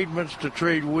treatments to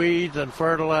treat weeds and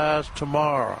fertilize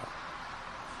tomorrow.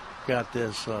 Got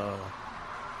this a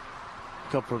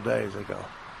couple of days ago.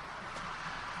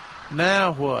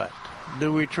 Now what?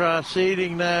 Do we try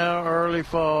seeding now, early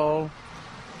fall,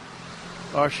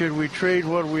 or should we treat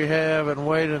what we have and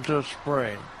wait until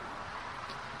spring?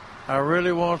 I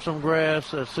really want some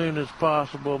grass as soon as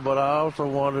possible, but I also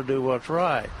want to do what's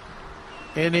right.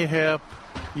 Any help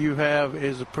you have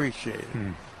is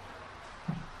appreciated.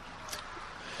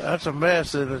 That's a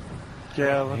mess, isn't it,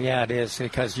 Calvin? Yeah, it is,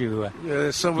 because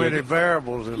there's so many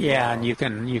variables involved. Yeah, and you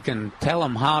can tell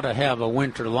them how to have a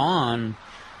winter lawn,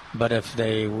 but if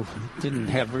they didn't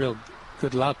have real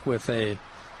good luck with a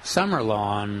summer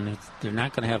lawn, they're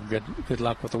not going to have good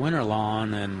luck with the winter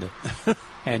lawn,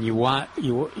 and you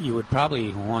would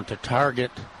probably want to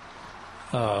target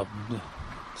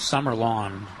summer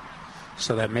lawn,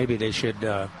 so that maybe they should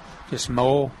just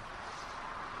mow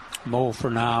for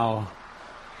now,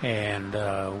 and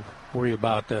worry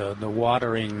about the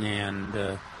watering,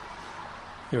 and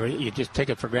you just take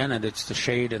it for granted it's the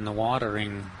shade and the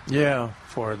watering. Yeah.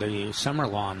 For the summer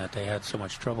lawn that they had so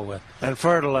much trouble with. And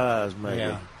fertilize, maybe.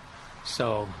 Yeah.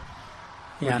 So.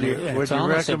 Yeah, would you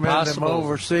recommend them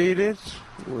overseed it?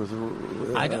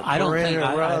 I don't think.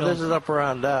 This is up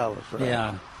around Dallas, right?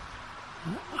 Yeah.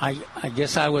 I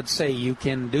guess I would say you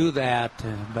can do that,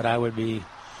 but I would be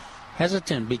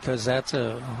hesitant, because that's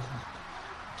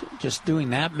just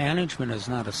doing that management is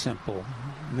not a simple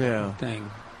thing.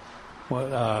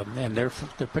 Well, and they're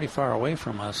pretty far away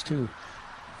from us too.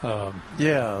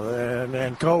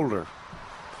 And colder.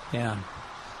 Yeah.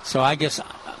 So I guess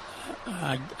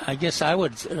I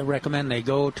would recommend they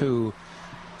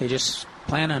just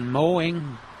plan on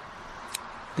mowing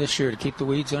this year to keep the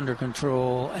weeds under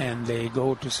control, and they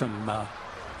go to some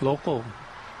local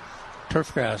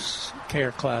turfgrass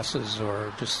care classes,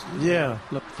 or just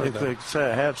look for if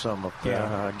they have some up there.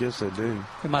 Yeah. I guess they do.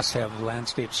 They must have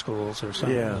landscape schools or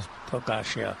something. Yeah. Oh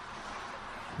gosh, yeah.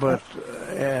 But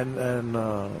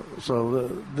so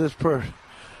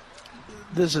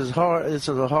this is hard. It's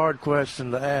a hard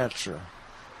question to answer.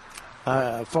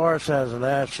 Forrest has an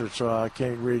answer, so I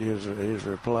can't read his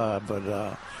reply,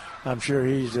 but I'm sure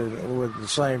he's with the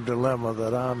same dilemma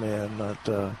that I'm in.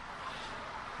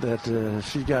 That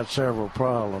she got several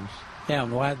problems. Yeah,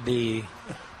 and of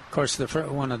course,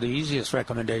 one of the easiest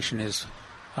recommendation is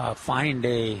find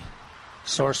a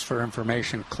source for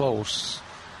information close.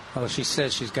 Well, she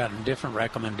says she's gotten different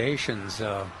recommendations.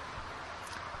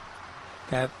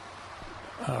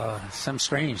 Some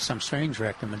strange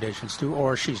recommendations too,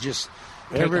 or she's just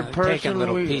taking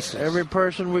little pieces. Every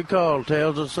person we call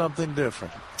tells us something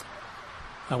different.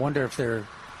 I wonder if they're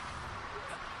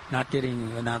not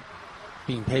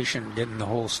being patient, getting the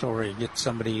whole story. Get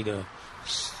somebody to,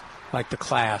 like the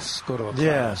class, go to a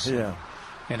class.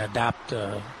 And adapt.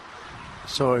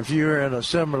 So if you're in a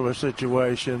similar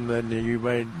situation, then you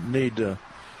may need to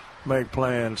make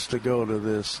plans to go to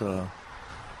this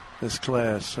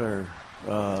class, or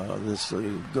this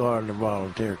garden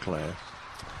volunteer class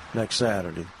next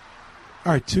Saturday.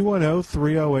 All right,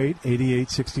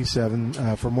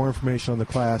 210-308-8867. For more information on the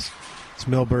class, it's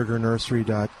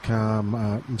millburgernursery.com.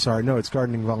 I'm sorry, no, it's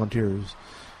Gardening Volunteers.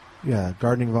 Yeah,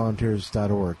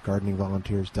 gardeningvolunteers.org,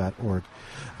 gardeningvolunteers.org.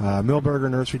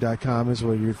 Millburgernursery.com is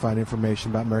where you'd find information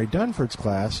about Mary Dunford's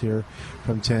class here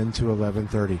from 10 to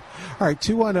 11:30. All right,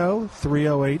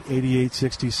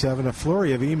 210-308-8867. A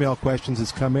flurry of email questions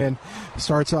has come in.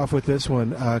 Starts off with this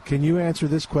one. Can you answer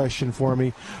this question for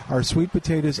me? Are sweet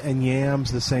potatoes and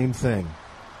yams the same thing?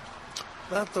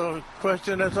 That's the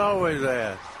question that's always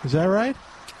asked. Is that right?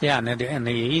 Yeah, and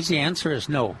the easy answer is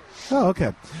no. Oh,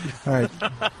 okay. All right.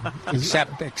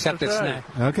 except it's not.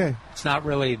 Okay. It's not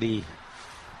really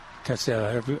because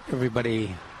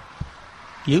everybody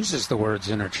uses the words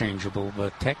interchangeable,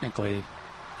 but technically,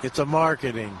 it's a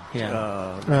marketing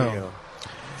deal.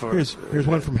 Here's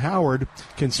one from Howard.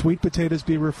 Can sweet potatoes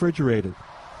be refrigerated?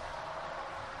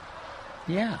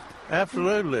 Yeah.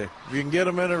 Absolutely. If you can get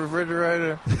them in a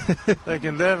refrigerator, they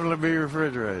can definitely be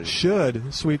refrigerated.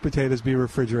 Should sweet potatoes be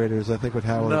refrigerated, is I think what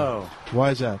Howard... No.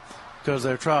 Why is that? Because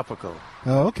they're tropical.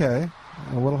 Oh, okay.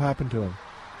 Well, what'll happen to them?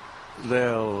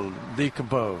 They'll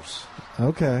decompose.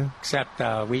 Okay. Except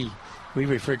we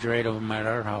refrigerate them at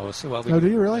our house. Well, do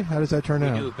you really? How does that turn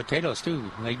out? We do. Potatoes, too.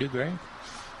 They do great.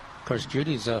 Of course,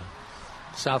 Judy's a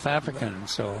South African,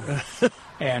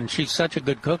 and she's such a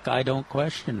good cook, I don't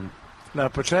question. Now,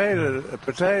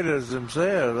 potatoes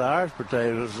themselves, Irish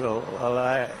potatoes,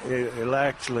 will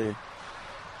actually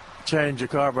change the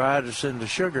carbohydrates into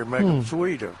sugar, make them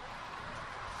sweeter.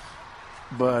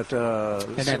 But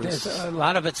a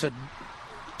lot of it's a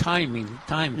time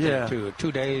thing too.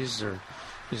 2 days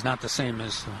is not the same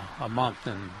as a month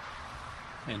in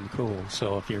cool.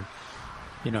 So if you're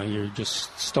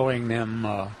just storing them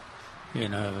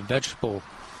in a vegetable,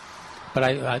 but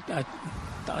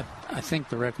I think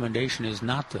the recommendation is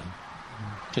not to,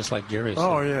 just like Jerry said.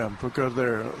 Oh yeah, because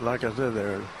they're, like I said,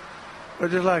 they're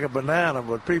just like a banana,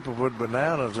 but people put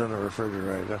bananas in the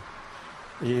refrigerator.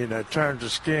 It turns the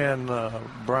skin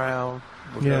brown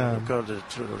because it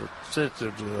sits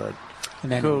at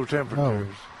cool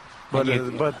temperatures. But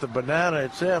the banana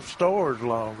itself stores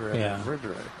longer in the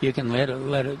refrigerator. You can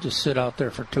let it just sit out there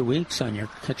for 2 weeks on your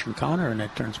kitchen counter, and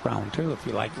it turns brown too if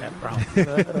you like that brown.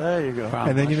 There you go.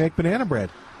 And then you make banana bread.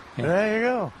 Yeah. There you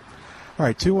go. All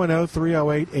right,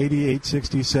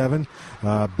 210-308-8867.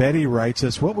 Betty writes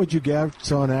us, what would you guess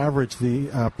on average the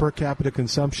per capita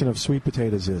consumption of sweet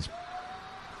potatoes is?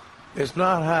 It's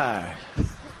not high.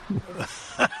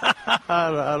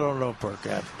 I don't know per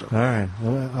capita. All right.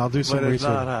 Well, I'll do some research. But it's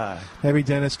not high. Maybe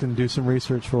Dennis can do some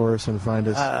research for us and find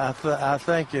us. I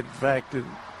think, in fact,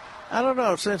 I don't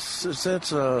know, since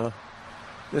this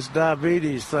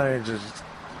diabetes thing has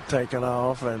taken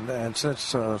off, and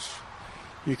since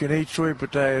you can eat sweet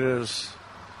potatoes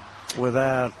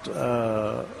without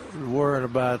worrying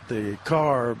about the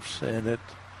carbs in it,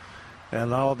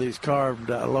 and all these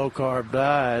low-carb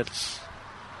diets,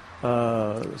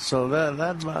 so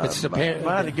that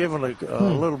might have given a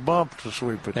little bump to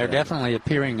sweet potatoes. They're definitely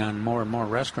appearing on more and more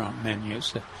restaurant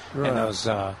menus. Right. And those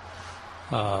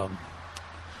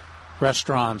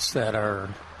restaurants that are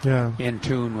in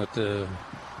tune with the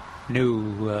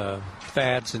new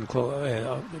fads, and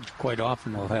quite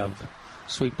often will have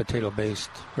sweet potato-based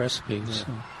recipes.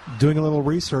 Yeah. Doing a little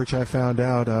research, I found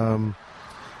out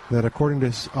that according to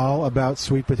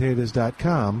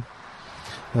allaboutSweetPotatoes.com,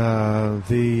 in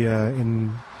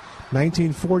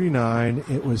 1949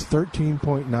 it was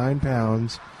 13.9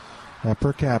 pounds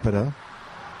per capita,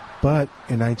 but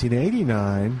in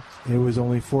 1989 it was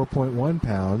only 4.1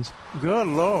 pounds. Good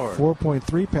Lord.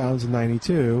 4.3 pounds in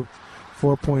 92.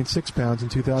 4.6 pounds in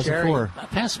 2004. Jerry,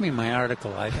 pass me my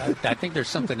article. I think there's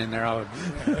something in there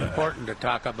important to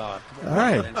talk about. All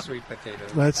right. Than sweet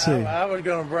potatoes. Let's see. I was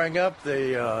going to bring up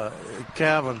the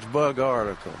Calvin's Bug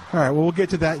article. All right. Well, we'll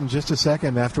get to that in just a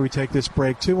second after we take this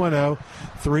break.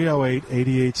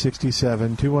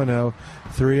 210-308-8867.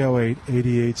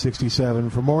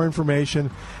 210-308-8867. For more information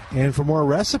and for more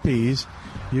recipes,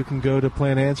 you can go to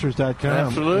plantanswers.com.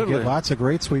 Absolutely. You get lots of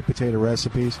great sweet potato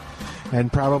recipes,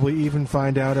 and probably even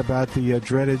find out about the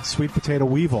dreaded sweet potato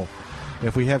weevil.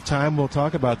 If we have time, we'll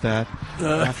talk about that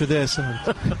after this.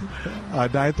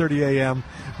 9:30 a.m.,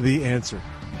 The Answer.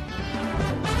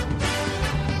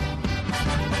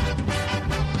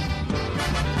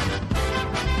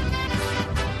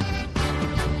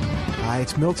 Hi,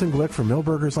 it's Milton Glick from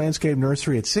Milberger's Landscape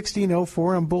Nursery at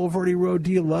 1604 on Boulevardy Road.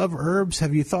 Do you love herbs?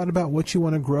 Have you thought about what you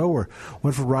want to grow or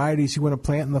what varieties you want to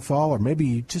plant in the fall? Or maybe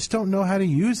you just don't know how to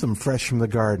use them fresh from the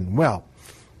garden. Well,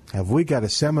 have we got a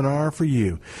seminar for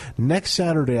you. Next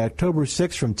Saturday, October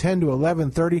 6th from 10 to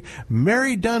 11:30,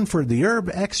 Mary Dunford, the herb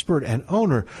expert and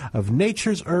owner of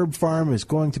Nature's Herb Farm, is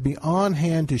going to be on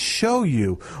hand to show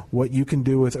you what you can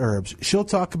do with herbs. She'll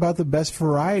talk about the best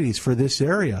varieties for this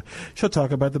area. She'll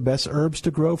talk about the best herbs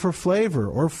to grow for flavor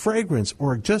or fragrance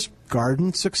or just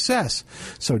garden success.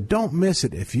 So don't miss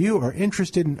it. If you are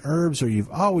interested in herbs or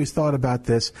you've always thought about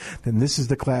this, then this is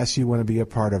the class you want to be a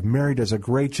part of. Mary does a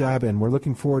great job, and we're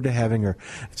looking forward forward to having her.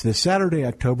 It's this Saturday,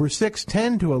 October 6th,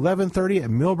 10 to 11:30 at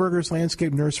Milberger's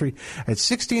Landscape Nursery at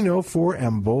 1604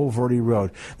 and Boulevardy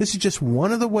Road. This is just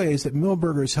one of the ways that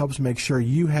Milberger's helps make sure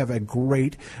you have a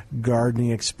great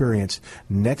gardening experience.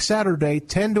 Next Saturday,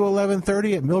 10 to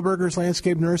 11:30 at Milberger's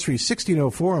Landscape Nursery,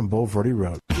 1604 on Boulevardy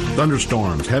Road.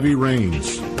 Thunderstorms, heavy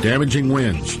rains, damaging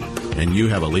winds, and you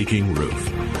have a leaking roof.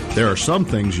 There are some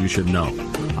things you should know.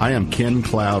 I am Ken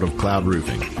Cloud of Cloud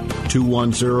Roofing,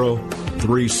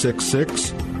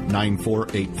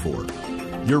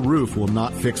 210-366-9484. Your roof will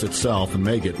not fix itself and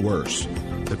may get worse.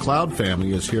 The Cloud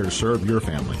family is here to serve your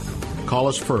family. Call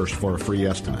us first for a free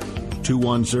estimate,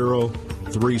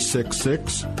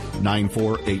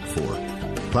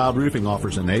 210-366-9484. Cloud Roofing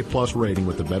offers an A-plus rating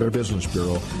with the Better Business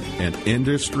Bureau and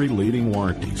industry-leading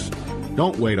warranties.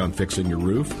 Don't wait on fixing your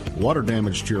roof. Water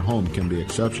damage to your home can be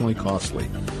exceptionally costly.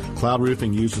 Cloud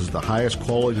Roofing uses the highest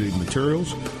quality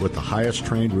materials with the highest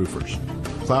trained roofers.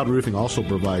 Cloud Roofing also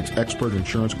provides expert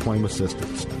insurance claim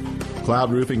assistance.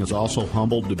 Cloud Roofing is also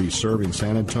humbled to be serving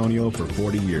San Antonio for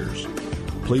 40 years.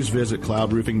 Please visit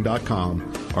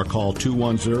cloudroofing.com or call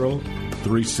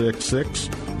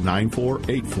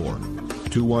 210-366-9484.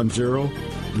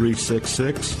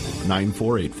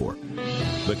 210-366-9484.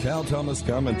 The Cal Thomas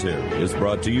Commentary is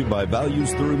brought to you by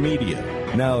Values Through Media.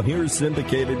 Now here's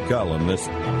syndicated columnist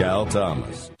Cal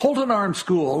Thomas. Holton Arms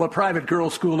School, a private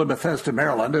girls' school in Bethesda,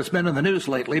 Maryland, has been in the news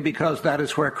lately because that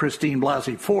is where Christine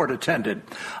Blasey Ford attended.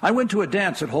 I went to a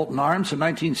dance at Holton Arms in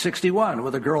 1961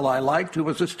 with a girl I liked who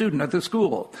was a student at the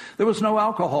school. There was no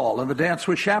alcohol and the dance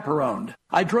was chaperoned.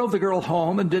 I drove the girl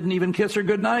home and didn't even kiss her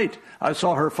goodnight. I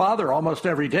saw her father almost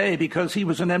every day because he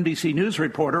was an NBC News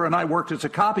reporter and I worked as a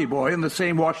copy boy in the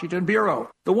same Washington bureau.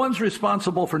 The ones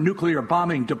responsible for nuclear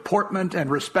bombing, deportment, and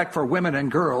respect for women and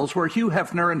girls were Hugh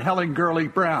Hefner and Helen Gurley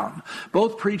Brown.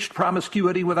 Both preached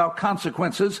promiscuity without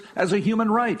consequences as a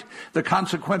human right. The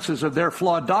consequences of their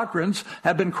flawed doctrines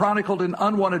have been chronicled in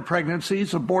unwanted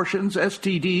pregnancies, abortions,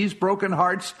 STDs, broken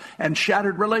hearts, and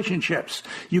shattered relationships.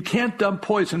 You can't dump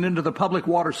poison into the public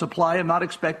water supply and not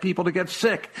expect people to get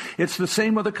sick. It's the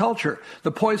same with the culture.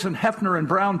 The poison Hefner and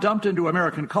Brown dumped into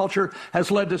American culture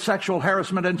has led to sexual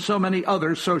harassment and so many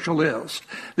other social ills.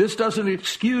 This doesn't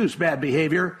excuse bad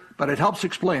behavior, but it helps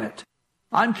explain it.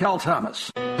 I'm Cal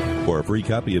Thomas. For a free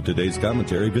copy of today's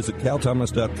commentary, visit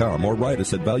calthomas.com or write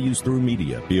us at Values Through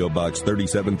Media, P.O. Box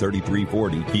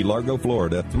 373340, Key Largo,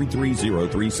 Florida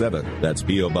 33037. That's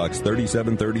P.O. Box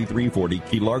 373340,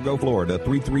 Key Largo, Florida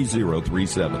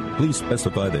 33037. Please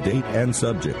specify the date and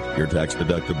subject. Your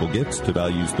tax-deductible gifts to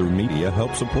Values Through Media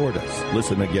help support us.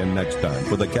 Listen again next time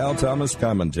for the Cal Thomas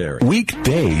Commentary.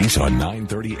 Weekdays on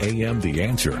 9:30 a.m. The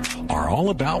Answer are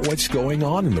all about what's going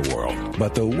on in the world,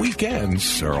 but the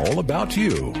weekends are all about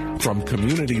you. From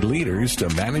community leaders to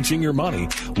managing your money,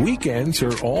 weekends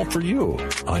are all for you.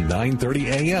 On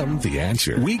 9:30 a.m. The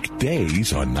Answer.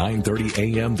 Weekdays on 9:30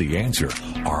 a.m. The Answer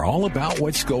are all about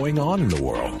what's going on in the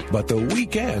world, but the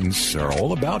weekends are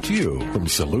all about you. From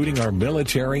saluting our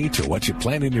military to what you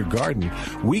plant in your garden,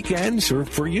 weekends are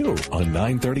for you. On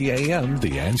 9:30 a.m.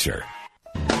 The Answer.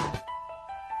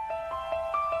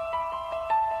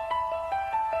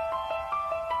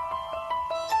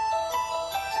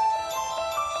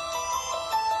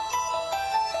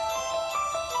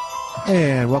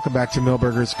 And welcome back to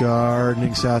Milberger's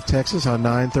Gardening, South Texas on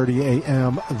 9:30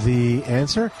 a.m. The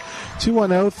Answer.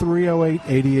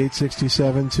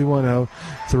 210-308-8867,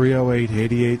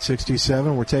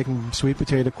 210-308-8867. We're taking sweet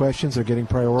potato questions. They're getting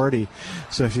priority.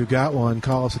 So if you've got one,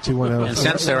 call us at 210. And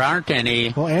since there aren't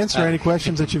any... Well, answer any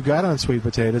questions that you've got on sweet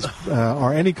potatoes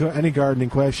or any gardening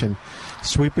question.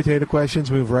 Sweet potato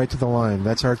questions, move right to the line.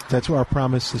 That's our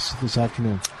promise this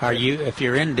afternoon. Are you, if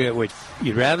you're into it,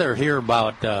 you'd rather hear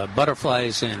about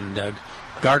butterflies and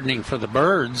gardening for the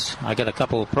birds? I got a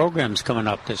couple of programs coming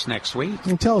up this next week.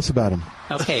 And tell us about them.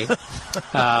 Okay.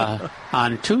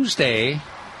 On Tuesday,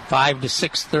 5 to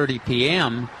 6:30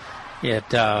 p.m. at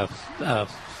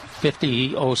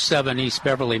 5007 East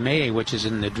Beverly May, which is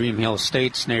in the Dream Hill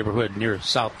Estates neighborhood near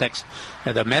South Texas,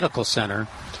 at the Medical Center,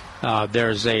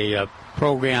 there's a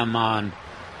program on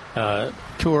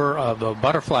tour of a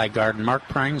butterfly garden, Mark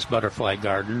Prang's butterfly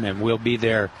garden, and I'll be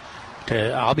there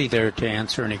to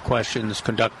answer any questions,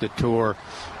 conduct the tour,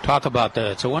 talk about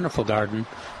it's a wonderful garden,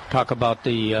 talk about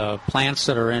the plants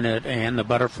that are in it and the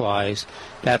butterflies.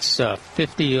 That's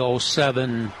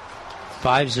 5007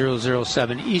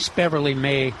 East Beverly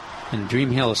May in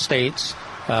Dream Hill Estates.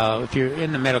 If you're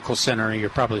in the Medical Center, you're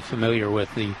probably familiar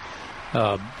with the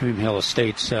Dream Hill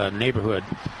Estates neighborhood.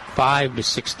 5 to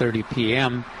 6:30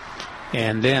 p.m.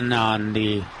 And then on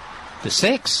the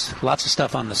 6th, lots of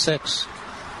stuff on the 6th,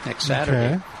 next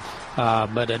Saturday.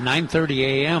 But at 9:30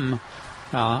 a.m.,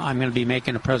 I'm going to be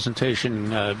making a presentation,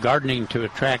 gardening to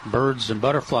attract birds and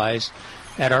butterflies,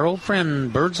 at our old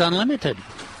friend Birds Unlimited.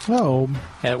 Oh.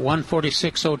 At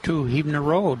 14602 Huebner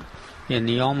Road in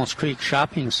the Almos Creek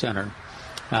Shopping Center.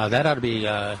 That ought to be,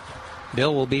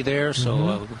 Bill will be there,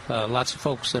 so lots of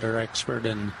folks that are expert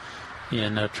in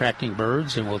attracting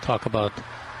birds, and we'll talk about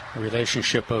the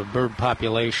relationship of bird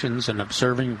populations and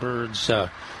observing birds to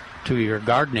your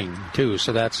gardening, too.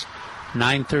 So that's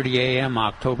 9:30 a.m.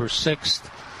 October 6th.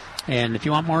 And if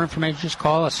you want more information, just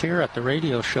call us here at the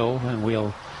radio show, and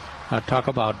we'll talk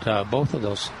about both of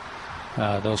those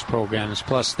programs,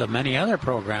 plus the many other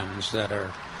programs that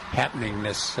are happening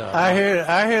this. I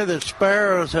hear that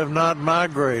sparrows have not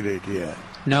migrated yet.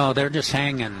 No, they're just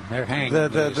hanging. They're hanging.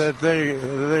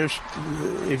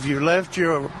 If you left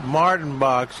your martin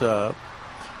box up,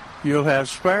 you'll have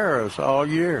sparrows all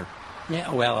year.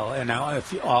 Yeah, well, and now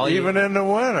if even in the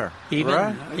winter,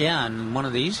 right? Yeah, and one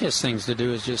of the easiest things to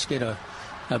do is just get a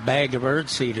bag of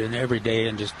birdseed every day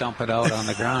and just dump it out on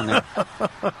the ground.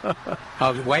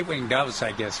 White-winged doves,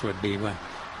 I guess, would be one.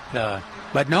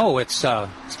 But no, it's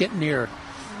getting near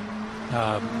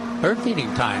bird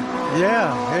feeding time.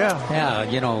 Yeah.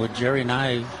 You know, Jerry and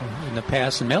I in the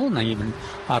past, and Milton even,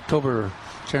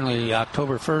 generally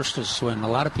October 1st is when a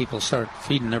lot of people start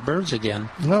feeding their birds again.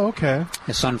 Oh, okay.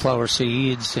 The sunflower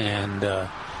seeds and the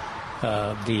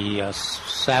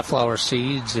safflower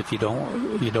seeds, if you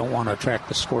don't want to attract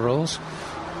the squirrels.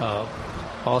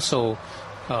 Also,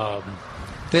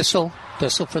 thistle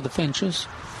for the finches.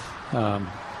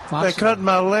 They cut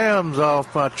my limbs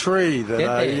off my tree that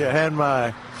I had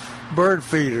my bird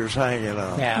feeders hanging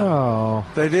on. Yeah. Oh.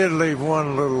 They did leave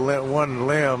one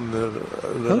limb that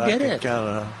Who I did could it?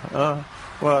 kind of.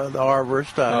 Well, the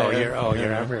arborist. Your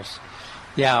arborist.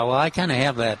 Yeah. Well, I kind of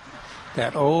have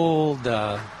that old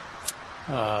the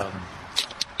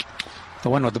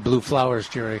one with the blue flowers,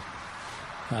 Jerry.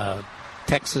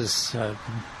 Texas.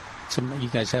 You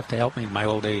guys have to help me in my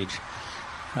old age.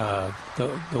 You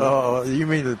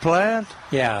mean the plant?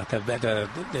 Yeah,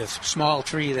 the small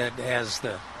tree that has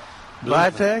the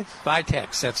Vitex?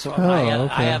 Vitex. That's what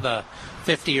I have a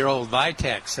 50-year-old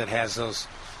Vitex that has those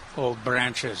old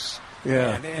branches.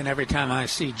 Yeah. And every time I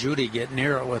see Judy get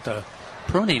near it with a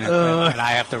pruning equipment,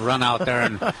 I have to run out there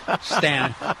and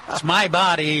stand. It's my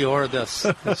body or this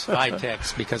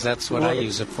Vitex, because that's what I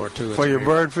use it for too. For your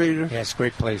bird feeder? Yeah, it's a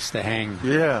great place to hang.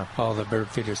 Yeah. All the bird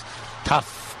feeders.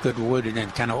 Tough, good wood, and then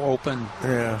kind of open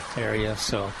area.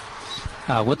 So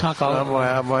we'll talk all. I'm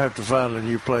gonna have to find a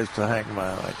new place to hang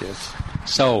mine, I guess.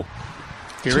 So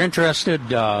if you're interested,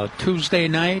 Tuesday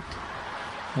night,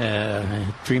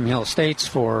 Dream Hill Estates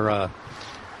for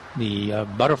the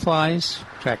butterflies,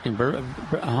 attracting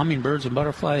hummingbirds and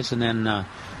butterflies, and then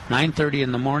 9:30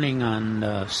 in the morning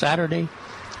on Saturday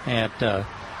at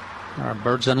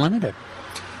Birds Unlimited.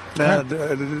 Now,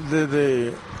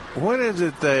 when is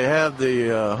it they have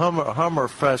the Hummer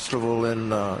Festival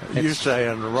in, you say,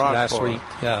 in Rockport? Last week.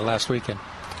 Yeah, last weekend.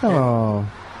 Oh.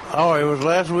 Oh, it was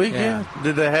last weekend? Yeah.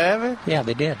 Did they have it? Yeah,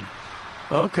 they did.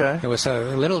 Okay. It was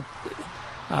a little...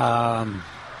 I'm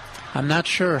not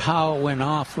sure how it went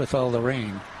off with all the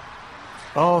rain.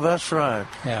 Oh, that's right.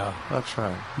 Yeah. That's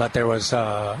right. But there was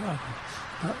our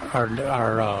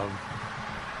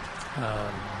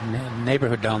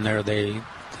neighborhood down there, they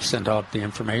sent out the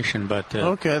information, but...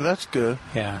 okay, that's good.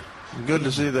 Yeah. Good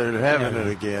to see they're having it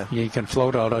again. You can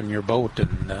float out on your boat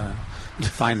and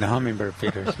find the hummingbird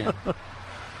feeders, yeah.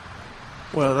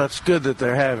 Well, that's good that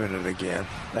they're having it again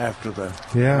after the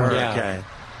hurricane.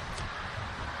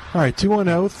 All right,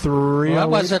 210-308. What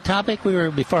was the topic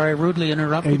before I rudely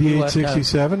interrupted you?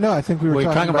 8867. No, I think we were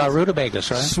talking about rutabagas,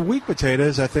 right? Sweet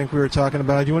potatoes, I think we were talking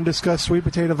about. You want to discuss sweet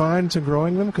potato vines and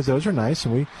growing them? Because those are nice,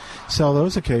 and we sell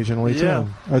those occasionally, too.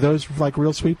 Are those like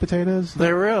real sweet potatoes?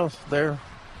 They're real. They're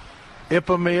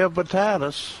Ipomoea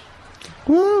batatas.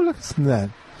 Woo, look at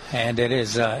that. And it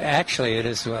is, I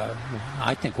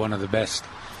think, one of the best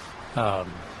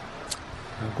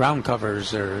ground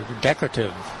covers or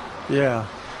decorative. Yeah.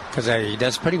 Because he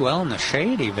does pretty well in the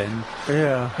shade, even.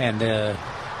 Yeah. And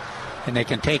they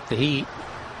can take the heat.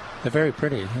 They're very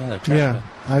pretty. Yeah,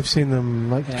 I've seen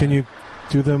them. Can you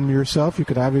do them yourself? You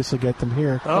could obviously get them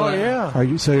here. Oh, yeah. Are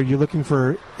you looking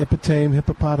for Ipotame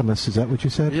hippopotamus? Is that what you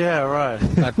said? Yeah, right.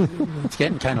 But it's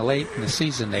getting kind of late in the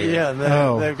season.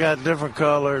 They've got different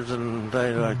colors and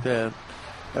things like that.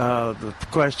 The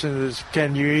question is,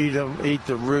 can you eat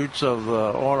the roots of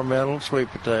the ornamental sweet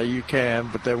potato? You can,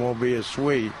 but they won't be as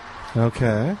sweet.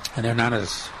 Okay. And they're not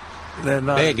as big, in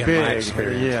my experience.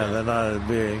 Yeah, they're not as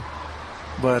big.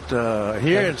 But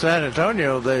here in San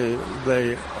Antonio, they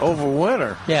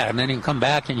overwinter. Yeah, and then you can come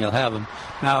back and you'll have them.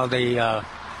 Now, I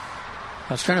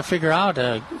was trying to figure out,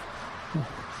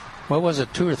 what was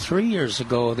it, 2 or 3 years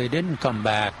ago, they didn't come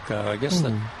back. I guess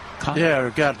it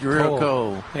got real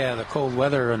cold. Yeah, the cold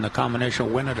weather and the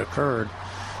combination when it occurred.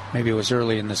 Maybe it was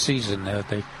early in the season that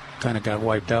they kind of got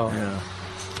wiped out. Yeah.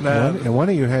 And one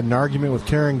of you had an argument with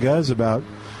Karen Guz about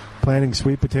planting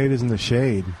sweet potatoes in the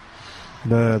shade.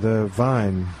 The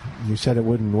vine. You said it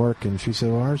wouldn't work, and she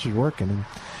said, well, ours is working. And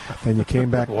then you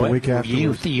came back the week after.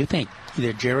 You think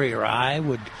either Jerry or I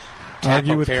would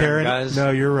argue with Karen? Guz? No,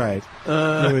 you're right.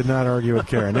 I would not argue with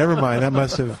Karen. Never mind. That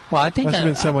must have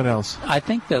been someone else. I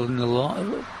think that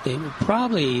they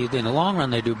probably, in the long run,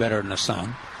 they do better in the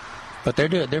sun. But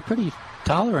they're pretty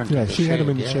tolerant. Yeah, of the she had shade,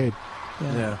 them in the shade.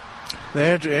 Yeah.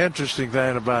 The interesting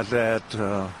thing about that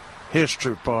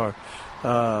history part,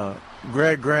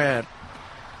 Greg Grant,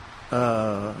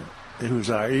 who's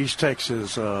our East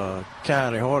Texas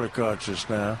county horticulturist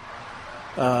now,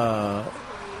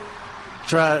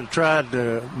 tried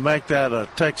to make that a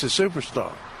Texas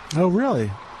superstar. Oh,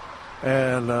 really?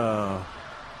 And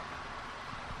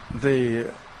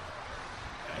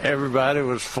everybody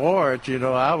was for it. You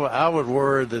know, I was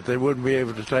worried that they wouldn't be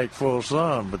able to take full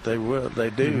sun, but they will. They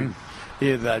do. Mm-hmm. He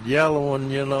had that yellow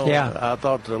one, you know. Yeah. I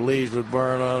thought the leaves would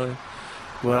burn on it.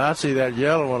 When I see that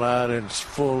yellow one out in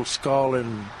full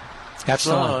scalding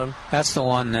sun. That's the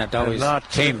one that always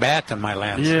came back in my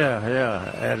lands.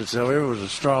 Yeah. And so it was the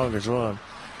strongest one.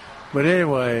 But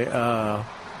anyway,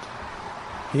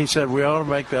 he said we ought to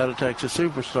make that a Texas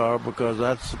superstar because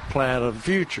that's the plant of the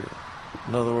future.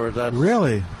 In other words, that's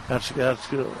really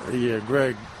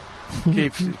Greg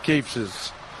keeps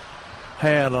his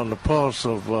hand on the pulse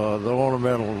of the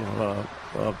ornamental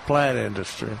plant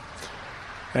industry,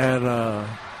 and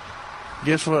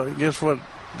guess what?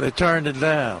 They turned it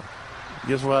down.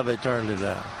 Guess why they turned it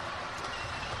down?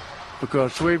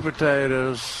 Because sweet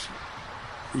potatoes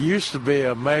used to be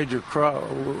a major crop.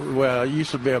 Well, it used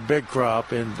to be a big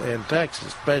crop in Texas,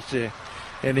 especially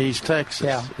in East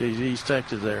Texas. Yeah. East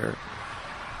Texas area.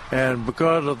 And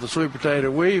because of the sweet potato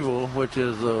weevil, which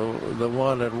is the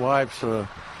one that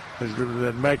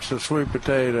that makes the sweet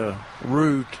potato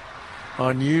root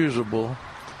unusable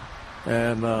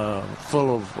and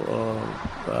full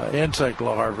of insect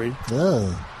larvae.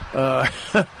 And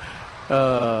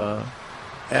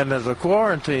there's a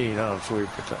quarantine on sweet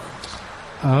potatoes.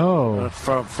 Oh.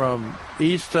 From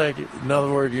East Texas. In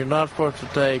other words, you're not supposed to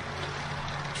take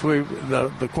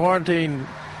the quarantine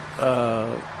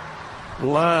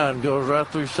line goes right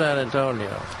through San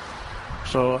Antonio.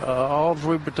 So all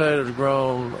sweet potatoes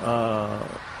grown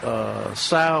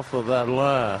south of that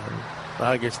line,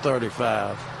 I guess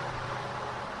 35.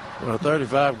 Well,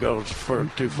 35 goes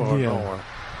too far north.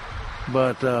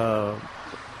 But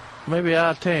maybe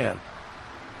I-10.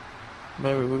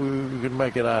 Maybe we could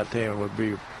make it I-10 would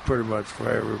be pretty much for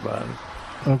everybody.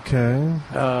 Okay.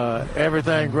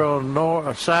 Everything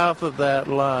grown south of that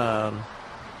line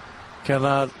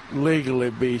cannot legally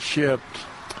be shipped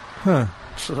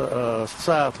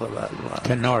south of that line.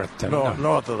 To north.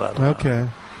 North of that line. Okay.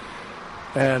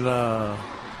 And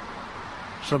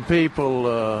some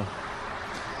people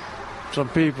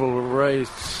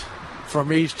raised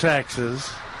from East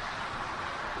Texas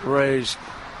raised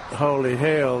holy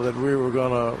hell that we were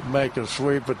going to make a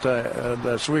sweet potato, they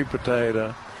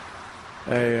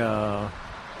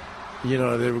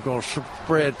were going to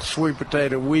spread sweet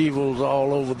potato weevils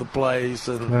all over the place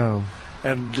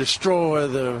and destroy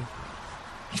the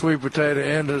sweet potato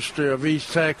industry of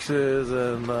East Texas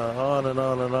and on and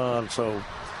on and on. So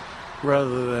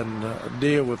rather than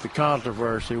deal with the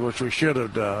controversy, which we should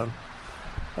have done,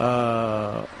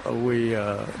 we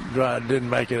didn't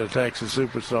make it a Texas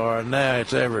superstar, and now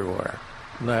it's everywhere.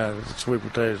 Now the sweet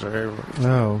potatoes are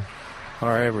everywhere.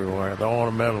 Are everywhere. The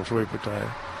ornamental sweet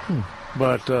potato.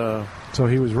 But so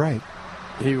he was right.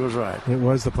 He was right. It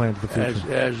was the plant of the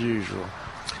future, as usual.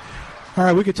 All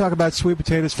right, we could talk about sweet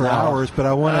potatoes for hours, but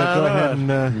I want to go ahead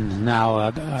and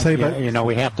now tell you about.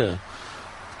 We have to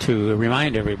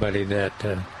remind everybody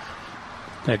that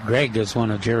Greg is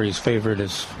one of Jerry's favorite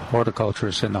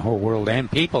horticulturists in the whole world,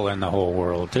 and people in the whole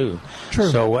world too. True.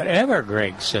 So whatever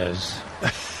Greg says,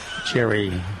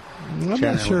 Jerry. I'm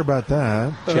not sure about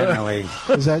that. Generally,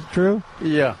 is that true?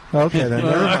 Yeah. Okay, then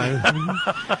never mind.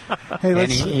 Hey,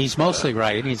 and he's mostly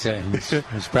right. He's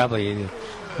probably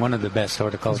one of the best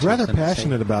horticulturists. He's rather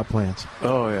passionate about plants.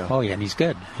 Oh yeah. Oh yeah, and he's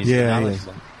good. He's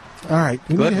knowledgeable. All right,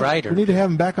 good writer. We need to have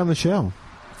him back on the show.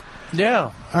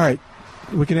 Yeah. All right,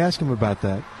 we can ask him about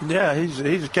that. Yeah, he's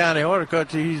a county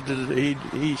horticulturist.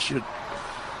 He should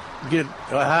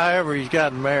however, he's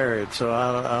gotten married, so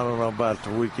I don't know about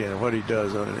the weekend, what he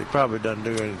does on it. He probably doesn't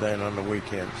do anything on the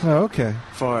weekends. Oh, okay.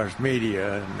 As far as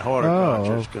media and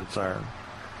horticulture is concerned.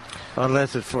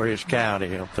 Unless it's for his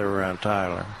county up there around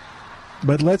Tyler.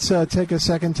 But let's take a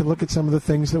second to look at some of the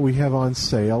things that we have on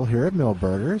sale here at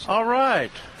Millburgers. All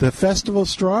right. The festival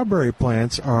strawberry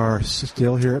plants are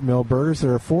still here at Millburgers.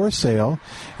 They're for sale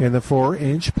in the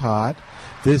 4-inch pot.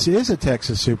 This is a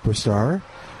Texas superstar,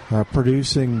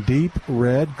 producing deep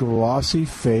red, glossy,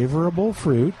 favorable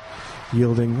fruit,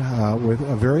 yielding with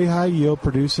a very high yield,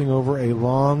 producing over a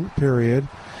long period.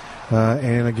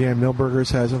 And again,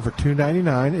 Millburgers has them for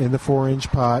 $2.99 in the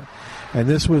 4-inch pot. And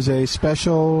this was a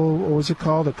special, what was it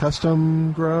called, a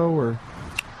custom grow? Or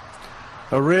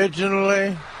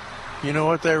originally, you know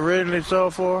what they originally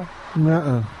sold for?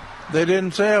 Nuh-uh. They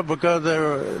didn't sell because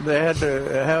they had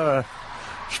to have a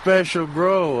special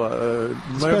grow.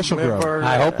 Special grow.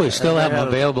 I hope we still have them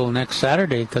available next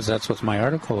Saturday, because that's what my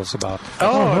article was about.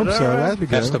 Oh, I hope so. Right? That'd be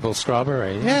good. Festival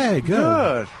strawberry. Yeah,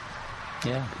 good.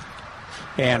 Yeah.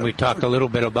 And we talked a little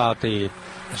bit about the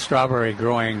strawberry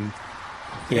growing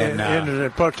in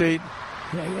the Poteet.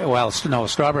 Well, no,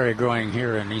 strawberry growing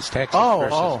here in East Texas.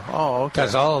 Okay.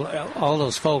 Because all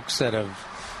those folks that have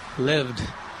lived,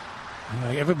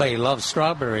 everybody loves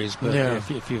strawberries, but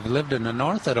if you've lived in the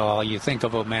north at all, you think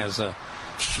of them as a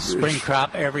spring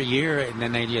crop every year, and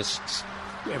then they just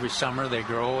every summer they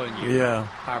grow and you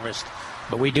harvest.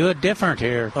 But we do it different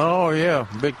here. Oh, yeah,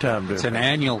 big time different. It's an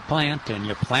annual plant, and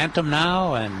you plant them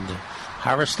now and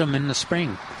harvest them in the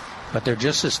spring. But they're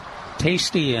just as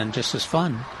tasty and just as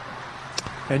fun.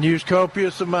 And use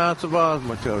copious amounts of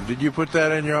Osmocote. Did you put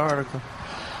that in your article?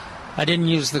 I didn't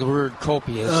use the word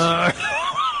copious.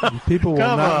 People will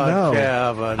not know.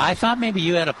 Calvin. I thought maybe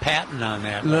you had a patent on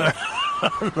that. No.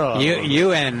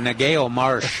 You and Gail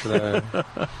Marsh, the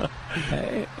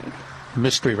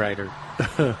mystery writer.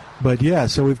 But yeah,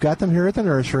 so we've got them here at the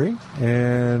nursery,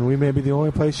 and we may be the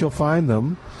only place you'll find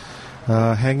them.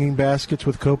 Hanging baskets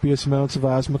with copious amounts of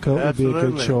Osmocote would be a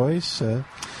good choice.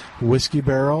 Whiskey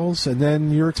barrels, and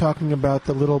then you were talking about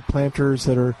the little planters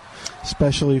that are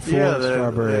specially for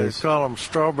strawberries. They call them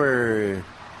strawberry.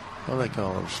 What do they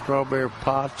call them? Strawberry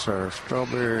pots or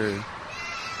strawberry.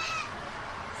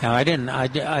 Now I didn't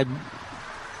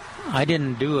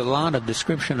do a lot of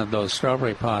description of those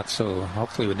strawberry pots, so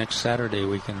hopefully next Saturday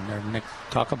we can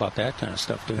talk about that kind of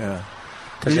stuff too. Yeah.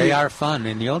 Because they are fun.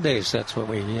 In the old days, that's what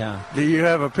we. Do you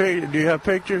have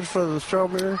pictures for the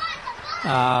strawberry?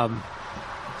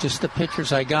 Just the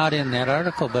pictures I got in that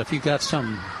article. But if you got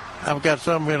some, I've got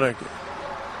some in a.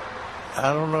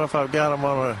 I don't know if I've got them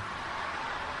on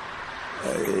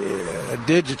a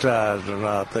digitized or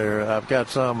not. There, I've got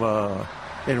some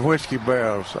in whiskey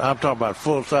barrels. I'm talking about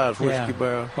full size whiskey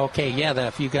barrels. Okay,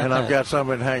 if you got. And I've got some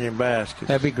in hanging baskets.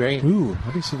 That'd be great. Ooh,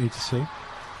 that'd be neat to see.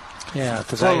 Yeah,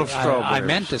 because I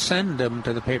meant to send them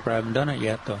to the paper. I haven't done it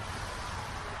yet, though.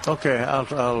 Okay, I'll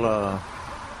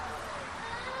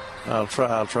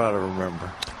try to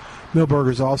remember.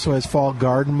 Millburgers also has fall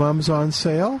garden mums on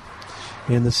sale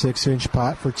in the 6-inch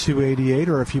pot for $2.88,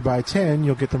 or if you buy 10,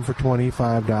 you'll get them for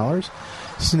 $25.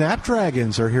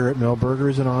 Snapdragons are here at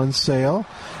Millburgers and on sale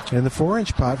in the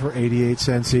 4-inch pot for 88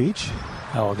 cents each.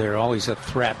 Oh, they're always a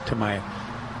threat to my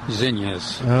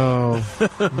zinnias. Oh,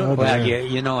 well,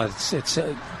 you know,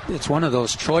 it's one of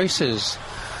those choices.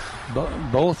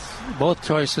 Both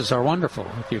choices are wonderful.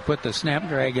 If you put the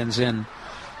snapdragons in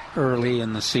early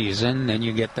in the season, then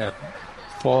you get that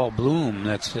fall bloom.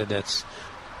 That's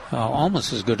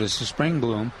almost as good as the spring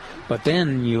bloom. But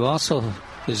then you also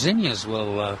the zinnias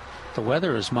will. The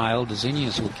weather is mild. The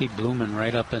zinnias will keep blooming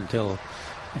right up until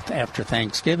after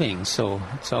Thanksgiving. So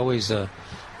it's always a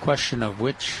question of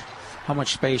how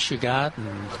much space you got and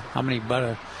how many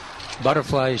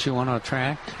butterflies you want to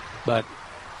attract. But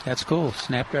that's cool.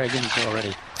 Snapdragons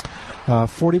already.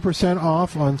 40%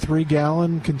 off on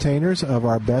 3-gallon containers of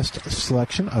our best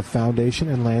selection of foundation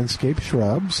and landscape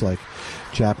shrubs like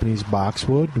Japanese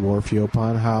boxwood, dwarf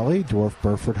Yopon holly, dwarf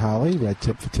Burford holly, red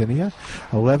tip Photinia.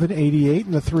 $11.88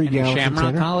 in the 3-gallon container.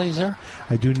 Shamrock hollies there?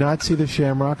 I do not see the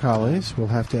shamrock hollies. We'll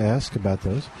have to ask about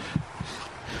those.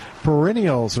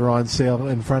 Perennials are on sale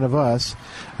in front of us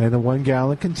in the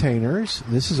 1-gallon containers.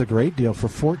 This is a great deal for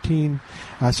 $4.18,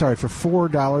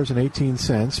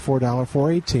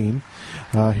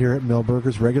 $4.18 here at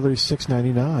Millburgers, regularly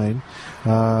 $6.99.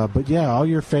 But yeah, all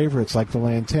your favorites like the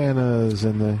lantanas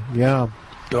and the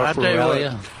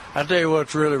I tell you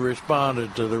what's really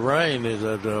responded to the rain is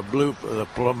the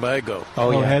plumbago.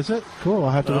 Oh, yeah. Has it? Cool.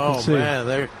 I'll have to look and see. Oh, man,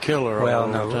 they're killer all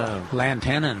the time.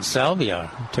 Lantana and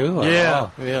salvia, too.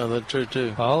 Yeah, they're true,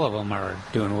 too. All of them are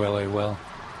doing really well.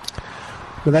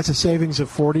 But that's a savings of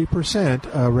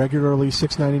 40%. Regularly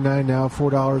 $6.99, now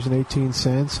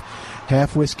 $4.18.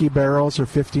 Half whiskey barrels are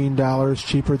 $15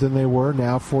 cheaper than they were,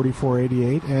 now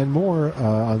 $44.88, and more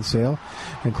on sale,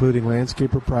 including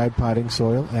Landscaper Pride potting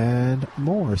soil and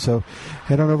more. So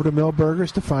head on over to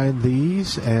Millburgers to find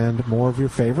these and more of your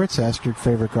favorites. Ask your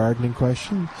favorite gardening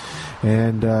question,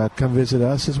 and come visit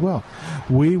us as well.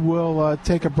 We will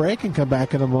take a break and come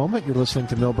back in a moment. You're listening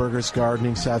to Millburgers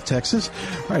Gardening South Texas,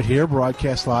 right here,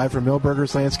 broadcast live from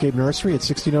Millburgers Landscape Nursery at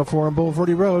 1604 on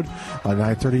Boulevardy Road on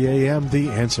 9:30 a.m. The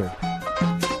Answer.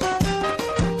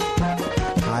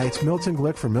 Hi, it's Milton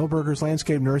Glick from Millburgers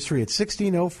Landscape Nursery at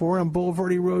 1604 on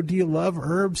Boulevardy Road. Do you love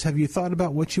herbs? Have you thought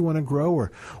about what you want to grow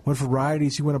or what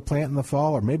varieties you want to plant in the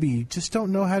fall? Or maybe you just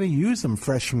don't know how to use them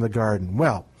fresh from the garden.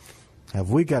 Well, have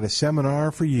we got a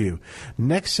seminar for you.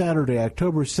 Next Saturday,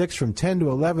 October 6th from 10 to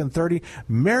 11:30,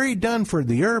 Mary Dunford,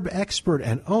 the herb expert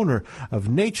and owner of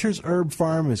Nature's Herb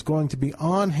Farm, is going to be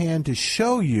on hand to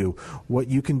show you what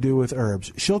you can do with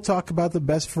herbs. She'll talk about the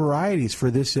best varieties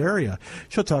for this area.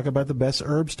 She'll talk about the best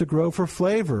herbs to grow for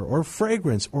flavor or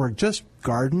fragrance or just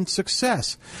garden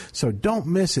success. So don't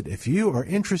miss it. If you are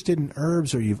interested in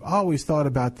herbs or you've always thought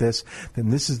about this, then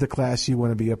this is the class you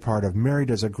want to be a part of. Mary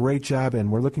does a great job,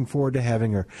 and we're looking forward to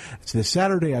having her. It's this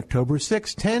Saturday, October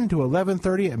 6th, 10 to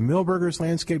 11:30 at Millburgers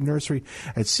Landscape Nursery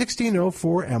at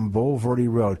 1604 and Boulevardy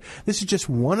Road. This is just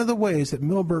one of the ways that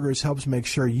Millburgers helps make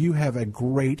sure you have a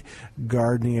great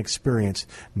gardening experience.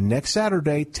 Next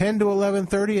Saturday, 10 to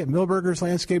 11:30 at Millburgers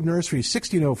Landscape Nursery,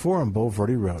 1604 on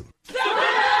Boulevardy Road.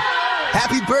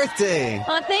 Happy birthday!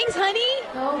 Aw, thanks, honey.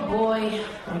 Oh, boy.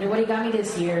 Wonder what he got me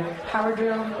this year. Power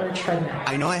drill or a treadmill?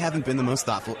 I know I haven't been the most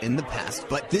thoughtful in the past,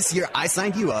 but this year I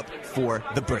signed you up for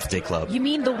the birthday club. You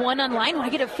mean the one online where I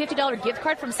get a $50 gift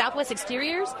card from Southwest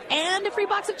Exteriors and a free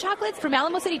box of chocolates from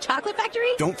Alamo City Chocolate Factory?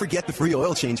 Don't forget the free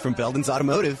oil change from Belden's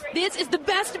Automotive. This is the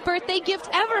best birthday gift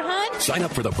ever, hon. Sign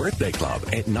up for the birthday club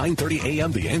at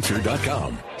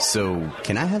 930amtheanswer.com. So,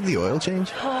 can I have the oil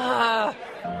change?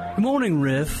 Good morning,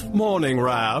 Riff. Morning,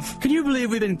 Ralph. Can you believe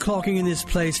we've been clocking in this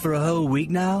place for a whole week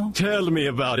now? Tell me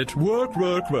about it. Work,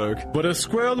 work, work. But a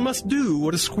squirrel must do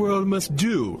what a squirrel must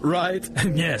do, right?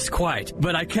 Yes, quite.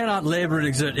 But I cannot labor and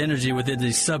exert energy within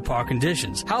these subpar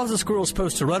conditions. How is a squirrel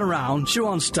supposed to run around, chew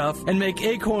on stuff, and make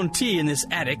acorn tea in this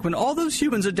attic when all those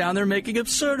humans are down there making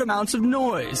absurd amounts of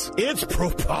noise? It's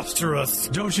preposterous.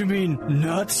 Don't you mean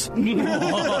nuts?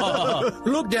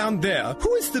 Look down there.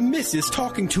 Who is the missus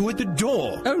talking to at the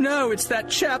door? Oh, no, it's that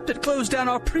chap that closed down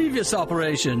our previous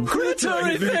operation. Critter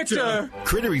Evictor!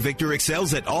 Critter Evictor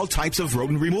excels at all types of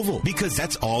rodent removal because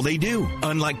that's all they do.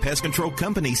 Unlike pest control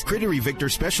companies, Critter Evictor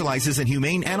specializes in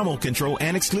humane animal control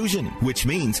and exclusion, which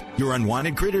means your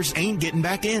unwanted critters ain't getting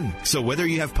back in. So whether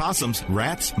you have possums,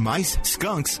 rats, mice,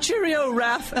 skunks... Cheerio,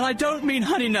 Raph, and I don't mean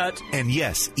honey nut. And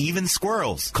yes, even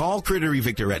squirrels. Call Critter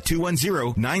Evictor at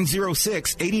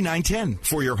 210-906-8910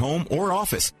 for your home or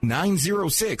office.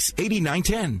 906-8910.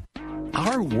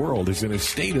 Our world is in a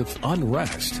state of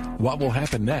unrest. What will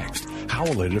happen next? How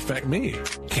will it affect me?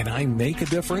 Can I make a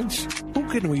difference? Who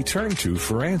can we turn to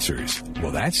for answers?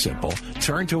 Well, that's simple.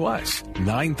 Turn to us.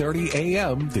 9:30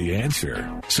 a.m. The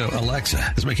Answer. So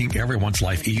Alexa is making everyone's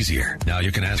life easier. Now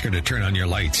you can ask her to turn on your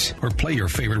lights or play your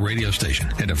favorite radio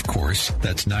station. And of course,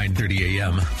 that's 9:30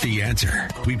 a.m. The Answer.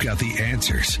 We've got the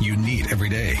answers you need every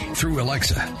day through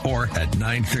Alexa or at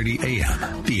 9:30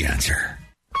 a.m. The Answer.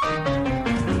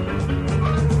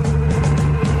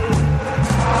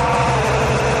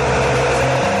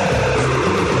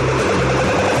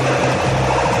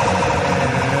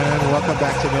 Welcome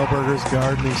back to Millburgers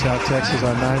Gardening South Texas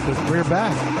on 9. We're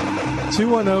back.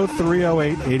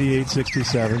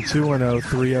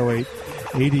 210-308-8867.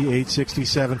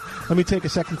 210-308-8867. Let me take a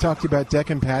second to talk to you about deck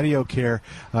and patio care.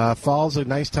 Fall's a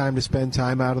nice time to spend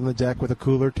time out on the deck with the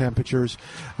cooler temperatures.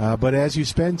 But as you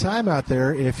spend time out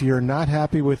there, if you're not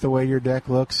happy with the way your deck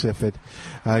looks, if it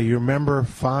you remember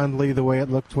fondly the way it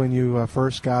looked when you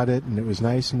first got it, and it was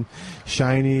nice and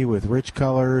shiny with rich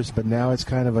colors, but now it's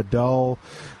kind of a dull,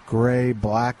 gray,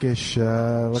 blackish.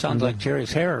 Sounds like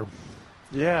Jerry's hair.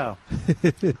 Yeah.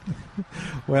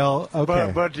 Well,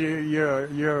 okay. But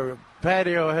your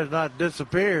patio has not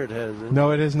disappeared, has it?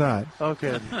 No, it has not.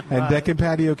 Okay. And Deck and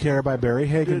Patio Care by Barry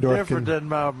Hagendorf. Different than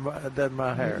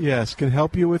my hair. Yes, can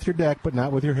help you with your deck, but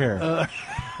not with your hair.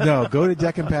 No, go to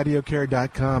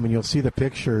deckandpatiocare.com and you'll see the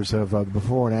pictures of the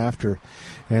before and after.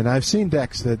 And I've seen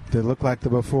decks that look like the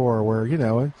before where, you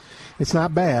know, it's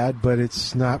not bad, but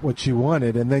it's not what you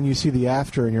wanted. And then you see the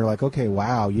after and you're like, okay,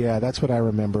 wow, yeah, that's what I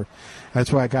remember.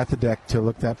 That's why I got the deck to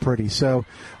look that pretty. So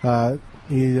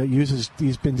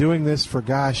he's been doing this for,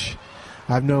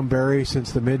 I've known Barry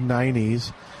since the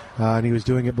mid-'90s, and he was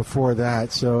doing it before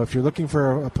that. So if you're looking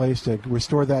for a place to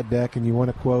restore that deck and you want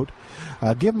a quote,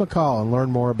 give him a call and learn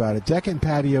more about it. Deck and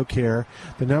Patio Care.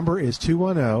 The number is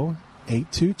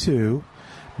 210-822-9147.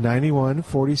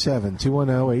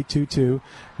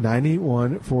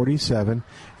 210-822-9147.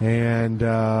 And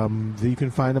you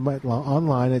can find them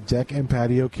online at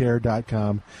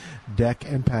deckandpatiocare.com.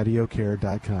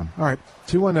 Deckandpatiocare.com. All right,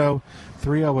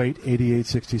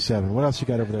 210-308-8867. What else you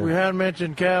got over there? We hadn't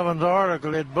mentioned Calvin's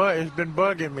article. It's been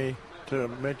bugging me to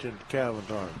mention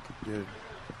Calvin's article. It's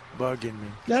bugging me.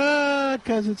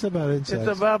 Because it's about insects.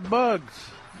 It's about bugs.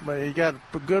 But he got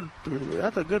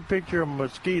that's a good picture of a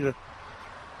mosquito.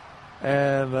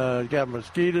 And you got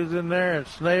mosquitoes in there and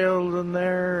snails in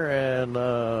there and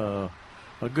a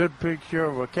good picture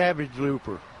of a cabbage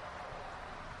looper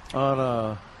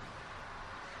on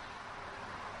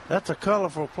that's a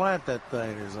colorful plant that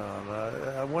thing is on.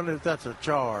 I wonder if that's a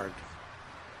chard.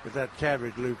 If that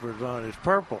cabbage looper is on, it's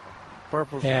purple.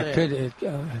 Purple stem. It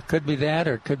could be that,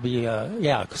 or it could be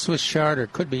Swiss chard, or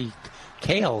it could be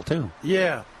kale too.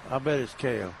 Yeah, I bet it's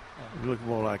kale. It looks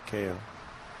more like kale.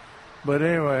 But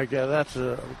anyway, that's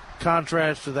a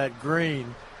contrast to that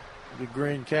green, the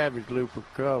green cabbage looper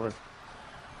color.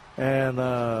 And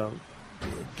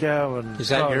Calvin... Is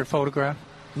that your photograph?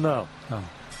 No. Oh.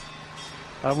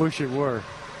 I wish it were.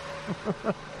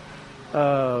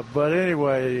 But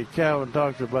anyway, Calvin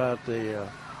talks about the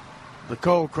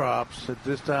cold crops at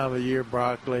this time of year,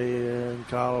 broccoli and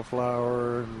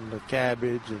cauliflower and the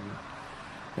cabbage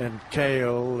and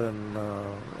kale and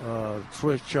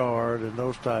Swiss chard and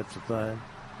those types of things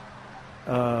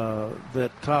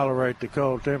that tolerate the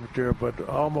cold temperature, but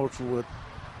almost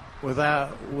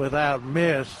without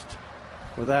mist,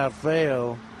 without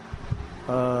fail,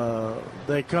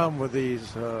 they come with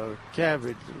these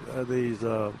cabbage, these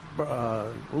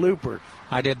loopers.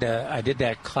 I did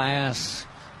that class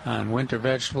on winter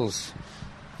vegetables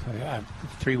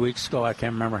 3 weeks ago. I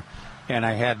can't remember, and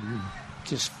I had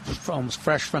just almost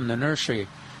fresh from the nursery,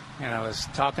 and I was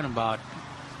talking about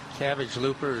cabbage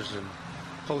loopers and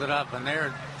pulled it up, and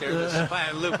there the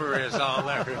spine looper is all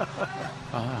there.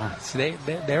 So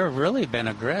they've really been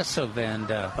aggressive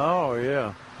and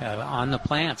on the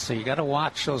plants. So you got to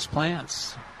watch those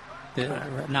plants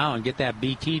now and get that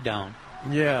BT down.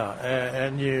 Yeah,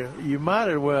 and you might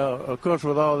as well, of course,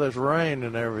 with all this rain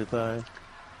and everything.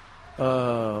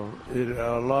 A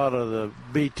lot of the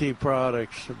BT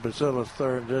products, Bacillus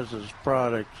thuringiensis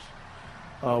products,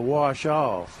 wash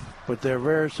off, but they're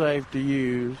very safe to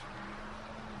use.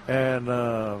 And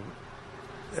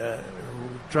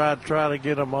try to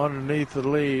get them underneath the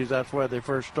leaves. That's where they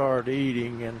first start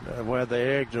eating, and where the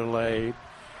eggs are laid,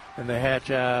 and they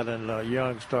hatch out, and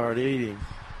young start eating.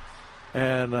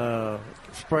 And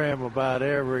spray them about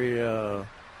every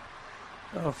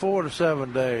 4 to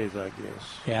 7 days, I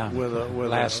guess. Yeah,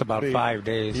 lasts about 5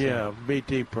 days. Yeah,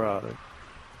 BT product.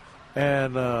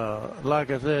 And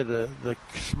like I said, the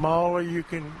smaller you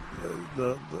can,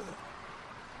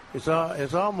 it's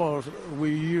almost,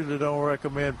 we usually don't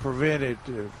recommend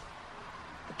preventative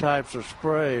types of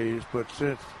sprays, but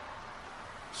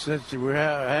since we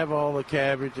have all the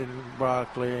cabbage and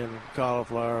broccoli and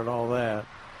cauliflower and all that,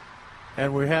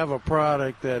 and we have a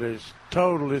product that is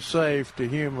totally safe to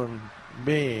human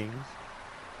beings,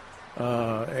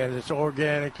 and it's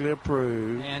organically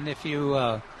approved. And if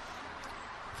you're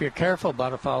careful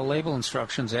about it, follow label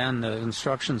instructions and the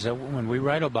instructions that when we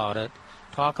write about it,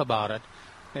 talk about it,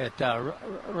 it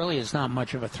really is not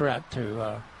much of a threat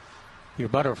to the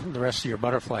rest of your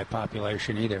butterfly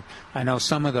population either. I know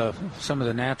some of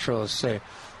the naturalists say,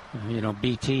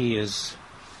 BT is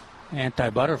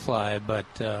anti-butterfly, but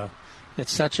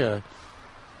it's such a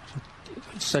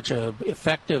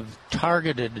effective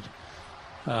targeted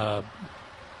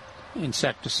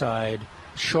insecticide,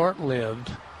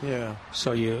 short-lived. Yeah.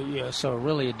 So so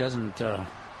really it doesn't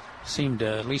seem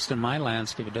to, at least in my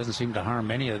landscape, it doesn't seem to harm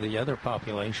any of the other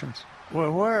populations.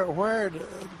 Well, where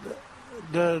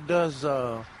does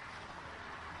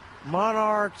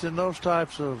monarchs and those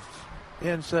types of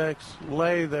insects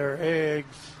lay their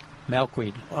eggs?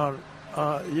 Milkweed.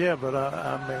 Yeah, but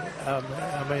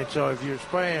I mean, so if you're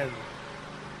spraying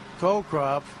cold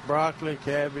crops, broccoli,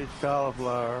 cabbage,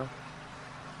 cauliflower,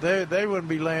 they wouldn't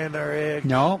be laying their eggs.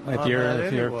 No, if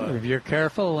you're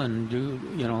careful and do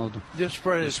just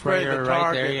spray the right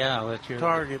target, there, let your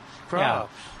target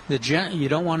crops. Yeah. You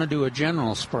don't want to do a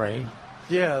general spray.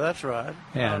 Yeah, that's right.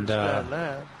 And I understand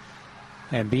that.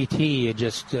 And BT, it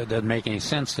just doesn't make any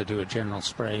sense to do a general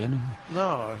spray.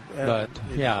 No, but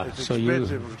it's so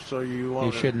expensive, so you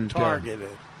want to target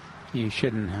it. You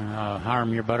shouldn't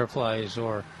harm your butterflies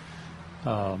or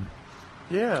That's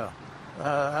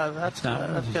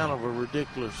kind of a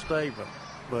ridiculous statement,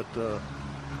 but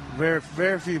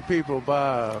very few people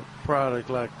buy a product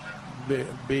like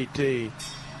BT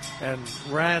and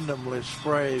randomly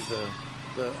spray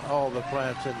all the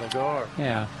plants in the garden.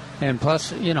 Yeah, and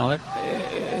plus, it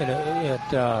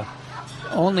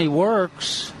only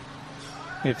works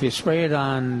if you spray it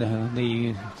on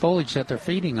the foliage that they're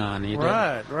feeding on.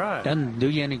 Right. Doesn't do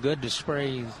you any good to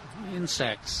spray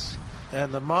insects.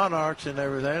 And the monarchs and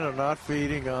everything are not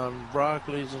feeding on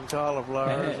broccolis and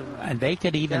cauliflowers. And they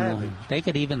could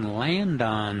even land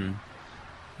on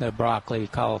the broccoli,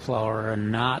 cauliflower,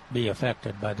 and not be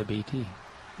affected by the BT.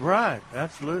 Right,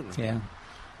 absolutely. Yeah.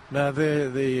 Now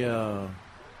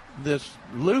this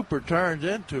looper turns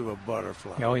into a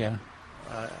butterfly. Oh yeah.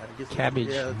 I guess cabbage.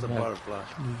 It's a butterfly,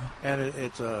 and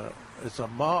it's a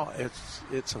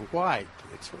white.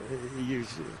 It's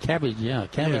usually cabbage. Yeah,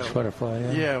 cabbage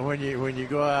butterfly. Yeah. When you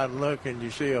go out and look and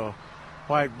you see a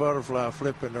white butterfly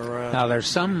flipping around. Now there's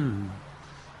some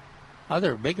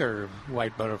other bigger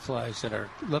white butterflies that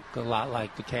look a lot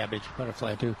like the cabbage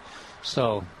butterfly too.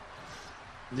 So.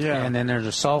 Yeah. And then there's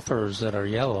the sulfurs that are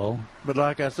yellow. But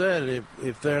like I said,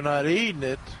 if they're not eating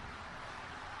it,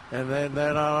 and then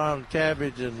they're not on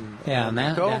cabbage and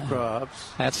cold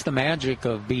crops. That's the magic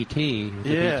of BT,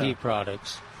 BT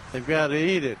products. They've got to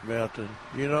eat it, Milton.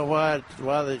 You know why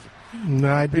they...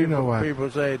 No, I do know why. People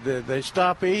say they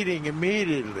stop eating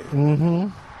immediately. Mm-hmm.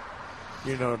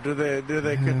 Do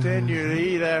they continue to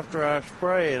eat after I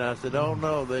spray? And I said, oh,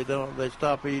 no, they don't. They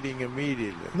stop eating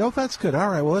immediately. No, that's good. All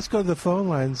right, well, let's go to the phone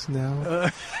lines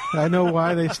now. I know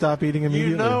why they stop eating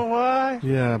immediately. You know why?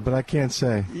 Yeah, but I can't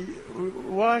say.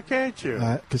 Why can't you?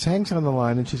 Because Hank's on the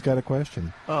line and she's got a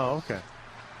question. Oh, okay.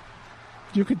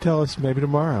 You could tell us maybe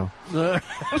tomorrow.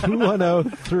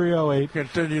 210-308.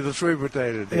 Continue the sweet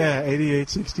potato deal. Yeah,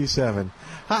 8867.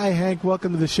 Hi, Hank.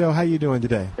 Welcome to the show. How you doing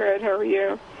today? Good. How are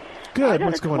you? Good.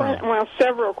 What's going on? Well,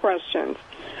 several questions.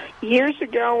 Years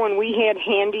ago when we had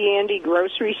Handy Andy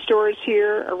grocery stores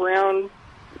here around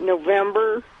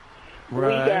November, we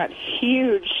got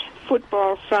huge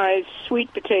football-sized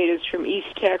sweet potatoes from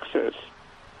East Texas.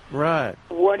 Right.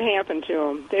 What happened to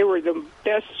them? They were the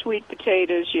best sweet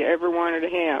potatoes you ever wanted to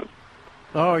have.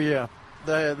 Oh, yeah.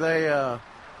 They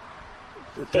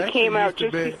came out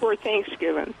just before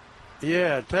Thanksgiving.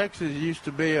 Yeah, Texas used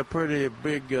to be a pretty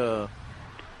big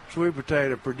sweet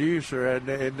potato producer, and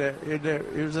it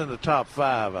was in the top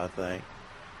 5, I think.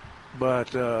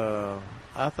 But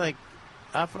I think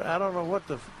I don't know what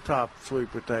the top sweet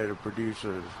potato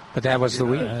producer is. But that was the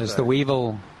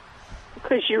Weevil.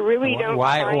 Because you really don't.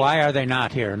 Why are they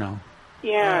not here? No.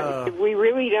 Yeah, we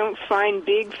really don't find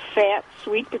big fat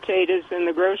sweet potatoes in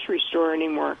the grocery store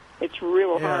anymore. It's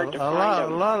real hard to find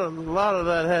them. A lot of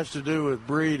that has to do with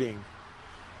breeding.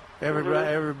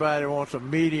 Everybody wants a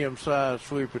medium-sized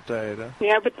sweet potato.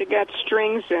 Yeah, but they got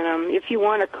strings in them. If you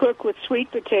want to cook with sweet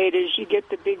potatoes, you get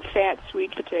the big fat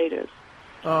sweet potatoes.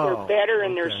 Oh, they're better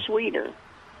and they're sweeter.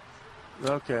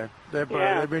 Okay. They're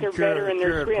better and they're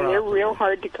sweet, and they're real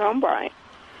hard to come by.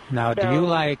 Now, do you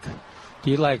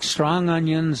like strong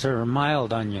onions or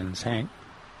mild onions, Hank?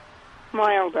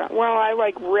 Mild. Well, I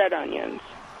like red onions.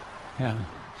 Yeah.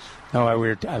 No, I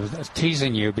was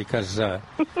teasing you because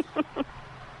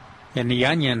in the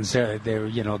onions,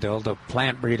 the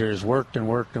plant breeders worked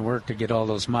to get all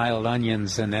those mild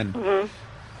onions, and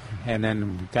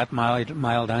then got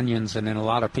mild onions, and then a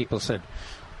lot of people said,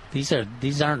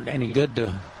 These aren't any good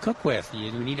to cook with.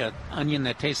 You need an onion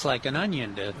that tastes like an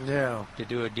onion to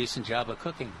do a decent job of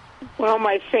cooking. Well,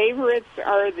 my favorites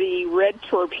are the red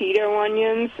torpedo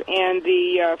onions and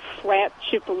the flat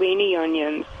cipollini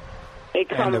onions. They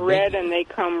come red and they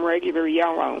come regular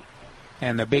yellow.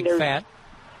 And the big fat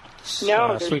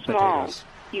they're sweet small. potatoes.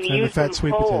 You and use the fat them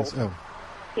sweet whole. potatoes. Oh.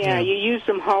 Yeah, you use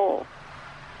them whole.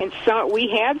 And we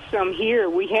had some here.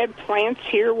 We had plants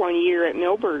here one year at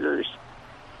Millburgers.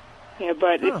 Yeah,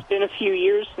 but it's been a few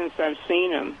years since I've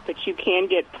seen them. But you can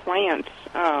get plants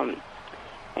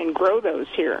and grow those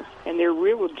here, and they're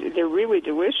really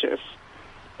delicious.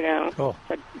 Cool.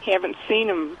 But haven't seen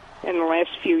them in the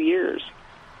last few years.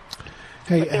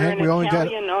 Hey, but they're Hank, an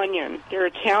Italian onion. They're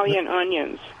Italian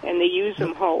onions, and they use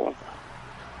them whole.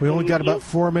 We only got about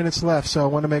 4 minutes left, so I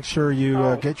want to make sure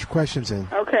you get your questions in.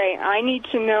 Okay, I need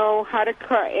to know how to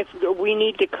cut. If we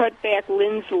need to cut back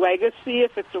Lynn's Legacy,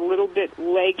 if it's a little bit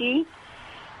leggy,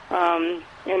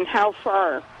 and how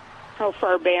far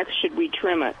back should we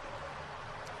trim it?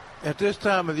 At this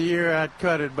time of the year, I'd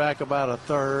cut it back about a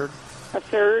third. A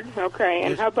third? Okay.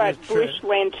 And how about Bush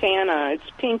Lantana? It's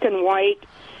pink and white,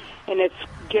 and it's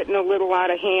getting a little out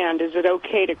of hand. Is it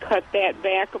okay to cut that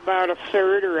back about a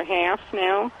third or a half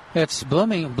now? It's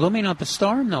blooming up a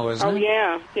storm, though, isn't it? Oh,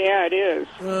 yeah, it is.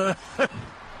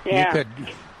 Yeah. You could,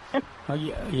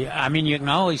 I mean, you can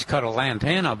always cut a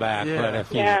lantana back, but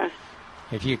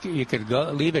if you could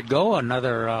leave it go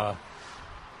another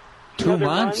 2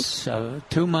 months,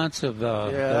 2 months of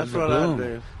that's the what bloom. I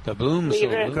do. The blooms.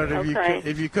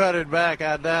 If you cut it back,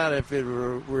 I doubt if it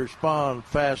will respond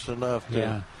fast enough.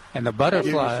 And the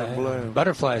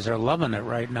butterflies are loving it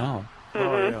right now.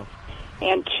 Mm-hmm.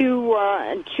 And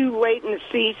too late in the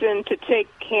season to take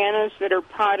cannas that are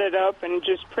potted up and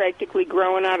just practically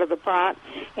growing out of the pot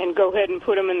and go ahead and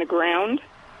put them in the ground?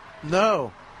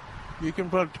 No. You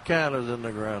can put the cannas in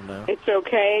the ground now. It's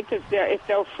okay, because if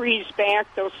they'll freeze back,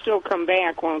 they'll still come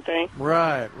back, won't they?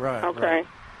 Right.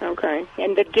 Okay.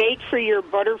 And the date for your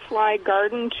butterfly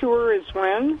garden tour is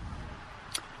when?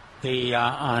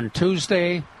 On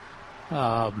Tuesday,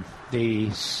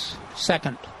 the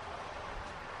 2nd.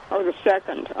 Oh, the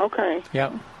 2nd. Okay.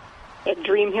 Yep. At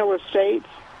Dream Hill Estates?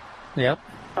 Yep.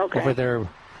 Okay. Over there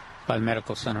by the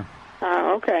medical center.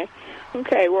 Okay.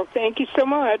 Okay, well, thank you so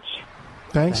much.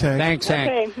 Thanks, Hank. Thanks,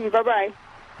 Hank. Okay, bye-bye.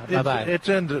 Bye-bye. It's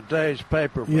in today's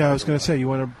paper. Yeah, I was going to say, you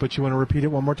want to repeat it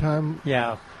one more time?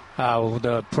 Yeah.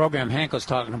 The program Hank was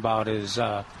talking about is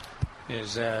on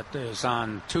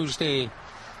Tuesday,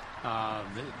 the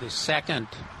 2nd,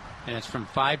 and it's from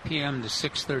 5 p.m. to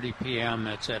 6:30 p.m.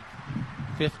 It's at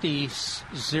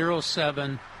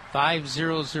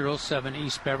 5007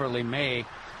 East Beverly May,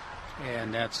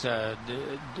 and that's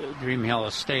Dream Hill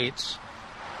Estates.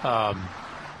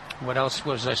 What else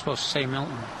was I supposed to say,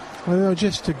 Milton? Well, no,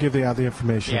 just to give out the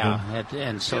information. Yeah,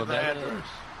 and so that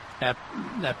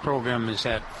program is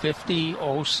at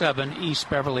 5007 East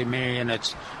Beverly May, and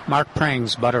it's Mark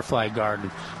Prang's Butterfly Garden.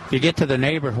 If you get to the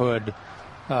neighborhood,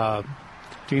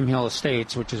 Dream Hill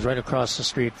Estates, which is right across the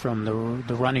street from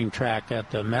the running track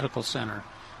at the medical center,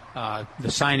 the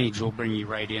signage will bring you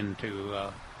right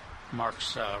into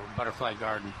Mark's Butterfly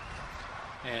Garden.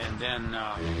 And then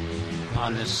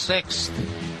on the 6th,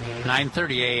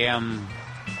 9:30 a.m.,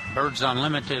 Birds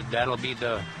Unlimited, that'll be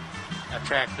the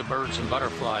Attract the Birds and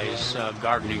Butterflies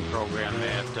gardening program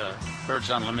at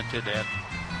Birds Unlimited at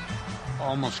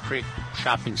Olmos Creek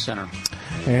Shopping Center.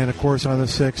 And, of course, on the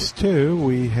 6th, too,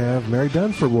 we have Mary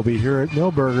Dunford will be here at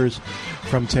Millburgers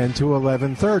from 10 to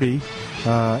 11:30,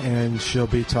 and she'll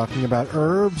be talking about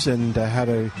herbs and how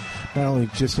to not only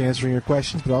just answering your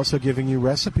questions, but also giving you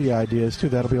recipe ideas, too.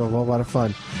 That'll be a whole lot of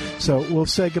fun. So we'll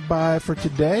say goodbye for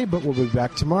today, but we'll be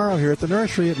back tomorrow here at the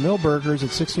nursery at Millburgers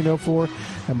at 1604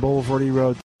 and Boulevardy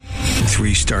Road.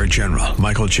 3-star General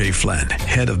Michael J. Flynn,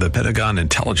 head of the Pentagon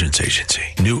Intelligence Agency,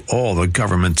 knew all the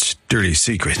government's dirty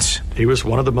secrets. He was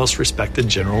one of the most respected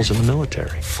generals in the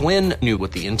military. Flynn knew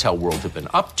what the intel world had been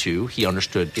up to. He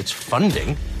understood its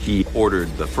funding. He ordered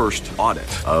the first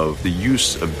audit of the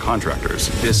use of contractors.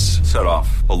 This set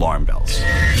off alarm bells.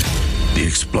 The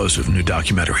explosive new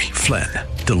documentary, Flynn,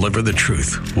 Deliver the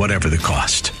Truth, Whatever the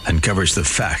Cost, uncovers the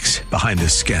facts behind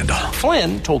this scandal.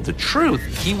 Flynn told the truth.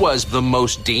 He was the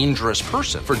most dangerous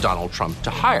person for Donald Trump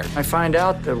to hire. I find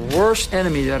out the worst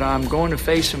enemy that I'm going to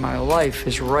face in my life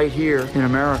is right here in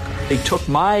America. They took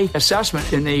my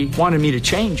assessment and they wanted me to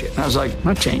change it. And I was like, I'm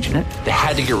not changing it. They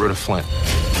had to get rid of Flynn.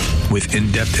 With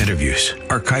in-depth interviews,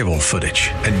 archival footage,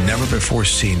 and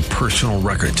never-before-seen personal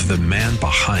records of the man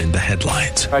behind the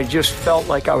headlines. I just felt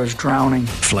like I was drowning.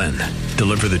 Flynn,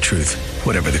 Deliver the Truth,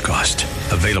 Whatever the Cost.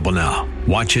 Available now.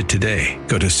 Watch it today.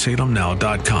 Go to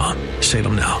salemnow.com.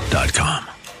 salemnow.com.